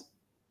 Lance?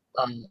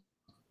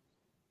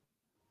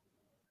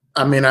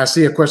 I mean, I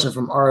see a question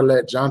from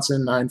Arlette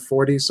Johnson,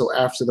 940. So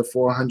after the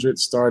 400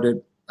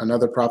 started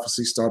another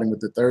prophecy starting with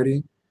the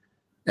 30.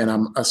 And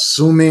I'm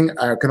assuming,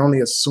 I can only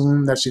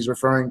assume that she's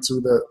referring to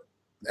the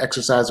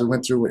exercise we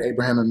went through with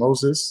Abraham and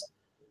Moses.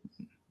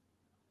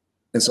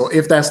 And so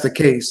if that's the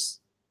case,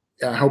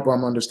 I hope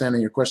I'm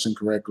understanding your question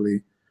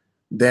correctly,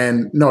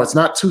 then no, it's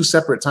not two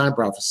separate time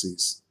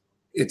prophecies.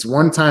 It's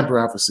one time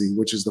prophecy,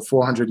 which is the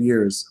 400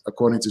 years,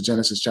 according to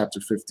Genesis chapter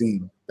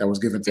 15, that was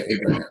given to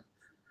Abraham.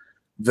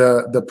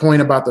 The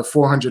point about the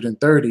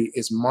 430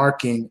 is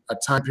marking a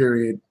time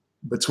period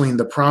between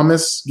the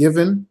promise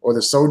given or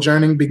the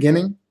sojourning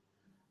beginning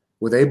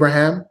with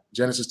Abraham,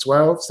 Genesis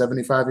 12,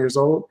 75 years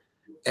old,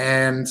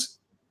 and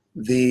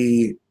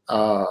the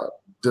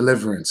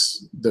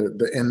deliverance,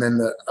 and then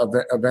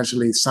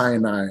eventually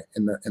Sinai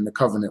in the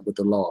covenant with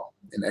the law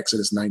in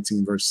Exodus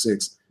 19 verse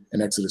 6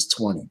 and Exodus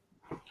 20.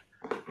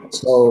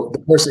 So the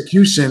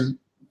persecution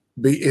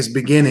is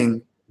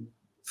beginning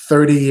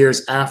 30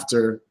 years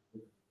after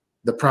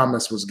the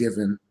promise was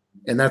given,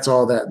 and that's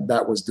all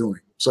that was doing.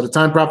 So the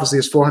time prophecy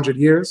is 400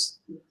 years.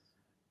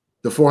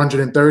 The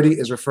 430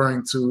 is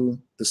referring to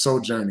the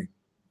sojourning,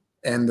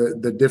 and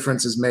the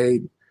difference is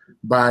made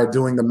by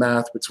doing the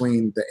math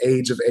between the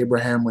age of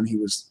Abraham when he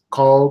was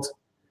called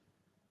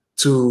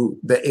to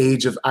the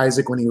age of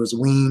Isaac when he was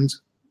weaned,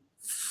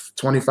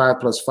 25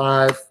 plus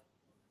 5,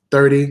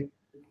 30,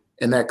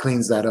 and that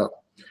cleans that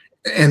up.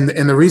 And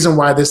the reason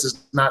why this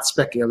is not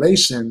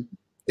speculation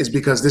is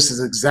because this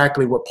is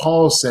exactly what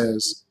Paul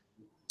says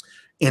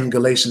in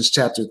Galatians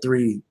chapter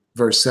 3,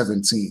 verse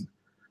 17.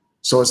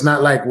 So it's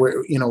not like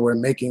we're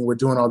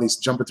doing all these,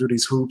 jumping through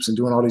these hoops and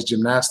doing all these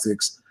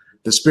gymnastics.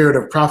 The spirit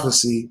of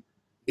prophecy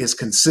is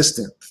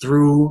consistent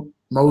through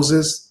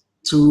Moses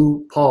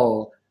to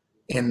Paul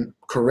in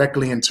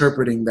correctly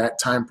interpreting that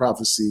time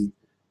prophecy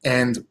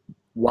and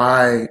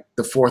why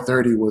the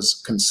 430 was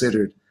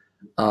considered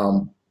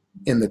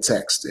in the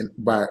text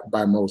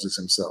by Moses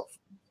himself.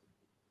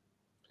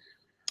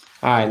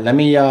 All right, let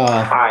me,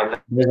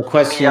 there's a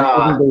question.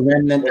 Isn't the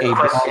remnant a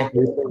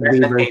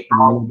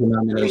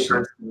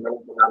denomination?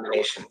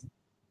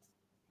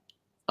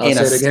 I'll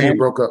say it again, you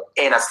broke up.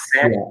 In a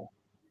sense. Yeah.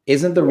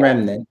 Isn't the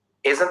remnant?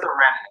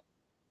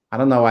 I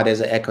don't know why there's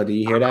an echo. Do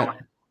you hear that?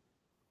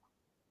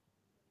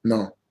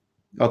 No.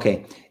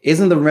 Okay.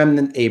 Isn't the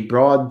remnant a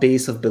broad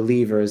base of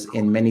believers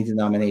in many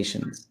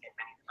denominations?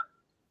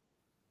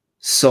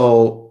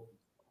 So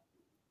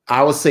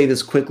I will say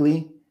this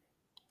quickly.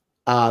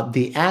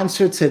 The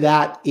answer to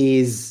that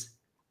is,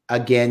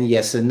 again,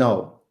 yes and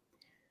no.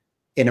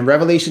 In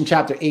Revelation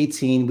chapter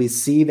 18, we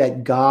see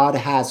that God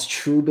has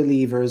true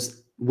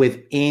believers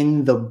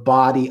within the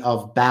body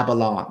of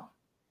Babylon.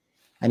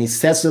 And he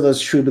says to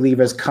those true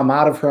believers, come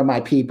out of her,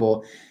 my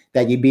people,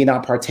 that ye be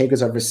not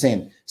partakers of her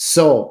sin.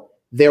 So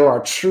there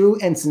are true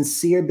and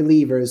sincere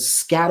believers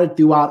scattered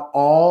throughout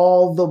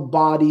all the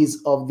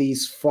bodies of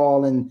these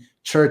fallen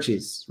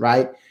churches,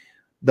 right?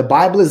 The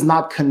Bible is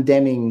not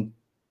condemning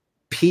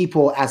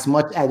people as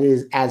much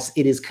as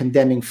it is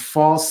condemning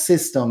false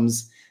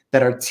systems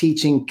that are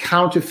teaching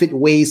counterfeit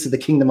ways to the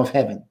kingdom of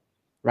heaven,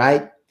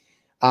 right?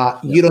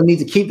 You don't need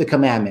to keep the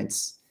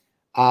commandments.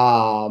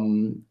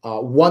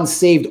 Once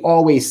saved,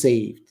 always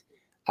saved.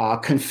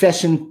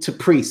 Confession to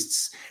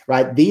priests,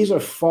 right? These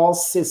are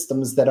false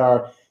systems that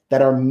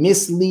are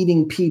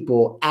misleading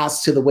people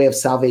as to the way of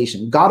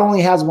salvation. God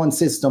only has one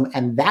system,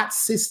 and that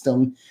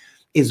system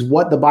is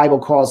what the Bible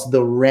calls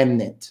the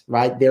remnant,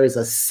 right? There is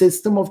a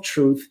system of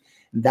truth.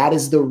 That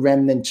is the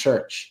remnant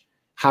church.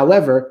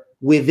 However,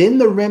 within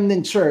the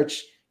remnant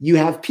church, you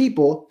have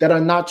people that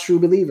are not true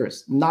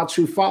believers, not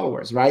true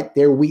followers, right?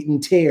 They're wheat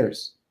and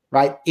tares,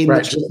 right?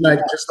 Right. Just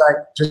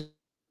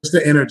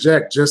to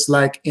interject, just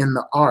like in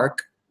the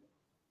ark,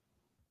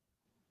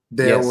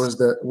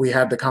 we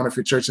had the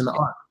counterfeit church in the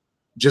ark.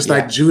 Just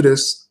like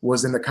Judas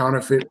was in the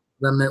counterfeit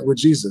remnant with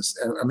Jesus.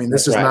 I mean,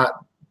 this is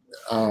not.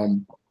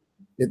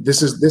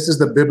 This is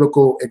the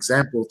biblical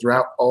example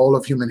throughout all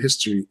of human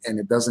history, and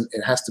it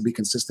has to be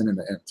consistent in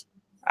the end.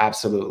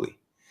 Absolutely.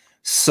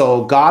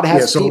 So God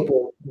has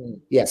people,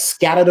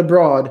 scattered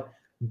abroad,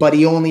 but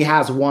he only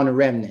has one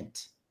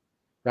remnant,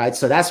 right?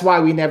 So that's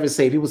why we never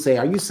say, people say,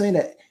 are you saying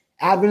that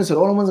Adventists are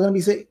the only ones going to be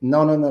saved?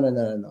 No,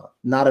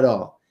 not at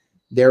all.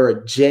 There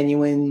are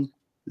genuine,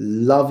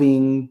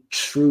 loving,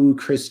 true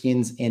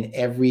Christians in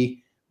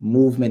every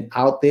movement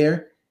out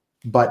there,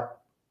 but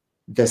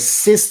the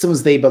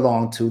systems they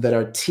belong to that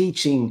are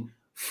teaching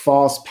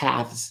false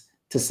paths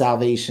to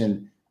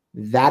salvation,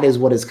 that is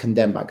what is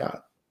condemned by God.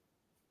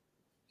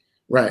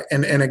 Right.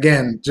 And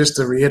again, just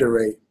to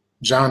reiterate,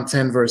 John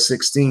 10, verse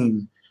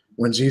 16,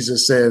 when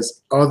Jesus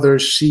says, other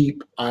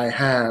sheep I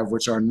have,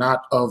 which are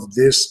not of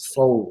this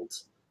fold,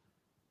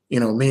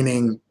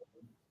 meaning,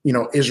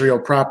 Israel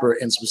proper,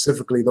 and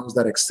specifically those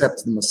that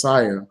accept the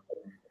Messiah,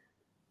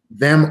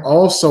 them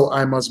also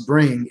I must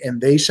bring,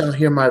 and they shall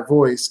hear my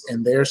voice,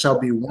 and there shall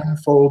be one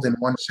fold and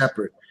one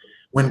shepherd.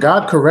 When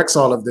God corrects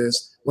all of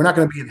this, we're not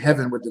going to be in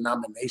heaven with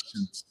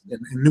denominations, in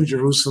New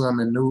Jerusalem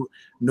and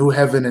new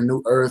heaven and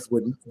new earth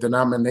with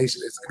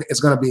denominations. It's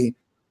going to be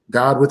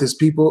God with his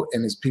people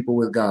and his people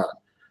with God.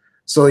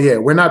 So yeah,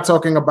 we're not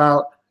talking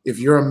about if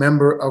you're a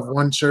member of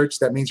one church,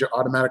 that means you're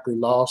automatically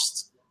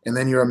lost. And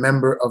then you're a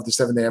member of the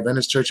Seventh-day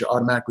Adventist Church, you're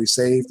automatically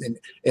saved. And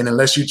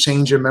unless you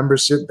change your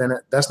membership, then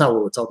that's not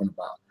what we're talking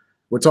about.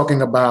 We're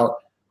talking about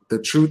the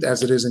truth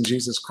as it is in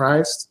Jesus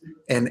Christ.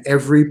 And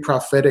every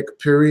prophetic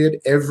period,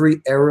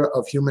 every era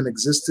of human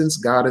existence,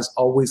 God has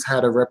always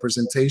had a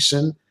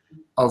representation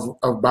of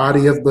a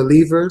body of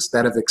believers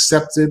that have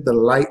accepted the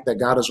light that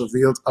God has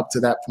revealed up to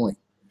that point.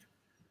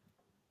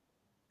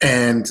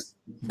 And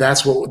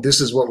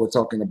this is what we're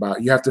talking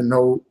about. You have to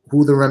know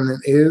who the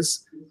remnant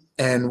is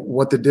and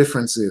what the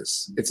difference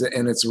is.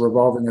 It's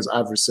revolving, as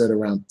I've said,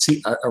 around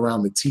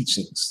the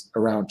teachings,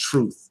 around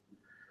truth.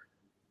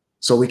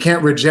 So we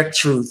can't reject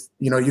truth.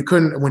 You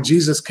couldn't, when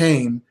Jesus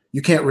came,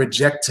 you can't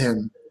reject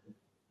him.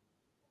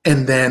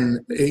 And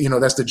then,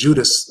 that's the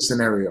Judas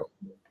scenario.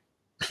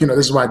 This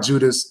is why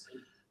Judas,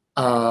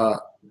 there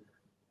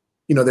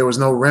was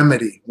no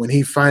remedy. When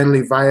he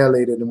finally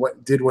violated and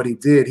did what he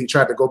did, he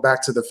tried to go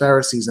back to the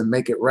Pharisees and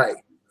make it right.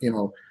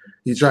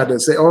 He tried to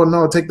say, oh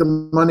no, take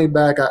the money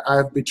back.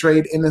 I've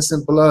betrayed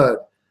innocent blood.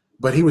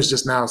 But he was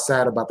just now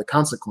sad about the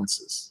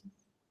consequences.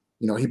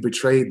 He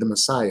betrayed the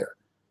Messiah.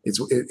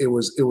 It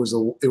was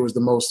the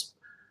most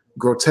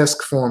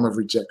grotesque form of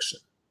rejection.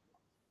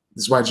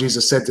 This is why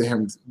Jesus said to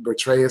him,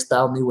 betrayest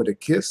thou me with a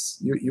kiss?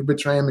 You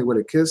betraying me with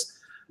a kiss?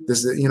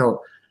 This is,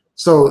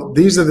 so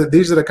these are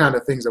the kind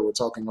of things that we're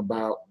talking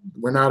about.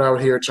 We're not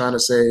out here trying to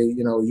say,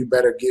 you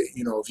better get,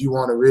 if you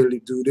want to really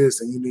do this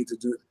and you need to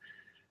do it.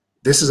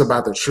 This is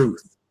about the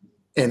truth.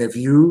 And if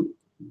you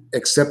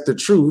accept the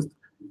truth,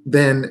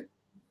 then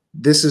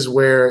this is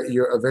where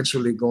you're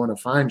eventually going to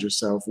find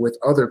yourself with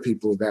other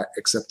people that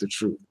accept the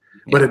truth.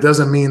 Yeah. But it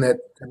doesn't mean that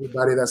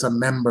everybody that's a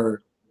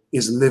member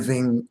is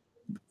living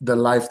the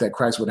life that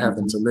Christ would have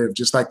them to live.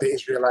 Just like the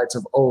Israelites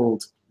of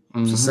old,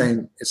 it's the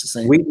same. It's the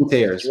same. Wheat and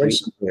tares.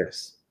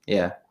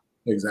 Yeah,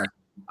 exactly.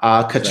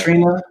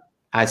 Katrina,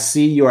 I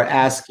see you are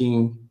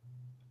asking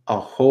a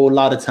whole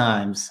lot of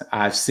times.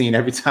 I've seen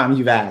every time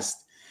you've asked.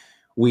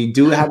 We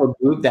do have a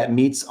group that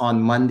meets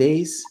on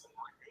Mondays.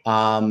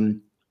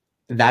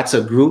 That's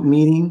a group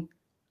meeting.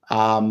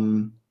 As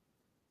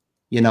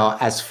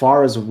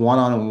far as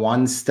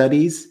one-on-one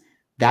studies,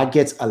 that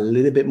gets a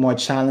little bit more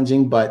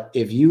challenging. But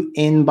if you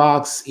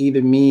inbox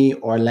either me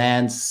or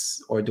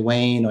Lance or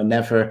Dwayne or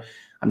Nefer,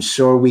 I'm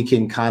sure we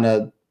can kind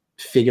of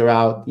figure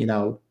out, you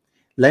know,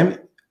 Lance,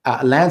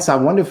 I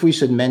wonder if we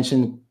should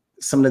mention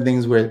some of the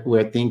things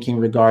we're thinking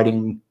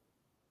regarding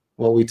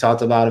what we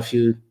talked about a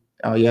few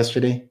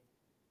yesterday.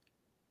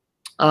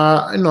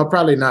 No,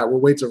 probably not. We'll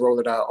wait to roll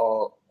it out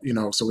all, you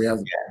know, so we have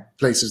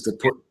places to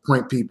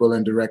point people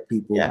and direct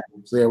people. Yeah.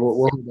 So yeah, we'll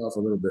hold off a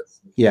little bit.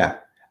 Yeah.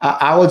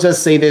 I will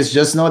just say this,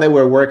 just know that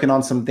we're working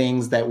on some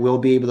things that we'll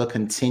be able to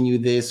continue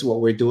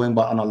what we're doing,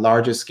 but on a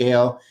larger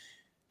scale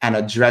and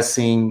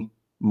addressing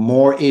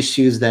more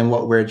issues than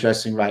what we're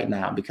addressing right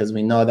now, because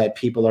we know that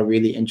people are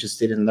really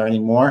interested in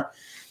learning more,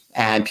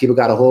 and people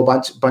got a whole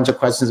bunch of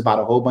questions about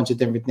a whole bunch of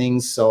different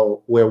things.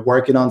 So we're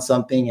working on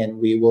something, and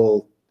we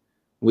will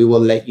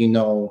let you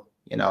know,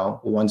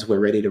 once we're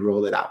ready to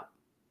roll it out.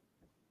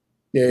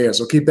 Yeah.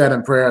 So keep that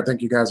in prayer. I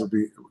think you guys will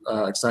be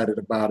excited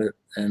about it,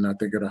 and I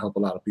think it'll help a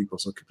lot of people.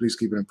 So please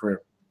keep it in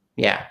prayer.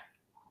 Yeah.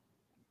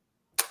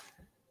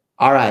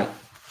 All right.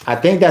 I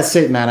think that's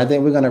it, man. I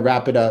think we're going to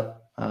wrap it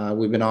up.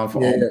 We've been on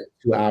for almost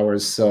 2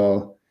 hours.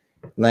 So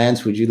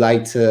Lance, would you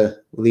like to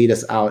lead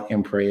us out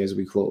in prayer as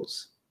we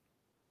close?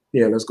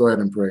 Yeah, let's go ahead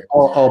and pray.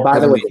 Oh, by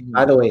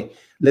the way,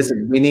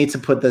 listen, we need to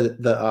put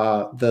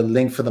the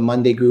link for the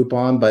Monday group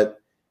on,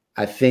 but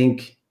I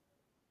think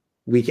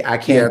I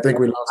can't. Yeah, I think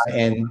we lost it.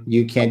 And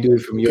you can't do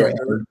it from your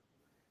end.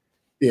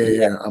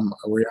 Yeah.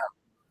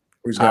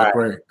 We just gotta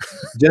pray.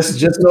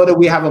 Just know that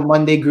we have a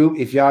Monday group.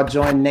 If y'all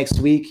join next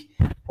week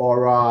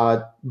or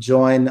go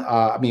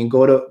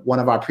to one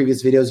of our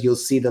previous videos, you'll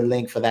see the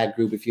link for that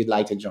group if you'd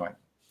like to join.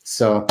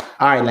 So,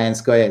 all right,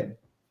 Lance, go ahead.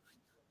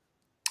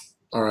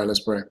 All right, let's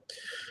pray.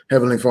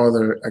 Heavenly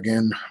Father,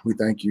 again, we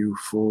thank you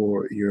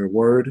for your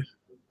word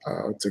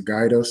to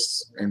guide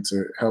us and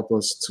to help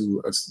us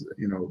to,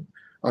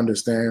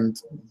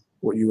 understand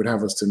what you would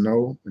have us to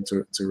know and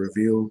to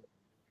reveal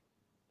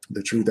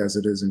the truth as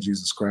it is in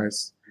Jesus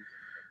Christ.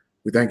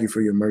 We thank you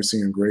for your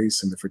mercy and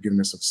grace and the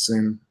forgiveness of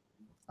sin.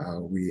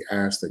 We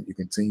ask that you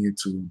continue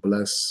to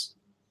bless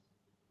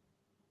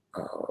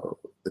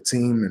the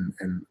team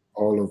and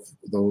all of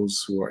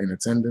those who are in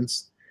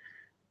attendance.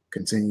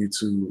 Continue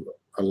to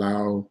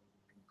allow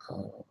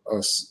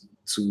us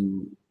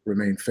to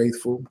remain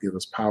faithful, give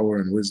us power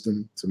and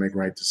wisdom to make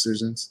right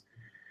decisions,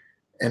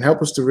 and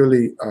help us to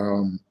really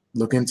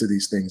look into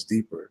these things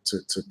deeper,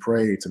 to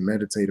pray, to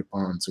meditate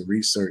upon, to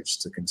research,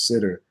 to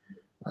consider,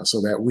 so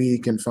that we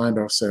can find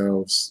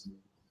ourselves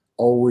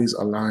always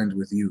aligned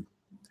with you,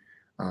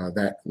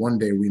 that one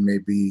day we may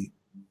be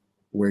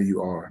where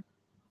you are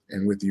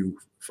and with you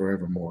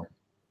forevermore.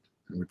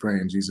 And we pray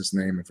in Jesus'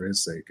 name and for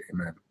his sake.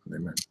 Amen.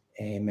 Amen.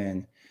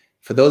 Amen.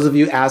 For those of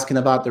you asking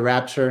about the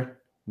rapture,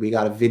 we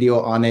got a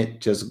video on it.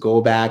 Just go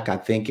back. I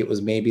think it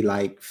was maybe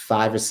like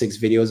 5 or 6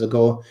 videos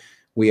ago.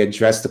 We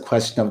addressed the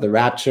question of the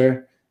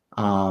rapture.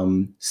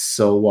 Just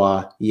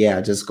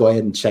go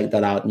ahead and check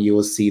that out, and you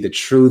will see the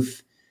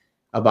truth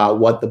about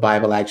what the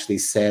Bible actually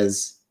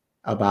says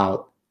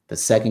about the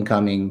second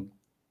coming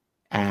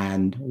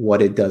and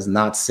what it does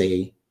not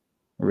say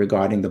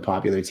regarding the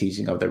popular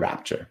teaching of the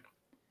rapture.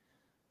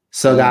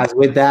 So guys,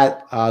 with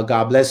that,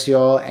 God bless you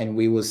all, and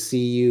we will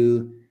see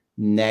you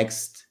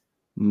next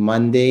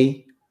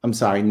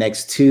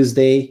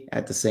Tuesday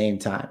at the same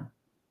time.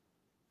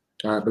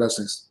 All right,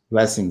 blessings.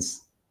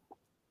 Blessings.